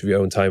too much of your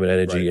own time and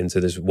energy into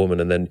this woman,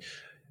 and then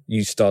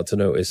you start to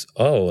notice,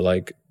 oh,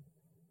 like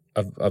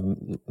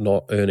I'm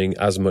not earning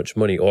as much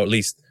money, or at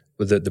least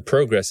the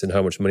progress in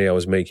how much money I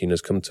was making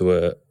has come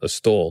to a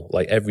stall.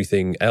 Like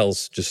everything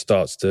else just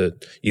starts to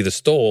either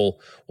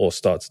stall or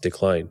start to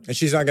decline. And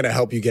she's not going to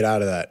help you get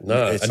out of that.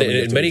 No, and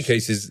in many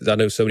cases, I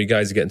know so many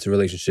guys get into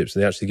relationships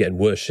and they actually get in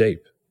worse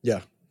shape.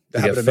 Yeah, that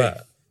happened to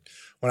me.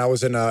 When I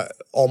was in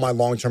all my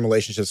long-term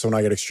relationships, when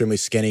I get extremely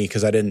skinny,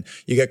 because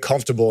you get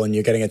comfortable and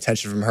you're getting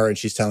attention from her and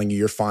she's telling you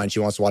you're fine. She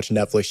wants to watch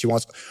Netflix.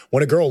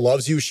 When a girl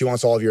loves you, she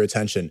wants all of your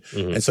attention.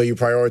 And so you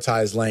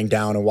prioritize laying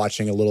down and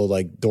watching a little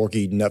like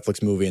dorky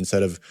Netflix movie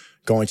instead of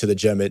going to the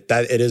gym. It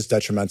is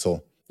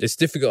detrimental. It's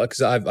difficult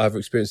because I've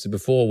experienced it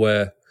before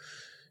where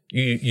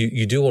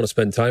you do want to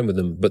spend time with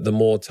them, but the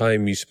more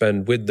time you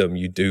spend with them,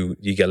 you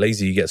get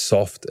lazy, you get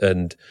soft.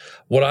 And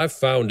what I've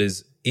found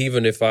is,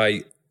 even if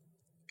I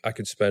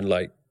could spend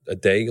like a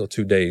day or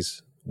 2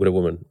 days with a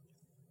woman.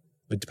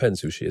 It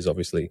depends who she is,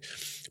 obviously.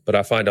 But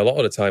I find a lot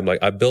of the time, like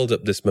I build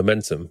up this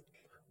momentum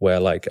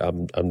where like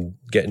I'm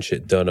getting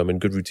shit done. I'm in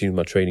good routine with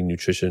my training,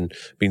 nutrition,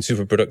 being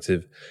super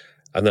productive.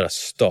 And then I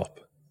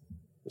stop,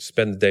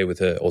 spend the day with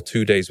her or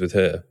 2 days with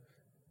her.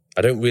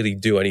 I don't really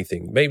do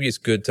anything. Maybe it's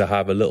good to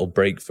have a little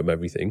break from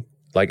everything,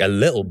 like a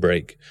little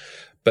break.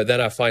 But then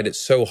I find it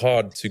so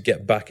hard to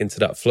get back into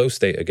that flow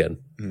state again.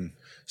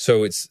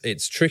 So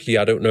it's tricky.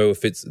 I don't know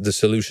if the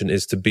solution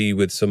is to be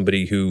with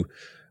somebody who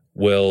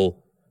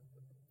will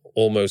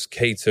almost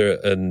cater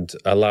and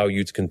allow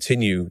you to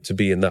continue to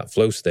be in that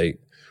flow state,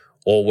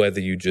 or whether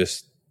you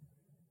just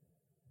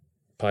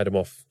pie them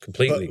off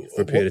completely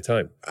for a period of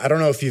time. I don't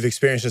know if you've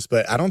experienced this,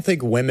 but I don't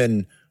think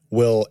women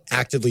will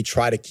actively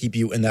try to keep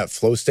you in that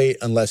flow state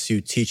unless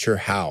you teach her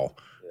how.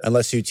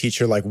 Unless you teach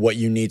her like what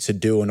you need to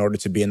do in order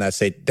to be in that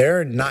state.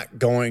 They're not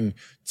going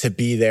to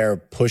be there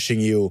pushing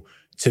you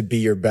to be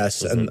your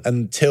best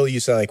until you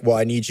say like, well,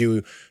 I need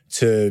you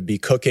to be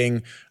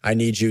cooking. I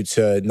need you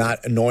to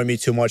not annoy me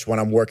too much when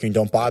I'm working.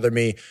 Don't bother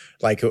me.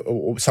 Like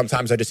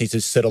sometimes I just need to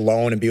sit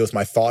alone and be with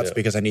my thoughts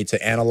because I need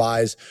to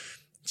analyze.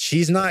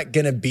 She's not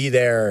going to be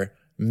there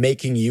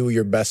making you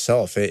your best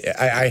self.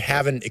 I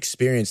haven't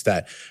experienced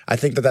that. I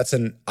think that that's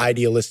an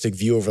idealistic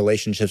view of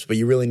relationships, but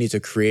you really need to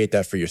create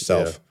that for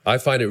yourself. I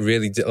find it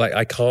really,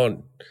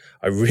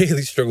 I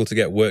really struggle to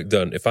get work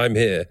done if I'm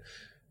here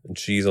and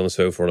she's on the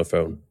sofa on her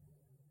phone.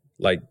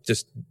 Like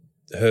just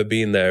her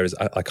being there is,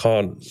 I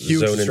can't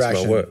zone into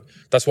my work.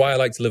 That's why I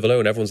like to live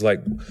alone. Everyone's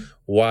like,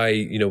 why,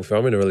 if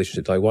I'm in a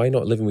relationship, like, why are you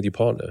not living with your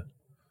partner?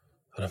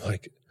 And I'm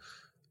like,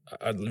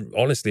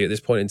 honestly, at this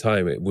point in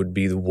time, it would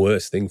be the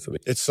worst thing for me.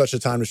 It's such a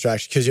time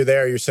distraction because you're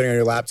there, you're sitting on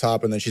your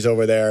laptop, and then she's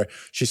over there,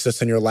 she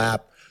sits in your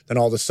lap. Then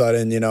all of a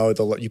sudden,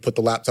 you put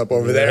the laptop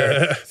over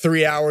there,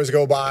 3 hours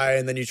go by,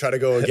 and then you try to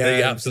go again.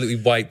 You're absolutely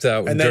wiped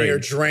out. And then drained. you're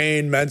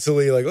drained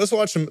mentally, like, let's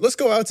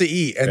go out to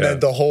eat. And then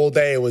the whole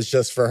day was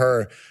just for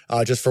her,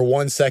 just for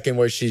 1 second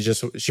where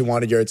she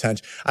wanted your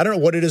attention. I don't know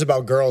what it is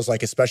about girls,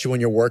 like, especially when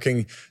you're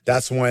working,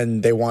 that's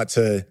when they want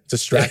to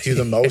distract you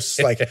the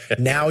most. Like,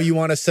 now you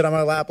want to sit on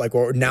my lap, like,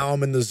 or now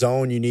I'm in the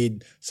zone, you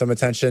need some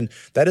attention.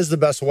 That is the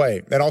best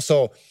way. And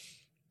also,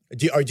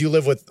 do you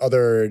live with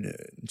other,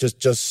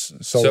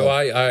 just solo? So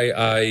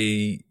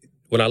I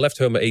when I left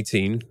home at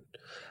 18,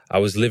 I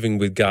was living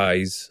with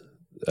guys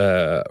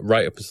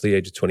right up until the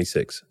age of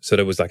 26. So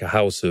there was like a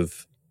house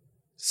of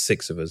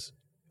 6 of us,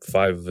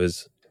 5 of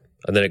us,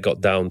 and then it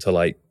got down to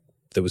like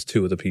there was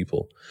 2 other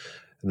people.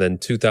 And then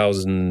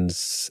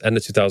end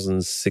of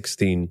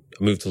 2016,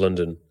 I moved to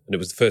London, and it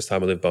was the first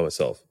time I lived by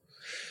myself.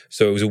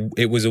 So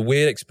it was a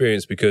weird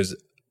experience because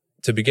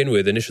to begin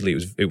with, initially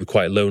it was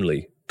quite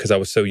lonely because I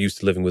was so used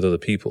to living with other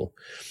people,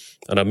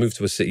 and I moved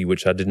to a city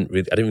which I didn't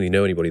really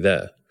know anybody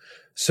there.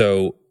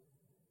 So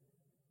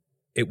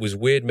it was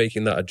weird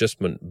making that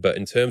adjustment. But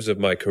in terms of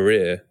my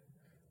career,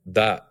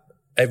 that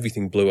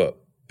everything blew up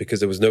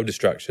because there was no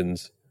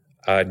distractions.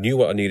 I knew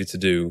what I needed to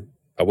do.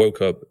 I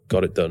woke up,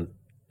 got it done.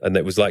 And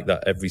it was like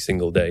that every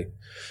single day.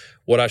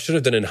 What I should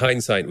have done in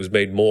hindsight was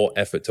made more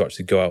effort to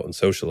actually go out and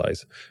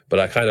socialize. But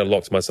I kind of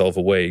locked myself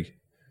away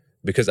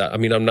because,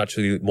 I'm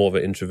naturally more of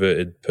an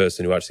introverted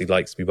person who actually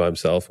likes to be by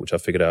himself, which I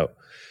figured out.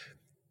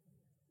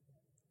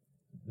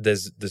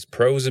 There's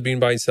pros of being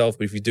by yourself,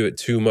 but if you do it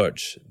too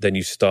much, then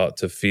you start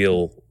to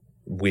feel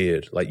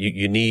weird. Like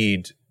you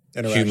need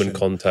human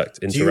contact,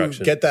 interaction. Do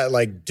you get that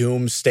like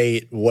doom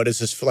state? What is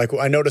this? Like,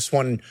 I noticed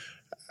when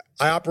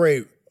I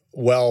operate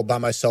well by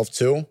myself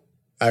too,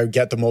 I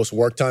get the most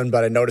work done,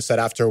 but I noticed that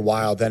after a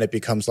while, then it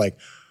becomes like,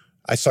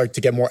 I start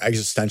to get more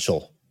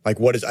existential. Like,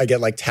 I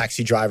get like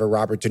Taxi Driver,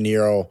 Robert De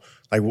Niro.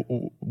 Like,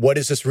 what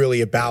is this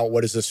really about?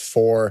 What is this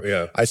for?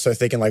 Yeah. I start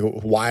thinking like,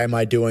 why am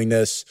I doing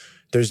this?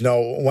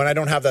 When I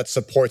don't have that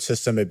support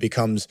system,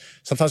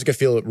 sometimes it can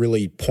feel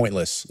really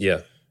pointless.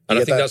 Yeah. And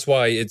I think that's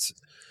why it's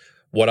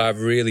what I've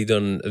really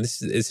done. And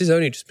this is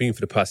only just been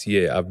for the past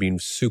year. I've been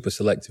super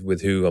selective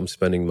with who I'm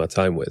spending my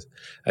time with.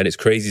 And it's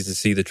crazy to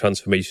see the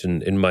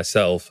transformation in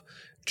myself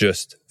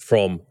just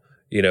from,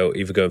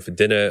 either going for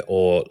dinner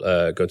or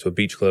going to a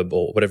beach club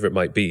or whatever it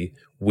might be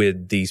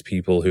with these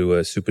people who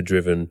are super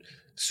driven,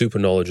 super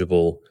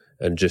knowledgeable,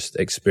 and just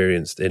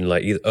experienced in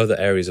like other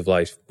areas of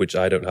life, which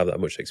I don't have that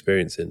much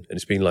experience in. And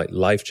it's been like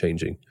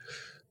life-changing.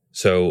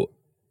 So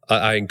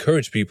I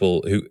encourage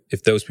people who,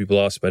 if those people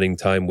are spending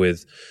time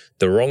with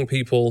the wrong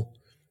people,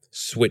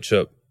 switch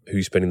up who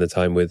you're spending the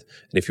time with.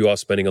 And if you are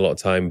spending a lot of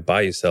time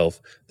by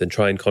yourself, then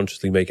try and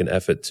consciously make an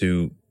effort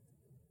to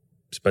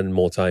spend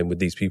more time with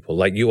these people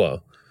like you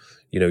are.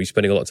 You're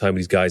spending a lot of time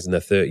with these guys in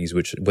their 30s,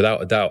 which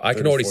without a doubt, I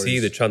can already 40s. See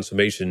the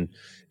transformation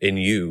in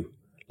you.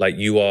 Like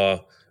you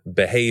are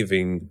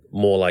behaving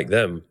more like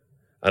them.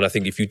 And I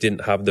think if you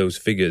didn't have those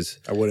figures,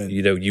 I wouldn't.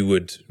 You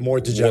would more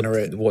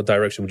degenerate. What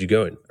direction would you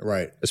go in?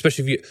 Right.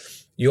 Especially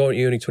if you're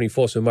only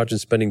 24. So imagine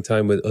spending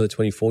time with other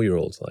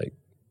 24-year-olds. Like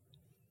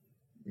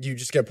you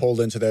just get pulled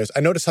into theirs.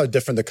 I notice how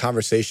different the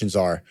conversations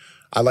are.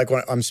 I like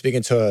when I'm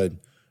speaking to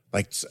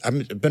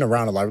I've been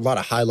around a lot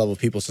of high level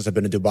people since I've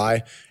been to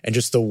Dubai, and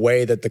just the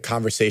way that the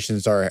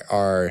conversations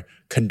are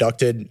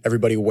conducted.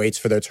 Everybody waits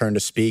for their turn to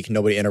speak.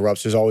 Nobody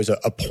interrupts. There's always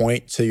a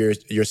point to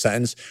your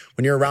sentence.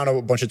 When you're around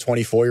a bunch of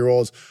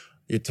 24-year-olds,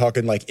 you're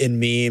talking like in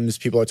memes.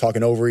 People are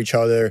talking over each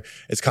other.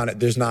 It's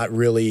there's not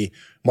really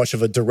much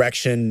of a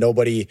direction.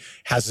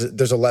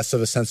 There's a less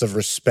of a sense of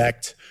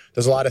respect.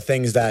 There's a lot of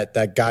things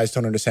that guys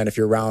don't understand if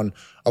you're around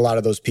a lot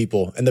of those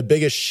people. And the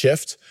biggest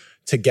shift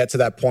to get to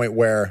that point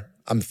where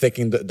I'm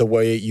thinking the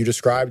way you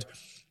described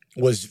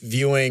was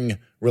viewing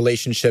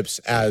relationships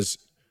as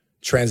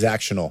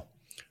transactional,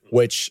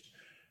 which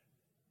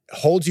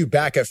holds you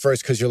back at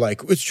first because you're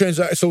like,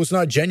 so it's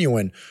not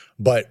genuine.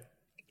 But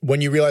when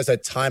you realize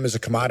that time is a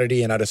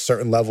commodity and at a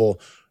certain level,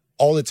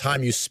 all the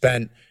time you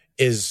spent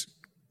is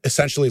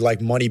essentially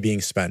like money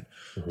being spent.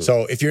 Mm-hmm.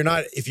 So if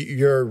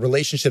your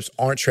relationships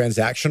aren't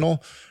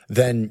transactional,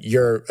 then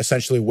you're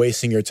essentially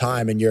wasting your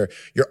time, and you're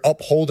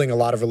upholding a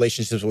lot of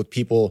relationships with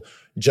people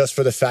just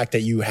for the fact that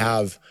you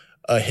have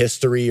a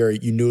history or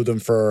you knew them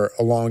for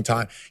a long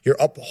time. You're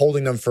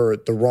upholding them for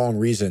the wrong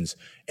reasons.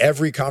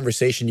 Every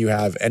conversation you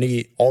have,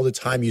 all the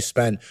time you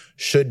spend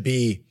should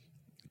be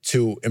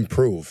to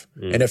improve.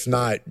 And if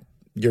not,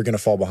 you're going to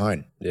fall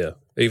behind. Yeah.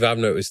 Even I've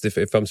noticed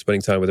if I'm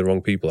spending time with the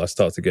wrong people, I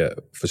start to get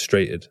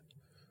frustrated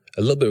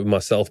a little bit with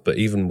myself, but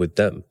even with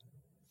them.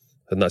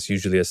 And that's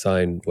usually a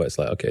sign where it's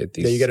like, okay,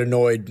 you get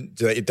annoyed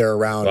that they're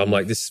around. I'm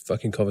like, this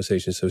fucking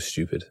conversation is so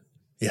stupid.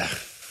 Yeah.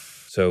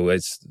 So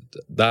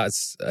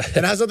that's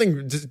it has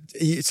nothing.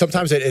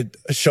 Sometimes it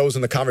shows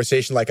in the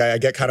conversation. Like I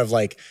get kind of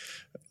like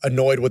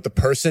annoyed with the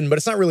person, but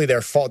it's not really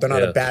their fault. They're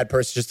not a bad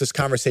person. Just this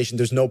conversation.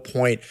 There's no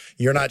point.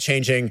 You're not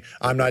changing.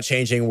 I'm not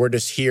changing. We're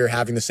just here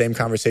having the same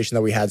conversation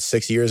that we had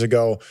 6 years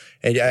ago.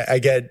 And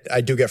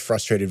I do get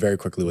frustrated very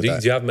quickly with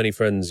that. Do you have many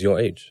friends your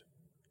age?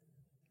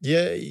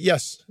 Yeah.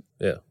 Yes.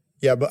 Yeah.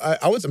 Yeah.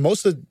 But I would say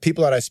most of the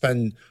people that I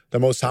spend the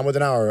most time with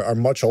now are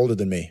much older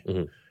than me.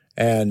 Mm-hmm.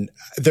 And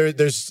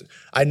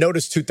I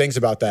noticed two things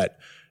about that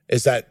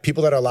is that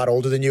people that are a lot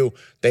older than you,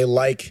 they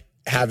like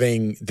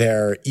having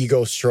their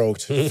ego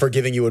stroked for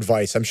giving you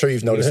advice. I'm sure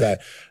you've noticed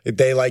that.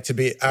 They like to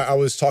be, I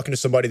was talking to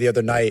somebody the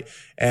other night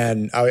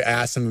and I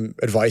asked him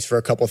advice for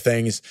a couple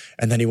things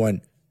and then he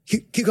went,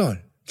 keep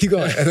going. Keep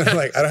going. And then I'm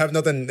like, I don't have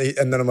nothing.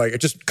 And then I'm like,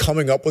 just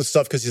coming up with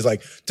stuff because he's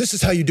like, this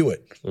is how you do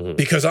it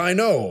because I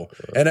know.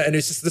 And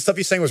it's just the stuff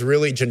he's saying was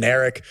really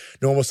generic,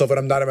 normal stuff. And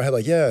I'm not in my head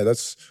like, yeah,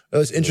 that's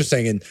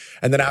interesting.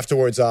 And then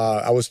afterwards,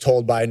 I was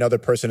told by another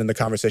person in the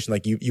conversation,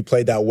 like, you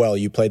played that well.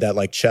 You played that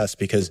like chess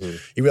because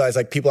you realize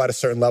like people at a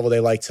certain level,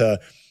 they like to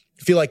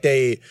feel like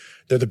they're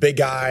the big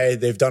guy.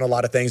 They've done a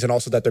lot of things and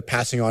also that they're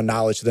passing on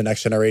knowledge to the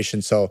next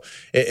generation. So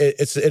it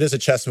is a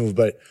chess move,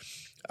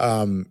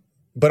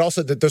 but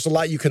also that there's a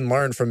lot you can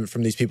learn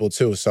from these people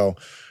too. So,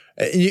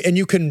 and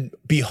you can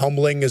be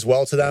humbling as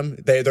well to them.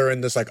 They're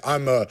in this like,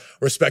 I'm a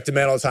respected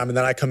man all the time. And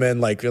then I come in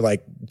like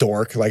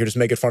dork, like just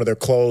making fun of their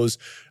clothes,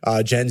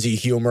 Gen Z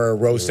humor,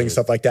 roasting,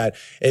 stuff like that.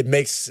 It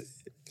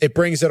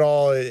brings it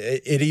all,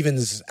 it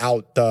evens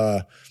out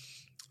the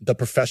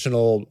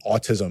professional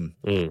autism.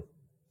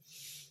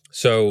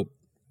 So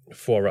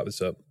before I wrap this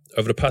up,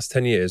 over the past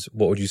 10 years,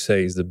 what would you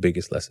say is the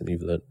biggest lesson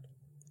you've learned?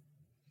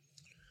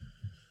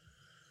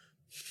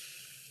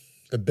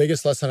 The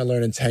biggest lesson I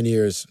learned in 10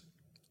 years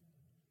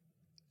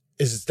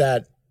is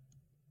that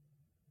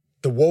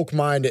the woke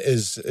mind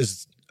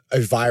is a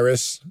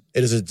virus.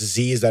 It is a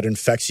disease that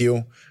infects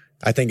you.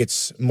 I think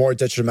it's more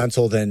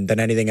detrimental than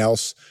anything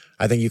else.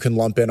 I think you can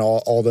lump in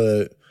all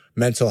the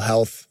mental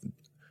health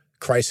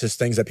crisis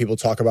things that people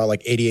talk about,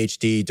 like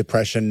ADHD,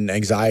 depression,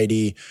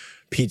 anxiety,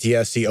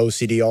 PTSD,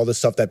 OCD, all the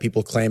stuff that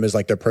people claim is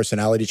like their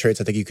personality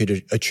traits. I think you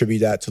could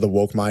attribute that to the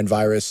woke mind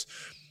virus.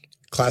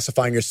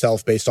 Classifying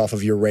yourself based off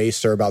of your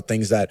race or about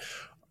things that,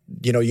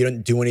 you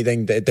didn't do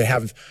anything that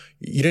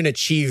you didn't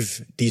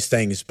achieve these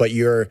things, but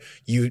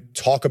you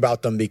talk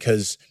about them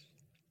because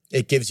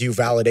it gives you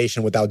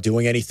validation without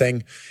doing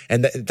anything.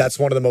 And that's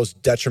one of the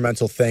most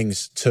detrimental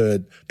things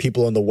to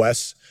people in the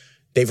West.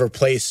 They've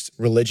replaced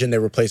religion. They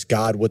replaced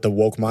God with the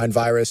woke mind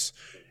virus.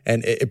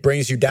 And it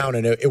brings you down.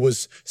 And it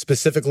was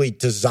specifically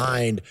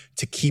designed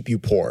to keep you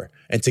poor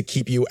and to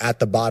keep you at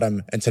the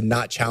bottom and to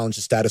not challenge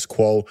the status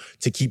quo,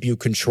 to keep you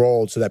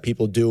controlled so that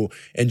people do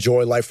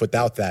enjoy life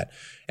without that.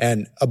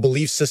 And a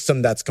belief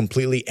system that's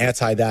completely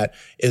anti that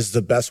is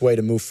the best way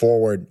to move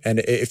forward. And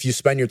if you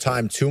spend your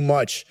time too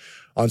much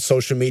on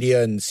social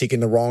media and seeking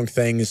the wrong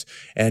things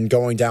and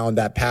going down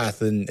that path,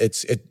 then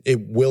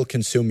it will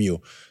consume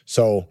you.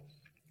 So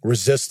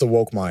resist the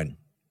woke mind.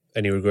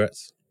 Any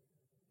regrets?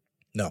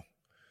 No.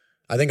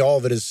 I think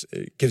all of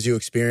it gives you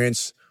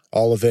experience.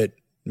 All of it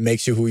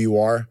makes you who you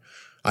are.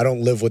 I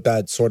don't live with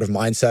that sort of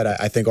mindset.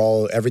 I think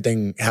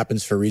everything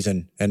happens for a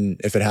reason. And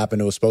if it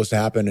happened, it was supposed to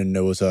happen and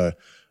it was a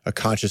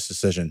conscious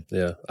decision.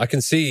 Yeah. I can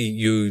see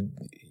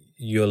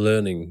you're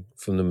learning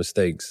from the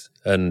mistakes.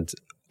 And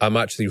I'm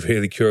actually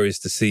really curious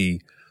to see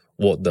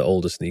what the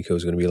older Sneako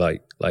is going to be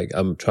like. Like,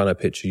 I'm trying to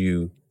picture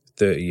you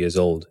 30 years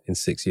old in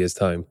 6 years'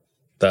 time.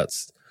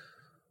 That's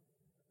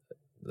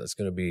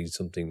going to be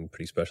something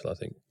pretty special, I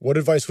think. What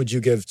advice would you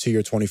give to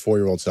your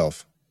 24-year-old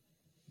self?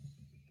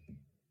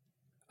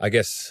 I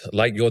guess,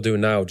 like you're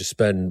doing now, just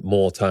spend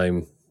more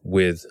time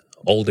with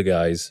older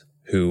guys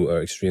who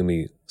are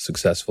extremely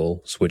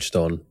successful, switched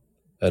on,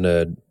 and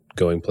are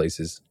going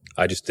places.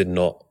 I just did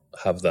not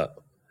have that.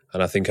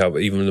 And I think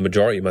even the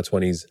majority of my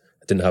 20s,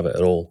 I didn't have it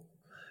at all.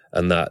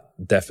 And that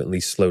definitely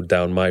slowed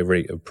down my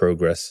rate of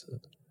progress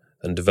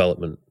and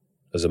development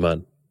as a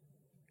man.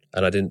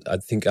 And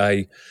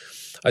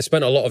I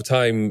spent a lot of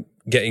time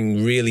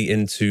getting really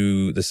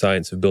into the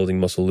science of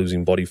building muscle,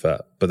 losing body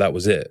fat, but that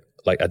was it.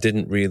 Like, I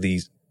didn't really,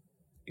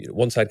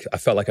 once I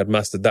felt like I'd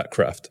mastered that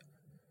craft,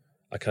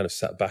 I kind of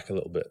sat back a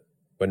little bit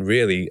when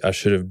really I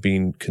should have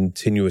been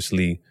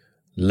continuously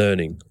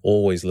learning,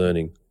 always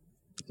learning,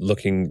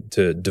 looking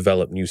to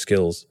develop new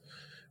skills,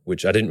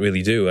 which I didn't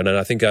really do. And then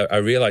I think I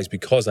realized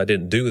because I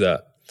didn't do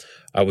that,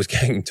 I was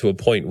getting to a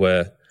point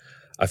where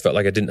I felt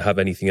like I didn't have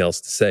anything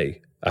else to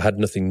say. I had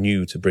nothing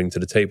new to bring to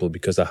the table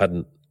because I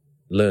hadn't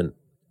learned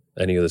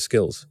any other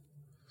skills.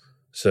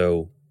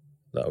 So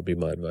that would be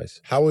my advice.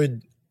 How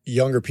would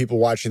younger people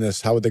watching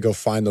this, how would they go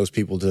find those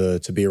people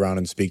to be around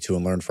and speak to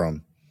and learn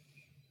from?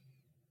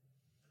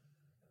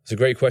 It's a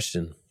great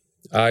question.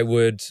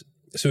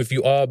 So if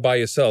you are by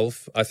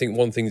yourself, I think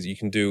one thing that you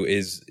can do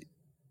is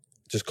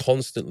just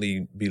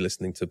constantly be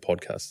listening to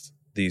podcasts,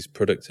 these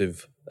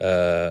productive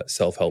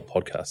self-help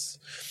podcasts,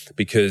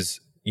 because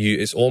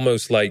it's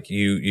almost like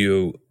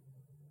you're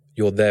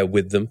there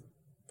with them.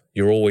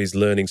 You're always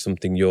learning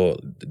something. You're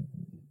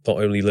not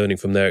only learning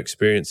from their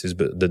experiences,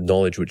 but the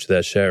knowledge which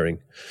they're sharing.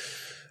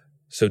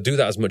 So do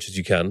that as much as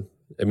you can.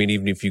 I mean,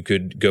 even if you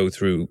could go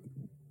through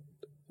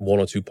 1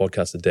 or 2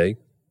 podcasts a day,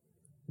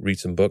 read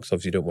some books.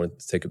 Obviously, you don't want it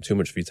to take up too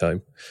much of your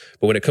time.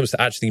 But when it comes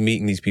to actually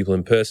meeting these people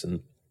in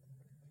person,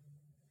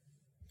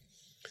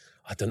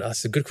 I don't know.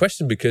 That's a good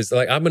question, because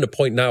like I'm in a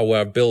point now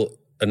where I've built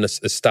and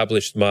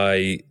established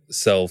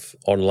myself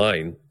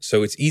online,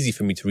 so it's easy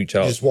for me to reach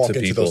out just walk to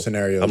into people. those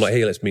scenarios. I'm like,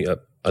 hey, let's meet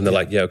up, and they're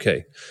like, yeah,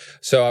 okay.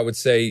 So I would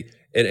say,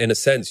 in a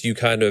sense, you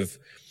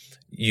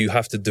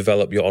have to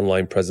develop your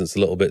online presence a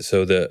little bit,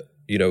 so that,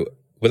 you know,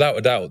 without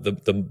a doubt,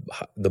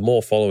 the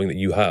more following that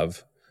you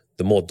have,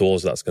 the more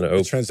doors that's going to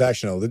open. It's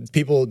transactional.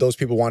 Those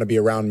people want to be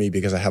around me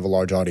because I have a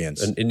large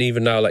audience. And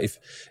even now, like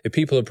if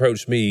people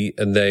approach me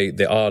and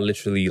they are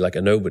literally like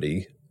a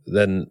nobody,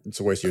 then it's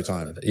a waste of your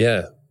time.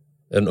 Yeah.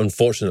 And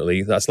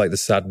unfortunately, that's like the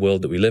sad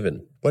world that we live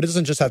in. But it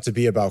doesn't just have to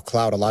be about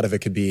clout. A lot of it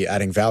could be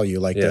adding value.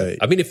 Like,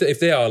 I mean, if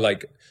they are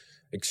like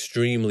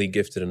extremely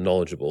gifted and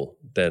knowledgeable,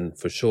 then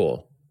for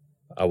sure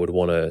I would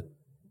want to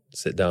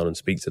sit down and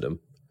speak to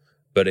them.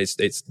 But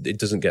it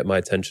doesn't get my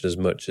attention as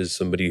much as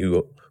somebody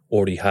who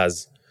already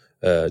has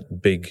a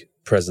big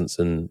presence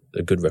and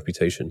a good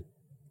reputation.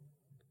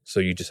 So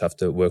you just have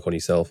to work on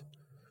yourself.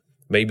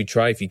 Maybe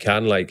try, if you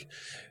can, like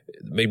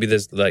maybe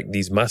there's like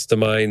these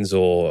masterminds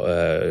or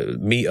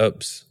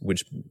meetups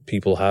which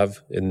people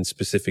have in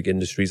specific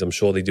industries. I'm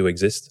sure they do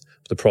exist.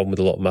 But the problem with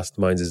a lot of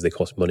masterminds is they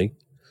cost money.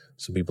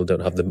 So people don't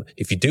have them.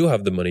 If you do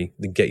have the money,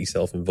 then get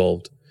yourself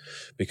involved,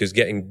 because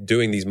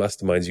doing these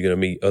masterminds, you're going to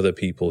meet other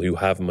people who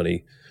have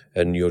money,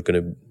 and you're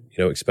going to,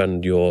 you know,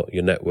 expand your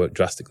network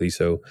drastically.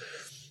 So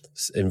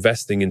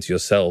investing into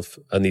yourself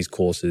and these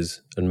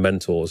courses and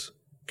mentors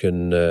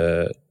can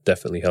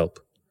definitely help.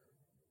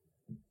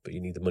 But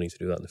you need the money to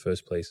do that in the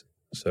first place.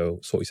 So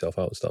sort yourself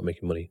out and start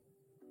making money.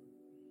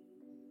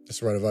 That's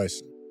the right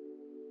advice.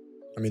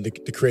 I mean,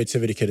 the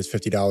Creativity Kit is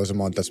 $50 a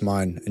month. That's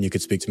mine. And you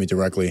could speak to me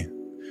directly.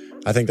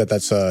 I think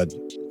that's a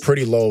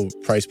pretty low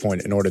price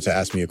point in order to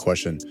ask me a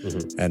question.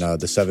 Mm-hmm. And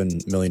the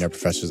 7 millionaire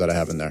professors that I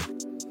have in there.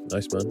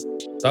 Nice, man.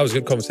 That was a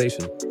good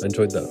conversation. I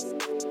enjoyed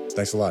that.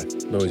 Thanks a lot.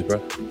 No worries, bro.